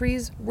with the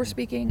trees were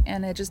speaking,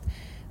 and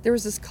there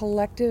was this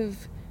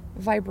collective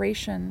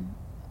vibration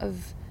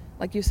of,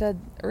 like you said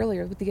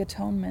earlier, with the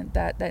atonement,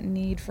 that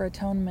need for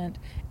atonement,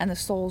 and the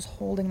souls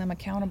holding them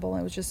accountable.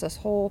 And it was just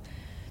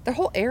the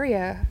whole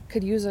area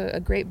could use a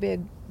great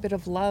big bit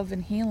of love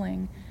and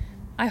healing.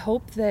 I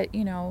hope that,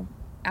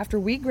 after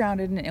we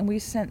grounded and we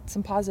sent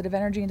some positive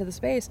energy into the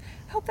space,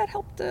 I hope that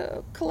helped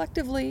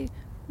collectively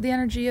the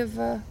energy of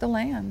the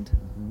land.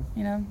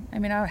 I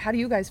mean, how do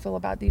you guys feel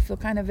about it? Do you feel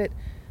kind of it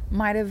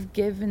might have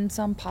given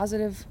some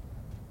positive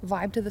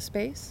vibe to the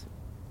space?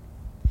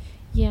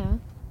 Yeah.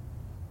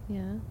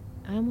 Yeah.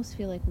 I almost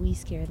feel like we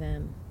scare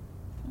them.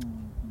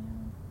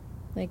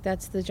 Like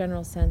that's the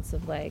general sense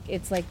of like,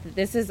 it's like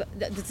this is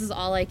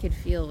all I could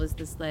feel was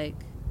this like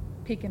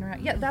Peeking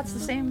around. Yeah, that's the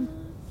same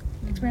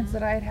experience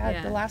that I had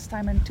Yeah. the last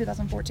time in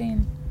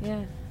 2014.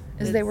 yeah.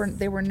 Is they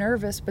were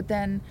nervous, but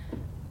then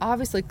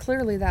obviously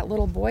clearly that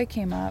little boy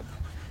came up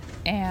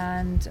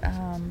and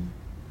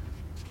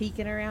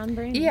peeking around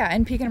Brandon. yeah,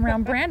 and peeking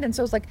around Brandon.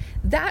 So it's like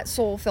that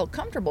soul felt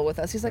comfortable with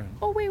us. He's like,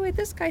 oh wait,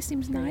 this guy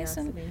seems nice,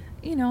 and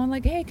Curiosity. and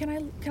like, hey, can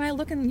I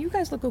look? And you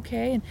guys look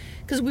okay. And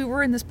because we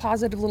were in this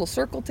positive little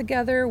circle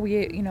together,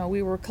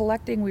 we were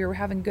collecting, we were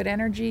having good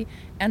energy,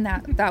 and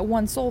that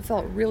one soul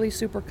felt really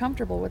super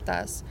comfortable with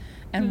us.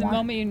 And the wa-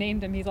 moment you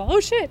named him, he's like, oh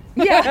shit.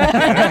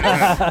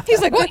 yeah, he's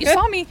like, what? You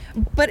saw me?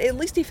 But at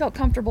least he felt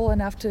comfortable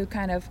enough to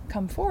kind of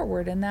come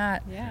forward, and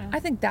that Yeah. I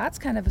think that's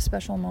kind of a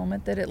special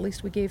moment that at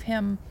least we gave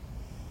him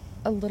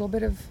a little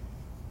bit of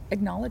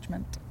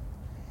acknowledgement.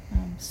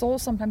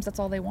 Souls, sometimes that's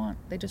all they want.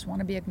 They just want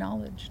to be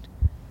acknowledged.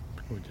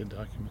 We did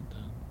document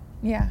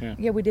that.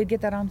 Yeah, we did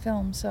get that on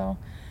film. So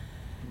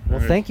Well,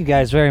 thank you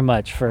guys very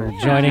much for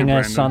joining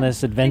us on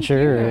this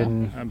adventure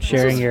and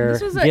sharing your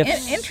This was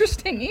gifts. an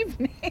interesting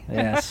evening.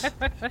 Yes,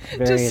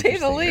 very to say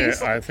the interesting.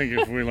 least. I think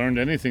if we learned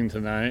anything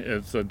tonight,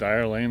 it's that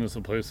Dyer Lane is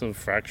a place of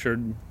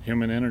fractured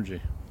human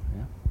energy.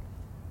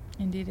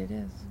 Indeed, it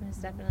is. There's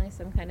definitely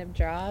some kind of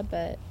draw,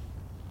 but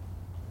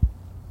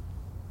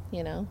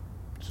you know,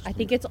 I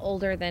think it's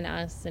older than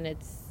us, and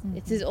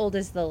it's as old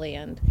as the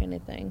land, kind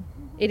of thing.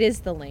 It is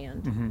the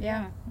land. Mm-hmm.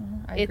 Yeah,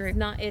 I It's agree.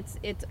 not.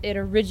 It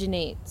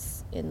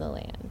originates in the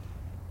land.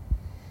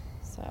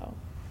 So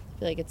I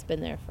feel like it's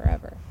been there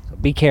forever. So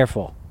be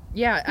careful.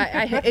 Yeah,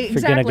 I exactly. If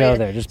you're gonna go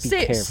there, just be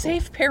careful.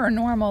 Safe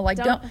paranormal. Like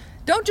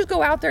don't just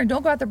go out there, and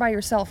don't go out there by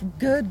yourself.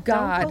 Good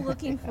God. Don't go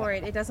looking for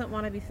it. It doesn't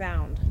want to be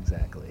found.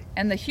 Exactly.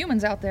 And the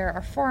humans out there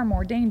are far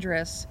more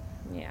dangerous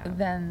Yeah.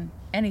 than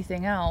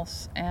anything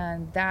else,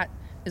 and that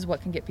is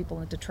what can get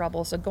people into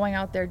trouble. So going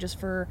out there just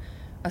for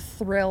a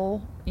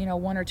thrill,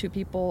 one or two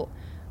people,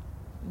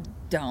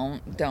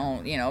 don't,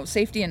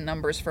 safety in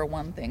numbers for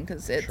one thing,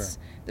 because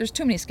there's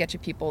too many sketchy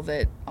people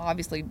that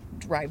obviously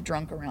drive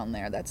drunk around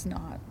there. That's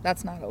not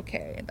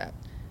okay.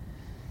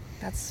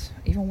 That's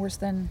even worse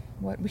than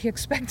what we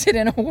expected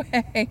in a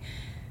way.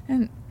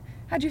 And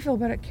how'd you feel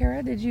about it,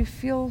 Kara? Did you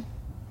feel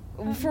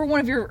for one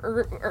of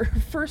your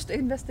first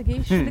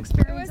investigation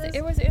experiences?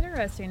 It was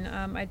interesting.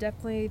 I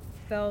definitely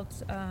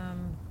felt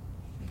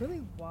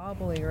really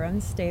wobbly or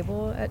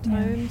unstable at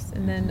times.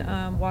 And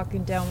then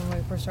walking down, when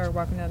we first started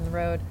walking down the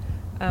road,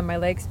 my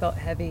legs felt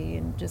heavy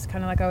and just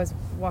kind of like I was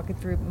walking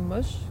through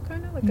mush,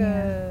 kind of like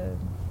it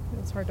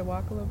was hard to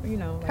walk a little bit,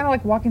 Kind of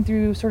like walking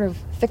through sort of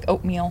thick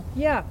oatmeal.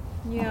 Yeah.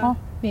 Uh-huh.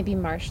 Maybe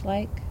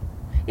marsh-like.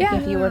 Yeah.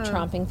 Like if you were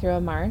tromping through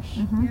a marsh.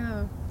 Mm-hmm.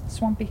 Yeah.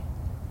 Swampy.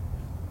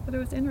 But it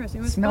was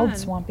interesting. It was Smelled fun.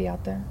 swampy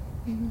out there.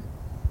 Yeah,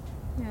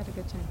 I had a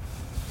good time.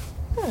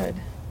 Good.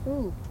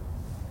 Ooh.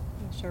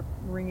 A sharp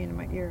ringing in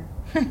my ear.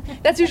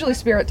 That's usually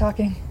spirit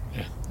talking.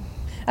 Yeah.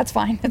 That's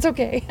fine. It's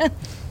okay.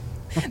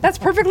 That's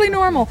perfectly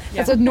normal.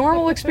 That's a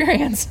normal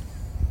experience.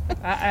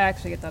 I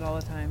actually get that all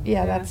the time.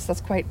 Yeah, that's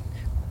quite.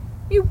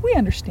 We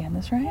understand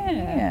this, right?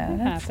 Yeah, it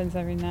happens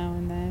every now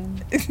and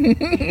then.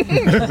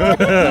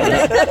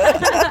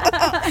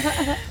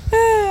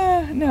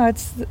 No,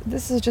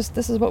 this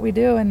is what we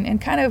do,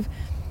 and kind of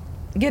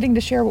getting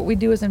to share what we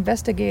do as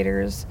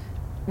investigators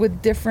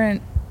with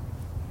different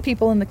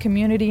people in the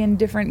community and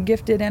different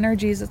gifted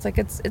energies. It's like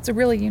it's a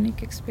really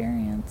unique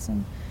experience,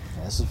 and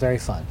This is very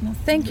fun.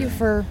 thank you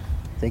for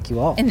Thank you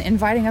all.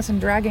 inviting us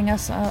and dragging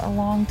us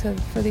along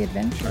for the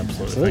adventure.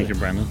 Absolutely. Thank you,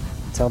 Brandon.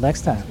 Until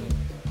next time.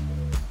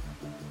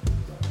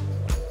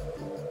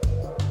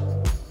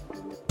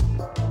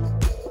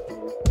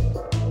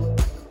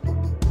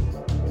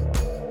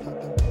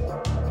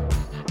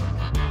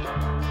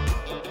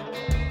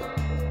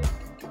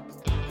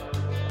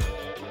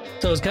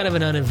 So it was kind of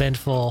an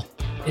uneventful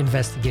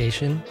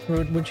investigation,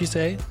 would you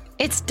say?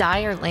 It's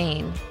Dyer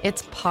Lane.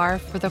 It's par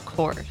for the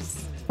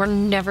course. We're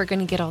never going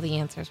to get all the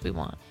answers we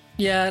want.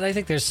 Yeah, and I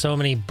think there's so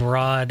many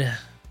broad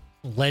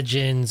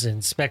legends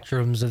and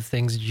spectrums of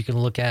things that you can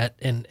look at.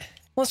 And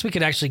unless we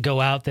could actually go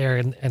out there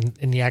and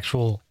in the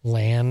actual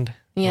land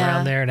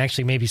around there and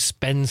actually maybe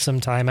spend some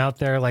time out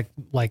there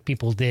like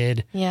people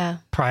did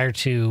prior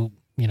to,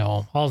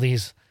 all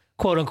these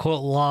quote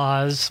unquote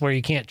laws where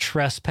you can't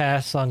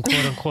trespass on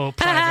quote unquote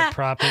private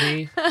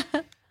property.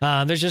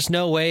 There's just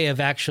no way of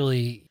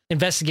actually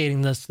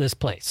investigating this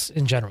place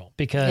in general,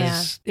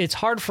 because it's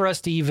hard for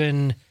us to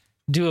even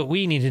do what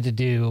we needed to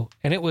do.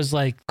 And it was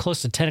like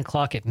close to 10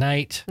 o'clock at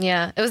night.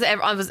 Yeah, it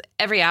was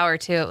every hour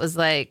too. It was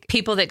like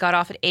people that got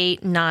off at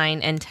 8,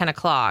 9, and 10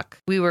 o'clock.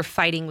 We were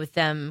fighting with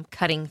them,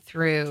 cutting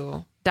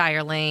through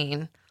Dyer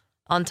Lane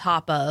on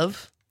top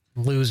of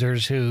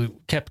Losers who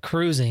kept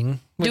cruising.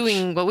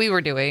 doing what we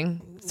were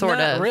doing, sort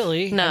Not of.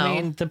 really. No. I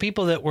mean, the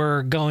people that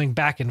were going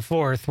back and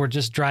forth were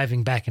just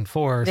driving back and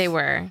forth. They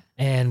were.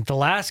 And the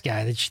last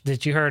guy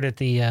that you heard at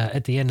the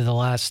end of the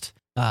last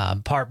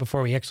part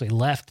before we actually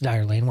left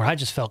Dyer Lane, where I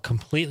just felt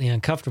completely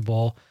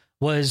uncomfortable,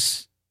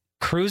 was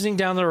cruising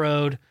down the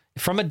road.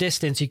 From a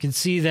distance, you can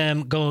see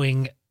them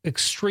going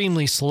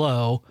extremely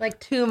slow. Like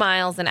 2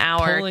 miles an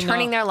hour, Pulling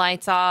turning off. their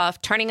lights off,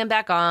 turning them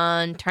back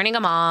on, turning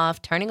them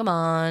off, turning them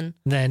on.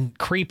 Then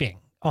creeping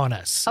on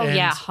us. Oh,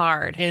 yeah,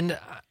 hard. And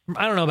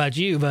I don't know about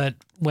you, but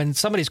when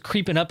somebody's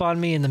creeping up on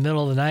me in the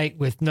middle of the night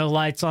with no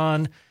lights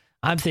on,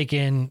 I'm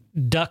thinking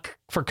duck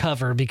for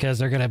cover because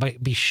they're going to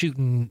be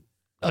shooting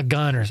a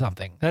gun or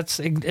something.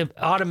 That's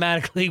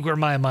automatically where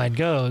my mind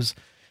goes.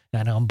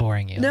 I know I'm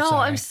boring you. No,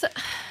 sorry. I'm so...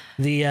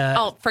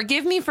 The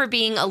forgive me for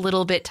being a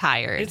little bit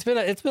tired.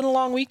 it's been a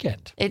long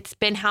weekend. It's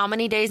been how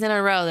many days in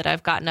a row that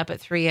I've gotten up at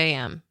 3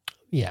 a.m.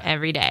 Yeah.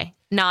 every day?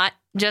 Not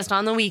just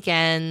on the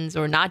weekends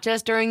or not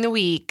just during the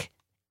week.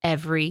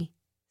 Every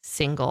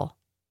single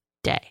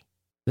day.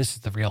 This is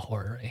the real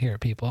horror right here,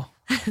 people.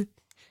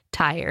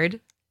 Tired.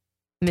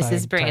 Mrs.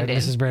 Tired Brandon.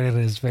 Mrs. Brandon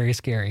is very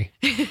scary.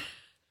 I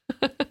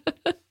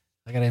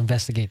got to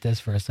investigate this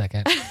for a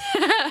second.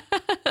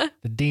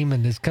 The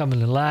demon is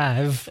coming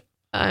alive.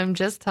 I'm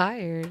just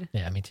tired.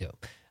 Yeah, me too.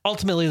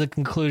 Ultimately, the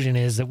conclusion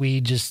is that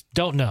we just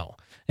don't know.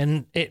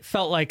 And it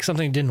felt like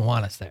something didn't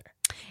want us there.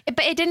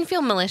 But it didn't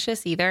feel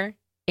malicious either.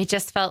 It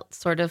just felt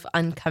sort of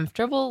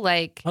uncomfortable,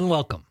 like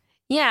unwelcome.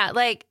 Yeah,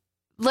 like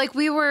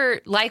we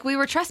were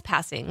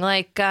trespassing.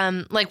 Like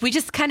we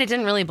just kind of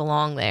didn't really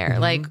belong there.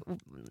 Like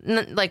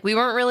we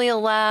weren't really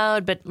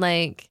allowed, but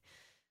like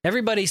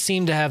everybody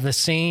seemed to have the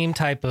same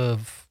type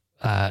of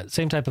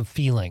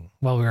feeling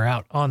while we were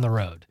out on the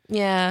road.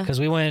 Yeah. Because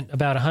we went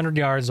about 100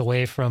 yards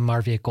away from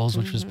our vehicles,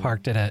 which was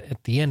parked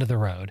at the end of the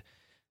road.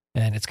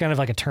 And it's kind of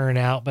like a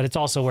turnout, but it's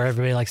also where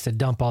everybody likes to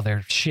dump all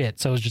their shit.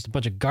 So it was just a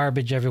bunch of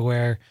garbage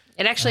everywhere.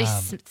 It actually,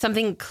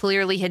 something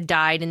clearly had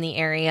died in the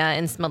area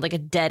and smelled like a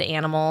dead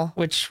animal.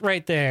 Which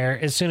right there,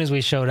 as soon as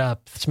we showed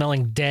up,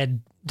 smelling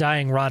dead,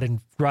 dying,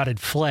 rotted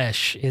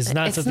flesh is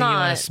not something you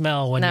want to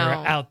smell when you're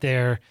out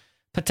there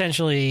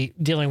potentially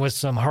dealing with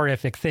some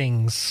horrific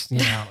things,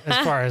 as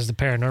far as the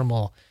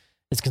paranormal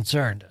is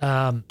concerned.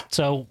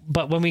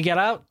 But when we got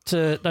out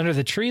to under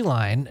the tree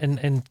line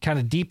and kind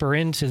of deeper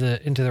into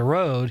the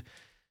road,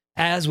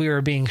 as we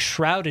were being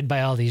shrouded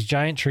by all these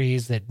giant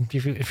trees that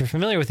if you're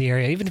familiar with the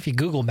area, even if you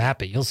Google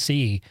map it, you'll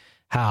see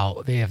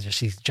how they have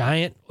just these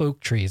giant oak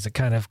trees that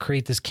kind of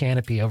create this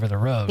canopy over the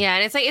road. Yeah.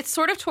 And it's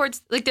sort of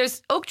towards, like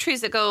there's oak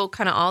trees that go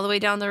kind of all the way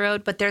down the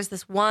road, but there's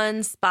this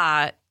one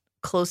spot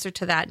closer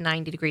to that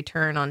 90-degree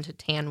turn onto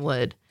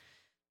Tanwood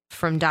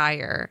from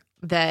Dyer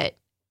that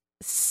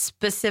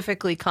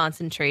specifically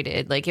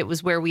concentrated, like it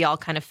was where we all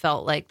kind of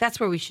felt like that's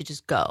where we should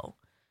just go.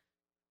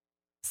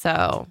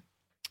 So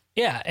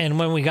yeah, and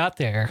when we got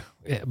there,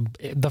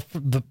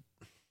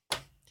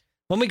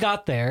 when we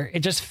got there, it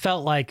just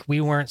felt like we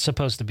weren't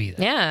supposed to be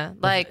there. Yeah,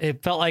 like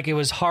it felt like it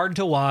was hard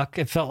to walk.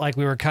 It felt like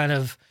we were kind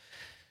of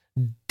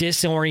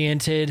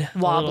disoriented,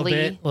 wobbly,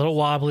 a little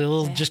wobbly, a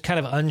little just kind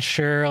of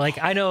unsure.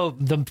 Like I know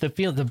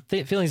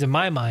the feelings in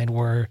my mind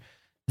were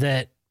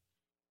that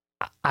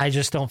I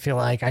just don't feel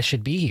like I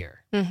should be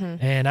here.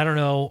 And I don't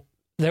know.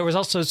 There was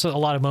also a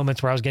lot of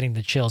moments where I was getting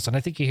the chills, and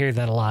I think you hear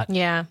that a lot.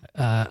 Yeah,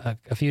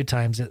 a few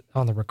times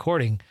on the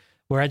recording,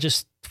 where I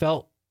just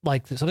felt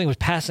like something was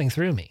passing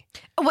through me.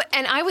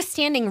 And I was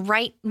standing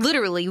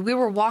literally, we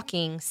were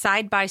walking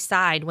side by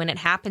side when it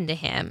happened to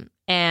him,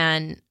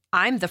 and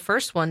I'm the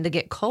first one to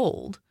get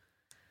cold.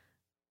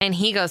 And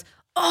he goes,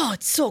 "Oh,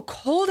 it's so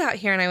cold out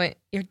here," and I went,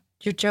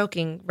 "You're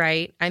joking,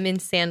 right? I'm in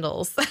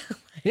sandals."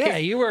 Yeah,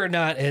 you were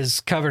not as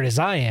covered as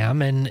I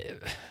am, and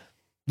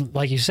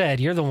like you said,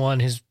 you're the one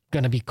who's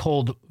going to be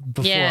cold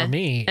before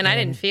me. And I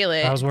didn't feel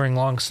it. I was wearing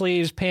long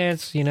sleeves,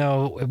 pants.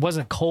 It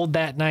wasn't cold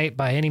that night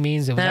by any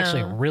means. It was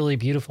actually a really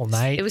beautiful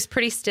night. It was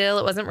pretty still.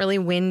 It wasn't really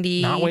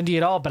windy. Not windy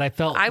at all, but I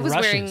felt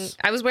rushes.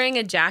 I was wearing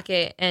a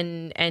jacket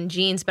and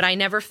jeans, but I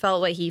never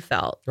felt what he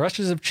felt.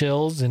 Rushes of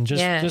chills and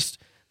just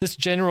this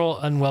general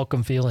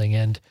unwelcome feeling.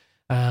 And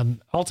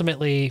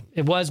ultimately,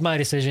 it was my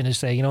decision to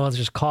say, let's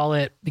just call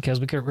it, because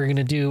we're going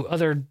to do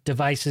other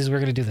devices. We're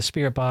going to do the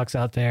spirit box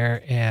out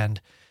there. And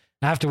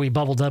after we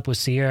bubbled up with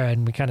Sierra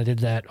and we kind of did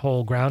that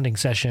whole grounding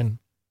session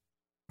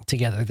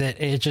together, that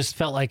it just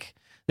felt like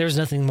there was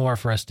nothing more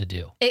for us to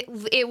do.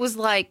 It was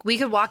like we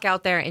could walk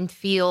out there and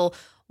feel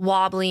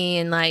wobbly,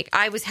 and like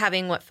I was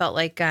having what felt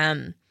like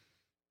the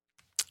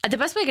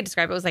best way I could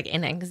describe it was like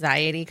an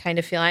anxiety kind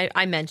of feel.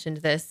 I mentioned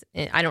this.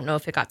 I don't know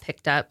if it got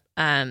picked up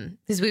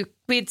because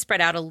we'd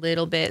spread out a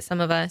little bit, some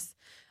of us.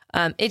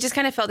 It just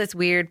kind of felt this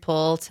weird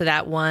pull to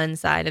that one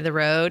side of the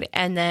road,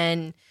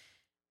 and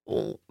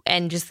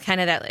just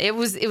kind of that it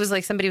was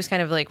like somebody was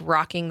kind of like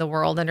rocking the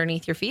world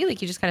underneath your feet. Like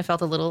you just kind of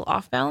felt a little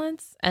off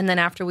balance. And then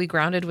after we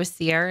grounded with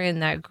Sierra in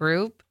that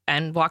group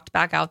and walked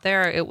back out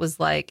there, it was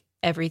like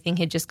everything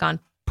had just gone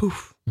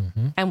poof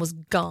and was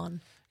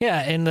gone.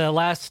 Yeah, and the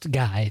last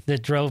guy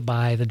that drove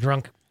by, the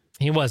drunk,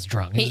 he was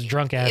drunk. He was a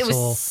drunk asshole. It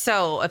was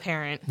so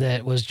apparent.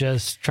 That was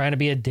just trying to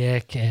be a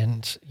dick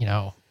and,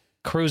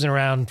 cruising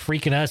around,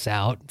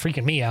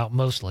 freaking me out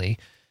mostly.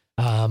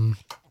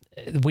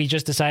 We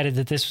just decided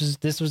that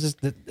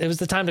it was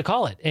the time to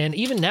call it. And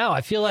even now, I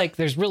feel like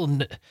there's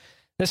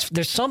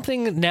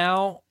something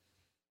now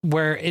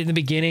where in the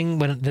beginning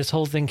when this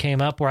whole thing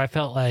came up, where I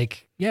felt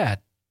like, yeah,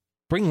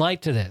 bring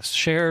light to this,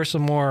 share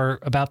some more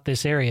about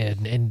this area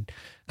and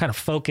kind of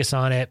focus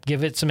on it,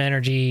 give it some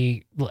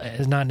energy.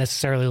 It's not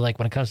necessarily like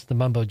when it comes to the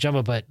mumbo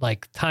jumbo, but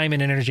like time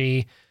and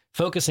energy,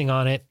 focusing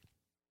on it,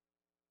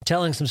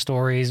 telling some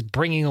stories,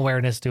 bringing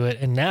awareness to it.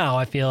 And now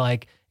I feel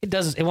like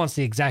it wants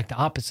the exact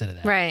opposite of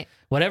that. Right.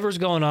 Whatever's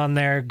going on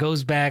there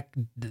goes back,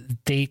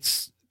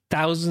 dates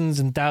thousands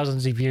and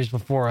thousands of years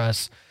before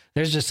us.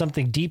 There's just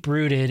something deep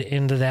rooted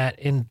into that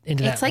into that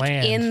land. It's like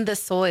in the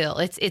soil.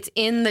 It's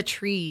in the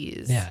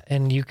trees. Yeah,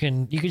 and you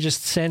can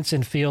just sense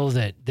and feel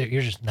that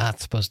you're just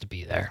not supposed to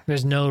be there.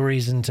 There's no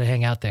reason to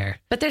hang out there.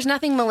 But there's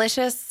nothing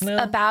malicious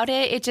about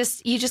it.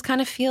 You just kind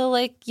of feel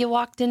like you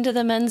walked into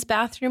the men's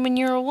bathroom and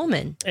you're a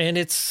woman. And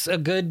it's a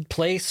good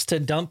place to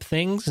dump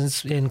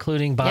things,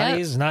 including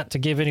bodies. Not to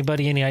give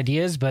anybody any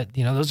ideas, but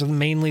those are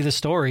mainly the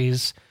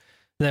stories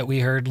that we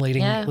heard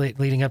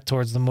leading up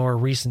towards the more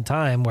recent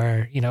time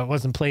where,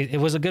 it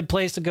was a good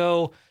place to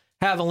go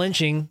have a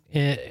lynching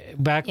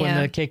back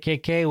when the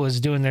KKK was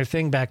doing their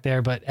thing back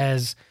there. But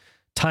as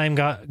time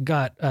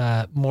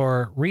got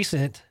more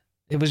recent,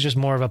 it was just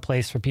more of a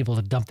place for people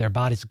to dump their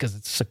bodies because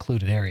it's a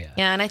secluded area.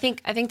 Yeah, and I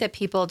think that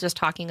people just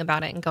talking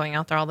about it and going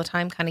out there all the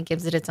time kind of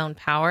gives it its own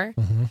power.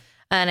 Mm-hmm.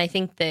 And I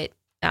think that,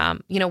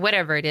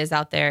 whatever it is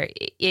out there,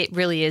 it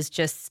really is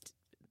just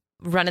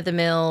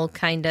run-of-the-mill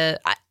kind of,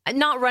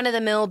 not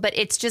run-of-the-mill, but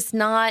it's just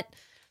not,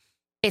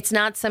 it's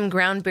not some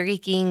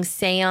groundbreaking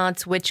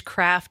seance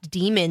witchcraft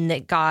demon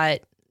that got,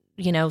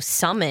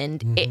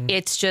 summoned. Mm-hmm.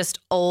 It's just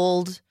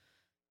old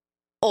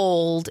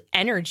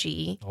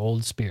energy,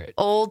 old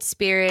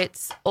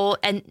spirits,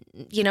 and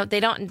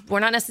we're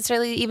not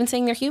necessarily even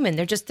saying they're human.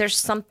 There's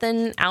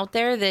something out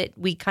there that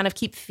we kind of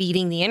keep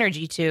feeding the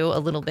energy to a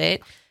little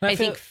bit. I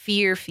think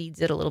fear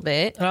feeds it a little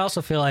bit. I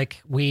also feel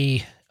like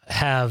we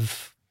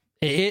have,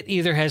 it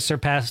either has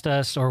surpassed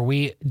us or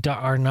we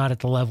are not at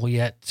the level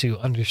yet to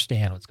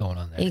understand what's going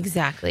on there.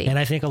 Exactly. And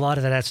I think a lot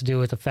of that has to do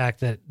with the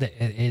fact that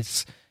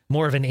it's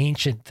more of an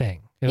ancient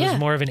thing. It was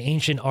more of an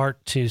ancient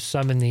art to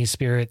summon these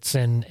spirits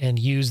and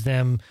use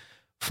them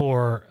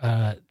for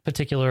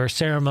particular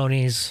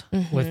ceremonies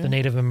with the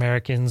Native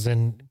Americans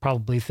and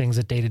probably things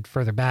that dated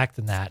further back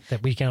than that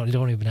we don't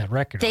even have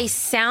record They of.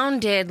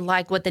 sounded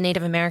like what the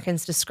Native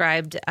Americans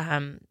described.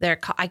 I'm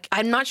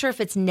not sure if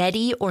it's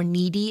Nedi or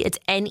Needi. It's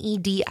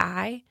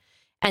Nedi,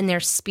 and they're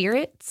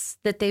spirits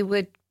that they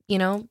would,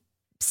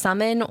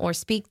 summon or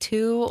speak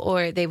to,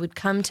 or they would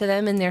come to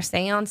them in their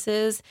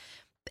seances.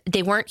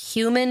 They weren't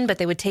human, but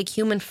they would take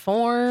human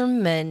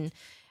form, and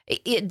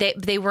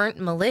they weren't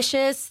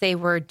malicious. They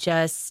were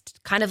just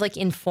kind of like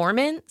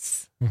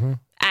informants. Mm-hmm.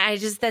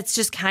 That's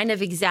just kind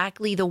of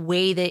exactly the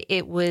way that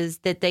it was,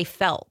 that they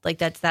felt like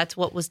that's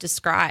what was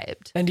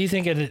described. And do you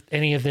think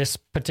any of this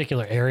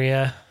particular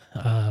area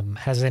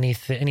has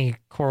any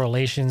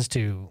correlations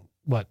to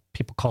what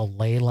people call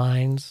ley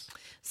lines?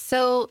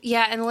 So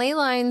yeah, and ley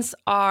lines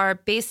are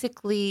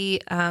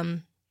basically,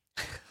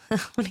 I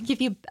want to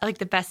give you like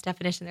the best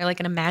definition. They're like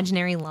an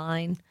imaginary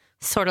line,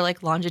 sort of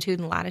like longitude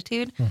and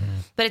latitude,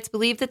 but it's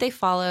believed that they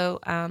follow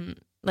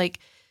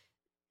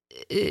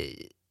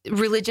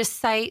religious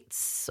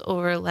sites,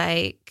 or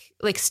like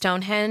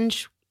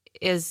Stonehenge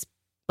is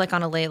like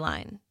on a ley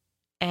line.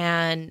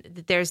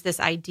 And there's this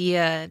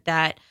idea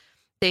that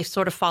they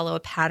sort of follow a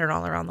pattern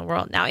all around the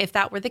world. Now, if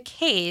that were the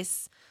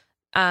case,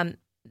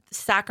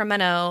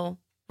 Sacramento,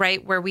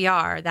 right where we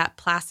are, that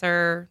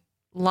Placer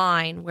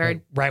line where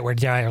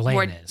Dyer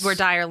Lane is. Where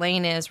Dyer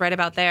Lane is, right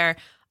about there.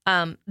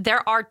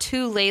 There are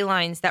two ley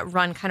lines that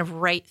run kind of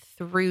right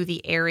through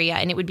the area,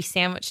 and it would be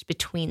sandwiched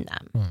between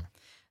them.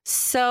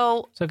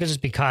 So it could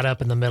just be caught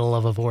up in the middle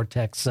of a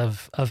vortex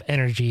of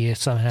energy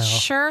somehow.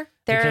 Sure.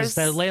 Because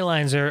the ley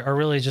lines are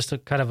really just a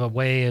kind of a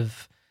way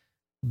of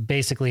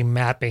basically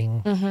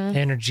mapping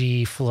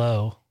energy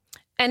flow.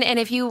 And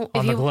if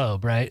the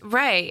globe, right?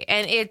 Right.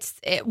 And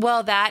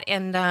that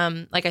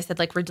and like I said,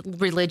 like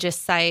religious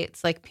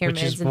sites, like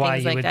pyramids and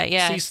things like that.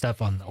 Yeah. See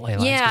stuff on the ley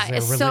lines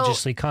because they're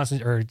religiously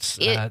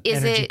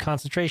energy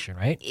concentration,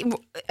 right?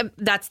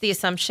 That's the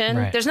assumption.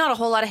 Right. There's not a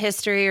whole lot of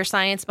history or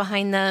science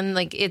behind them.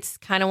 Like it's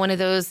kind of one of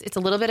those. It's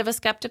a little bit of a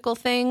skeptical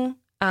thing.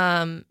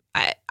 I'm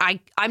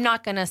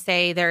not going to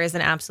say there is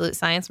an absolute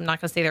science. I'm not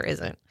going to say there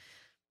isn't.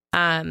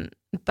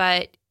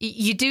 But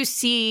you do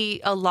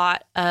see a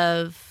lot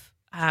of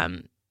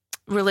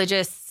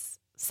religious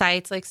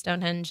sites like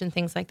Stonehenge and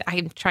things like that.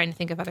 I'm trying to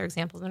think of other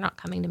examples. They're not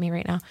coming to me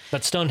right now.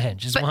 But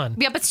Stonehenge is one.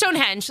 Yeah, but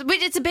Stonehenge,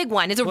 it's a big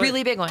one. It's a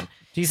really big one.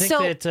 Do you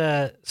think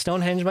that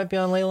Stonehenge might be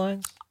on ley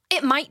lines?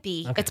 It might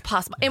be. Okay. It's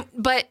possible.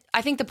 But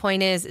I think the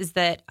point is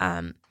that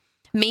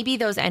maybe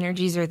those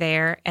energies are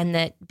there, and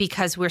that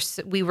because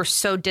we were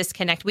so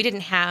disconnected, we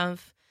didn't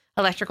have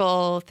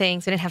electrical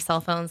things, we didn't have cell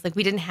phones, like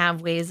we didn't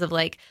have ways of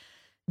like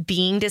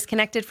being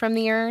disconnected from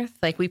the earth.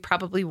 Like we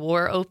probably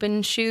wore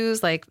open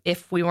shoes, like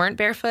if we weren't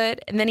barefoot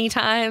many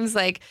times,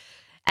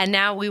 and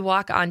now we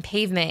walk on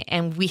pavement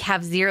and we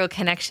have zero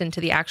connection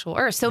to the actual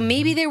earth. So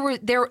maybe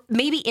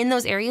maybe in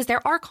those areas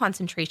there are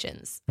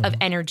concentrations of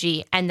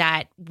energy, and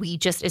that we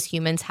just as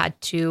humans had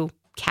to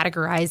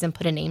categorize and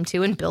put a name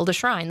to and build a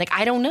shrine. Like,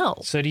 I don't know.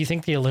 So do you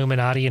think the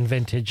Illuminati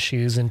invented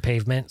shoes and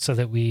pavement so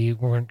that we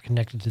weren't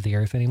connected to the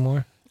earth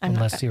anymore?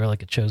 Unless you were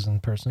like a chosen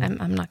person.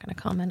 I'm not going to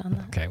comment on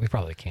that. Okay, we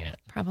probably can't.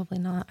 Probably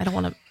not. I don't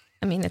want to.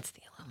 I mean, it's the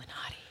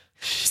Illuminati.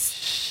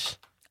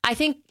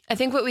 I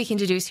think what we can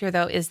deduce here,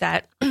 though, is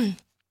that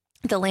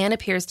the land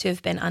appears to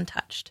have been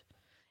untouched.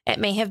 It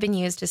may have been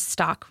used as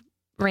stock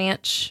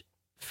ranch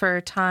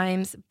for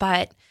times,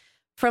 but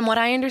from what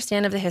I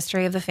understand of the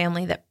history of the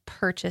family that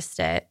purchased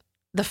it,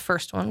 the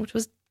first one, which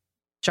was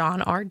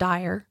John R.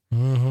 Dyer,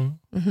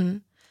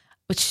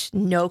 which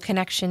no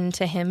connection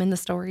to him in the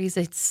stories.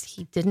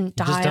 He didn't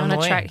die on a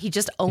track. He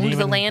just owned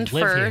the land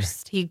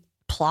first. He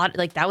plotted,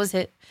 like that was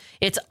it.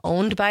 It's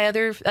owned by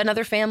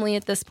another family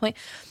at this point.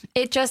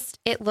 It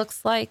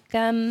looks like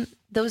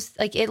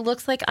it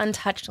looks like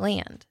untouched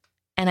land.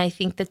 And I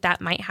think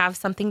that might have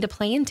something to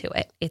play into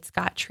it. It's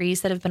got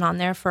trees that have been on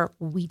there for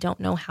we don't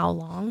know how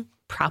long,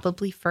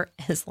 probably for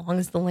as long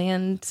as the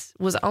land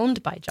was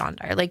owned by John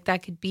Dyer. Like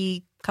that could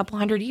be a couple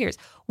hundred years.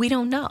 We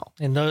don't know.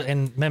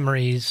 And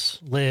memories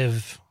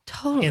live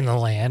Totally. in the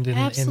land, in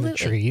the Absolutely.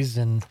 trees.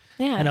 And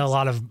Yeah. I know a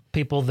lot of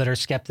people that are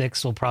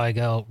skeptics will probably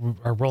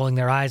are rolling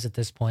their eyes at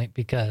this point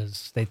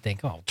because they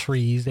think, oh,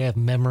 trees, they have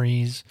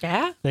memories.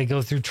 Yeah. They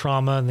go through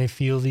trauma and they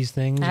feel these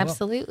things. Well,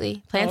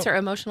 Absolutely. Plants are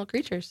emotional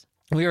creatures.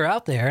 we were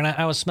out there and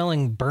I was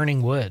smelling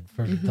burning wood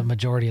for the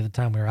majority of the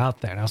time we were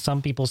out there. Now,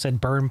 some people said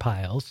burn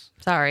piles,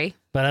 Sorry.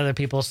 but other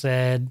people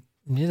said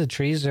the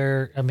trees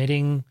are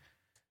emitting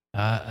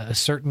a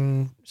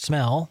certain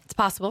smell It's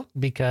possible.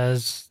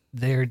 because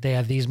they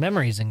have these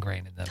memories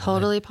ingrained in them.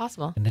 Totally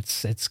possible. And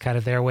it's kind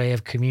of their way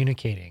of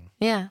communicating.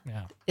 Yeah.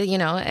 Yeah. You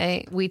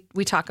know,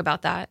 we talk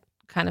about that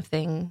kind of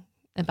thing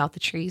about the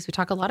trees. We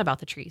talk a lot about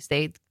the trees.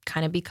 They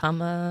kind of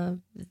became a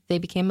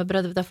bit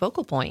of the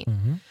focal point.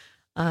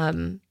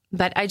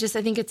 But I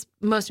think it's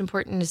most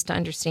important is to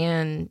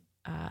understand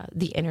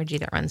the energy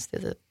that runs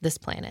through this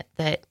planet,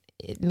 that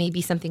it may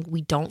be something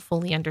we don't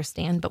fully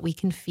understand, but we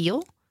can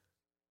feel.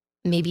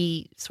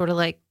 Maybe sort of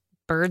like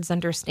birds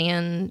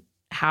understand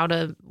how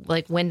to,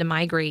 like, when to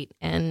migrate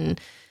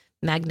and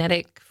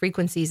magnetic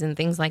frequencies and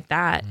things like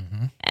that.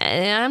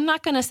 And I'm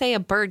not going to say a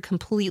bird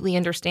completely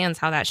understands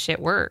how that shit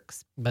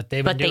works. But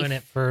they've been doing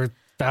it for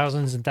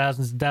thousands and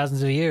thousands and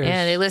thousands of years.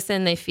 Yeah, they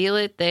listen, they feel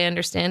it, they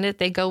understand it,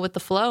 they go with the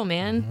flow,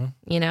 man.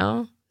 You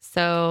know?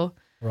 So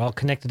we're all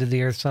connected to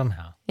the earth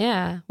somehow.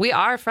 yeah, we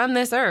are from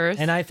this earth.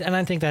 And I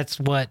think that's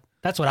what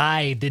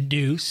I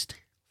deduced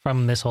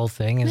from this whole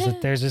thing is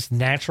that there's this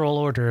natural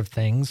order of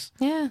things.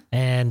 Yeah.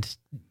 And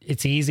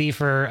it's easy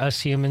for us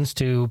humans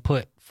to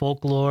put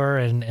folklore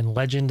and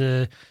legend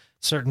to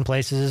certain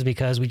places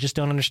because we just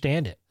don't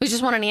understand it. We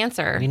just want an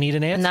answer. We need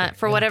an answer. And that,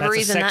 for whatever that's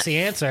reason, a sexy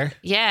answer.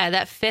 Yeah,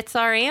 that fits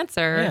our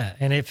answer. Yeah,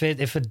 and if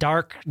a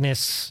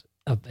darkness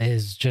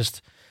is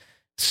just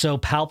so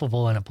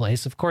palpable in a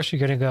place, of course you're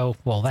going to go,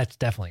 well, that's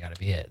definitely got to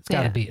be it. It's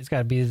got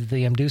to be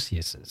the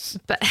Amdusiuses.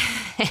 But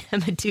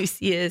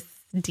Medusius,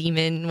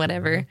 demon,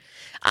 whatever.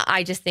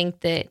 I just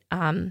think that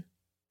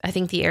I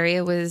think the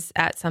area was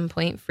at some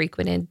point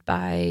frequented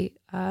by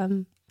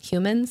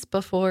humans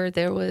before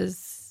there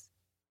was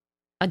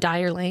a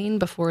Dyer Lane,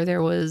 before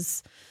there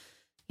was,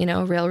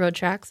 railroad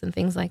tracks and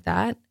things like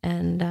that.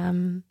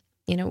 And,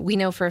 we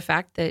know for a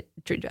fact that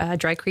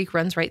Dry Creek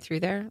runs right through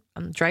there.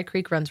 Dry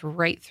Creek runs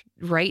right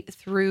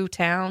through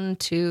town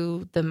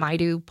to the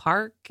Maidu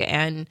Park,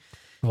 and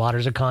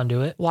Water's a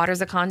conduit.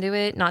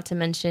 Not to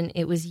mention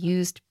it was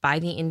used by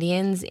the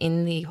Indians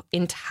in the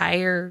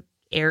entire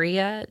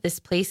area. This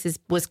place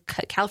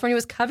California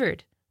was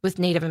covered with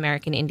Native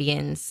American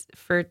Indians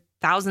for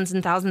thousands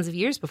and thousands of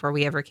years before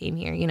we ever came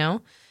here,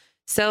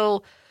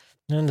 So,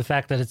 and the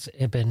fact that it's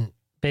been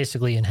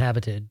basically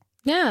inhabited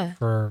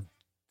for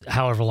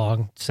however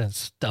long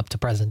since up to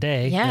present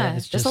day. Yeah,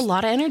 it's just a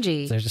lot of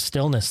energy. There's a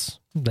stillness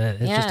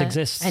that it just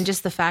exists. And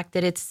just the fact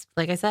that it's,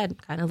 like I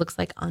said, kind of looks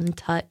like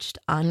untouched,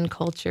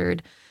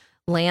 uncultured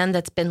land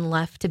that's been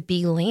left to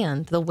be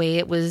land the way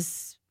it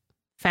was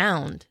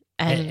found.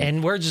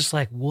 And we're just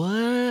like,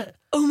 what?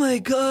 Oh my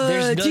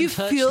God, do you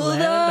feel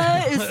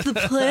that? It's the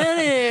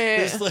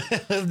planet.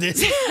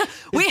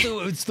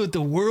 It's what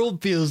the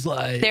world feels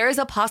like. There is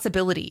a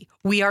possibility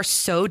we are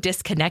so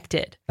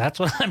disconnected. That's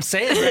what I'm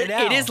saying right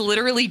now. It is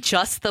literally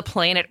just the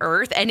planet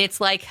Earth, and it's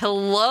like,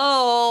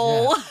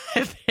 hello,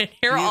 I've been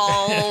here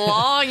all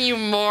along, you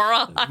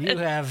moron. You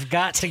have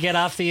got to get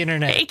off the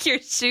internet. Take your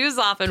shoes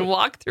off and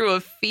walk through a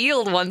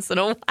field once in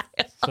a while.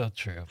 So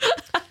true.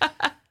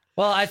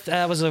 Well,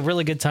 that was a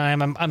really good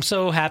time. I'm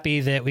so happy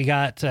that we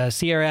got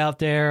Sierra out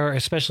there,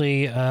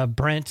 especially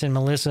Brent and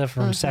Melissa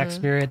from Sac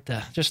Spirit.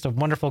 Just a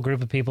wonderful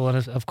group of people.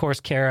 And of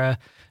course, Kara,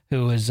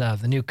 who is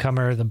the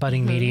newcomer, the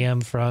budding medium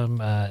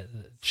from,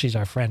 she's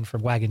our friend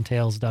from Wagon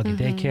Tails Doggy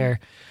Daycare.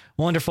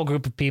 Wonderful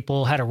group of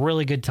people. Had a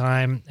really good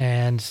time.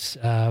 And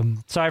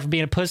sorry for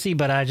being a pussy,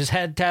 but I just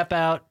had to tap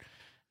out.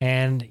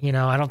 And,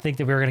 I don't think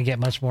that we were going to get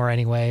much more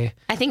anyway.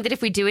 I think that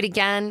if we do it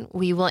again,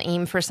 we will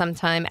aim for some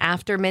time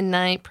after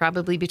midnight,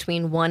 probably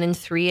between 1 and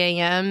 3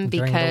 a.m.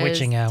 During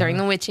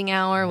the witching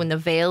hour, when the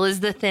veil is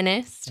the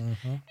thinnest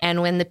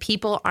and when the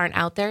people aren't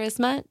out there as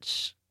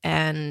much.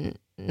 And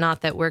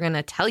not that we're going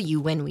to tell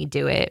you when we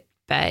do it,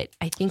 but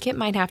I think it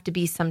might have to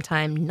be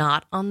sometime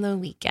not on the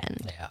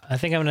weekend. Yeah, I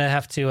think I'm going to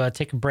have to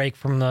take a break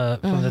from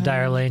the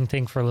Dyer Lane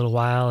thing for a little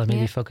while and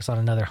maybe focus on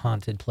another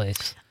haunted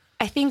place.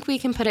 I think we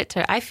can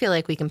I feel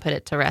like we can put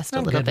it to rest a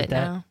little bit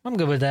now. I'm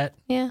good with that.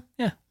 Yeah.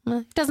 Yeah.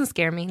 Well, it doesn't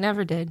scare me.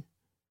 Never did.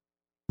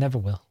 Never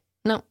will.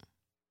 No.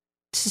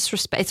 It's just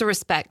respect. It's a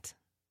respect.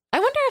 I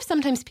wonder if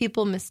sometimes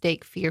people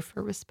mistake fear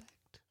for respect.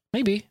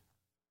 Maybe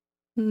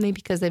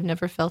because they've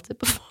never felt it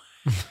before.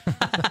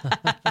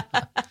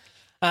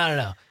 I don't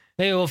know.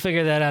 Maybe we'll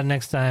figure that out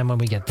next time when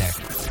we get there.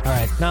 All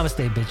right.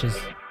 Namaste, bitches.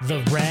 The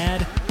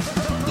Rad